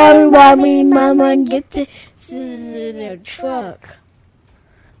podcast everyone. Me, Mama, get to the truck.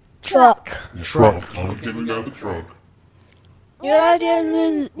 Truck. I'm giving out the truck. Yeah,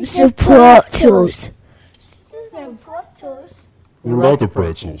 there's the pretzels. What about the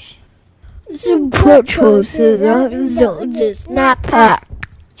pretzels? Some pretzels. The snap pack.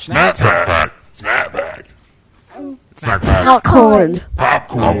 Snack pack. Snack pack. Snack pack. Popcorn.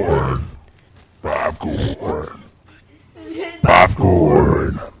 Popcorn.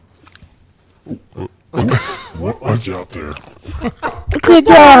 Popcorn. What's out there? Good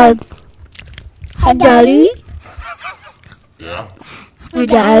job. Hi, Daddy. Yeah? Hi,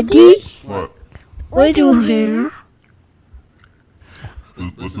 Daddy. What? What are you doing here?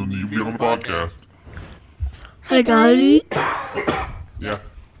 Listen to you be on the podcast. Hi, Daddy. Yeah.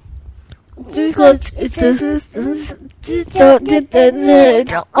 This is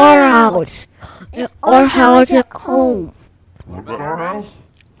our house. Our house at home. What about our house?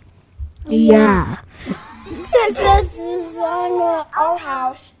 Yeah. This is on our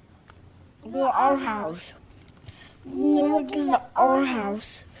house. Our house. Look at our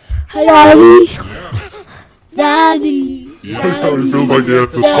house. Hi, Daddy. Yeah. Daddy. Yeah, it feels like you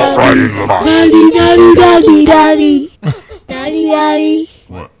have to stop riding the bike. Daddy. Daddy.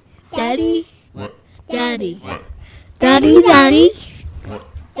 What? Daddy. What? Daddy. What? Daddy. What?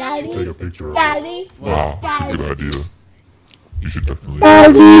 Daddy. Take a picture of it. Daddy. Wow, good idea. You should definitely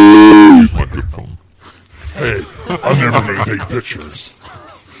Daddy. use my good phone. Hey, I'm never going to take pictures.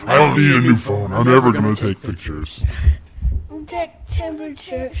 I don't need a new phone. I'm never going to take pictures. Take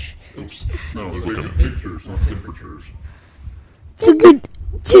temperatures. Oops. No, it's taking pictures, not temperatures.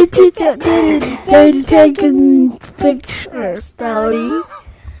 Taking pictures, Daddy.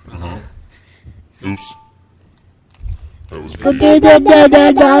 Uh-huh. Oops. That was me.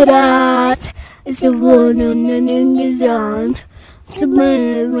 It's the one on the niggas on. It's a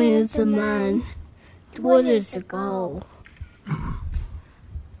man, it's a man. What is the goal?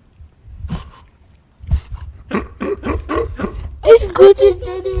 It's good to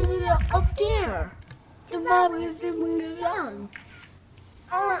up there. The man is in the ground.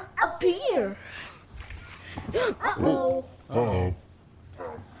 Up here. Uh-oh. Uh-oh.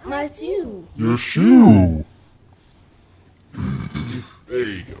 My shoe. Your shoe. There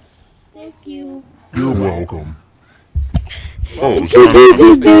you go. Thank you. You're welcome. Oh, so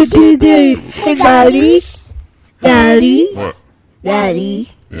Hey, Daddy. Daddy. what? Daddy.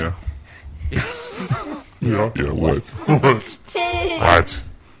 Yeah. Yeah, what? What?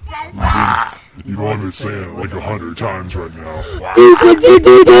 You've only been saying it like 100 times right now. Daddy.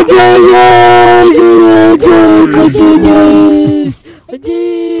 Daddy.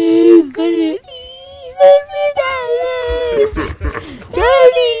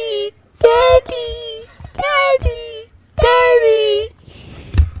 Daddy. Daddy.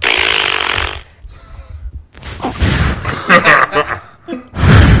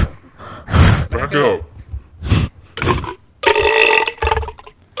 Back up.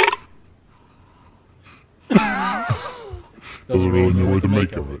 Doesn't really know what to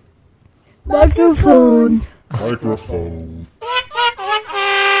make of it. Microphone. Microphone.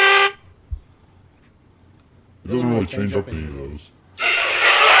 It doesn't really change up any of those.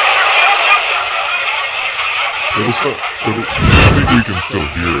 I think we can still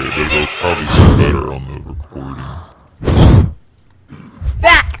hear it, but it'll probably sound better on the recording.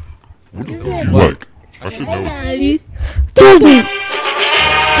 Back. What does that be like? I should know. Daddy.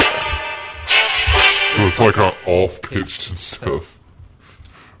 Oh, it's like off-pitched and stuff.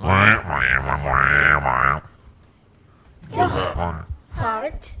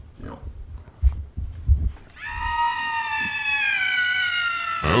 Heart.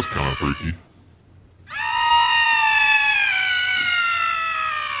 That was kind of freaky.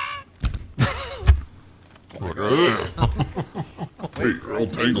 Like, wait, you're all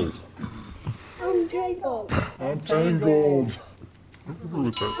tangled. I'm tangled. I'm tangled.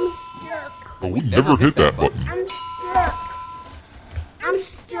 I'm stuck. Oh, we never hit that button. I'm stuck. I'm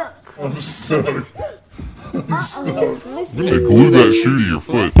stuck. I'm stuck. Uh-oh. We need to glue that shoe to your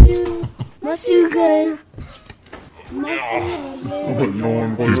foot. Must do good. He's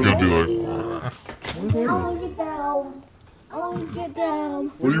gonna be like, I want to get down. I want to get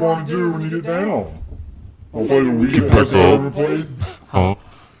down. what do you want to do when you get down? I'll play the Wii Get that has back never up. been played? Huh?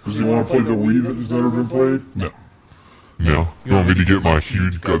 Does he want to play the Wii that has never been played? No. No. You want me to get my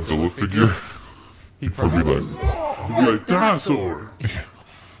huge Godzilla figure? He'd probably be like, dinosaur.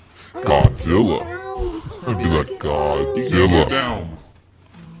 Godzilla. I'd be like, Get Godzilla. down.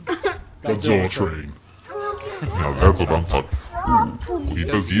 Godzilla train. Now that's what I'm talking. Ooh, he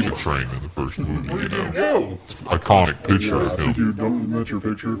does eat a train in the first movie, you know. Go. It's an iconic picture I of think him. you don't. Isn't that your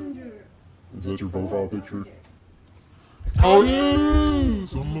picture? Is that your profile picture? Oh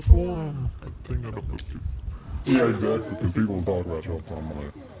yes, on the forum. That thing that I posted. Yeah, exactly. Because people talk about you all the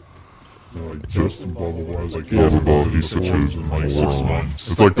time. They're like, Justin, blah, blah, blah. I was like, Blah, yeah, blah, blah. He's such a in like 6 moron. months.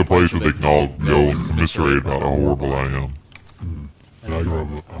 It's like the place where they can all go and commiserate about how horrible I am. And I go,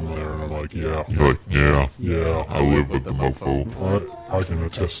 I'm there and I'm like, yeah. You're like, yeah, Yeah. I live with the mofo. I can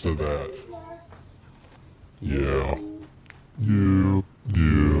attest to that. Yeah. Yeah.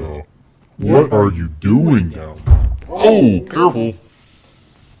 Yeah. What are you doing down there? Oh, careful.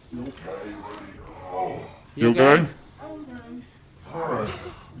 You okay? Alright.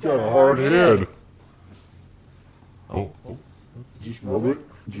 You got a hard head. Oh. Just rub it.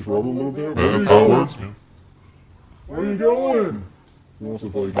 Just rub it a little bit. That's how it works. Yeah. Where are you going? He wants to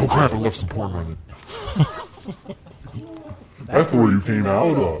play. Oh crap, I left some porn running. That's where you came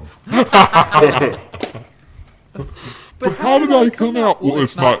out of. But how did I come out? Well,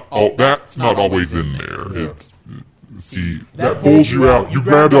 it's not all. That's not always in there. It's see That pulls you out. You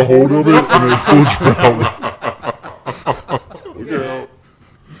grabbed a hold of it and it pulled you out. Look out.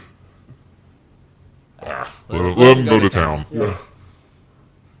 Let him go to town. Yeah.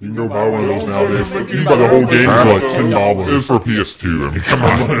 You can go buy one of those nowadays. You can buy the whole game for like $10. It's for PS2. I mean, come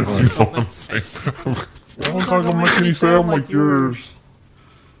on. You know what I'm saying? That one's not gonna make any sound like yours.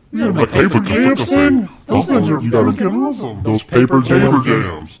 You got My paper jams thing? Those things are freaking awesome. Those paper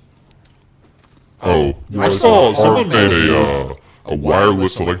jams. Oh, I saw someone made a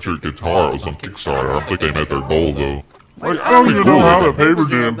wireless electric guitar. It was on Kickstarter. I don't think they met their goal though. Like, I don't even know how that paper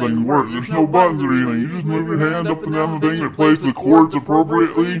jam thing works. There's no buttons or anything. You just move your hand up and down the thing and it plays the chords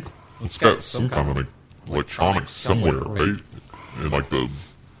appropriately. It's got some kind of like electronics somewhere, right? And like the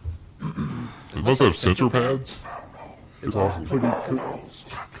it must have sensor pads. It's awesome.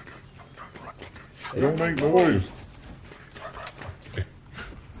 It don't make noise.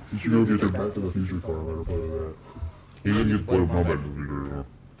 You should go get your Back to the Future car and let her play that. He didn't get to play with my Back to the Future anymore.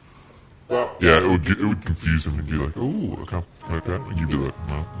 Yeah, it would confuse him and be like, "Oh, okay, like that," and you'd be like,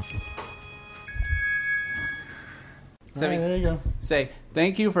 "No." There you go. Say,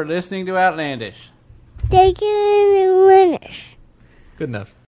 thank you for listening to Outlandish. Take it in English. Good enough.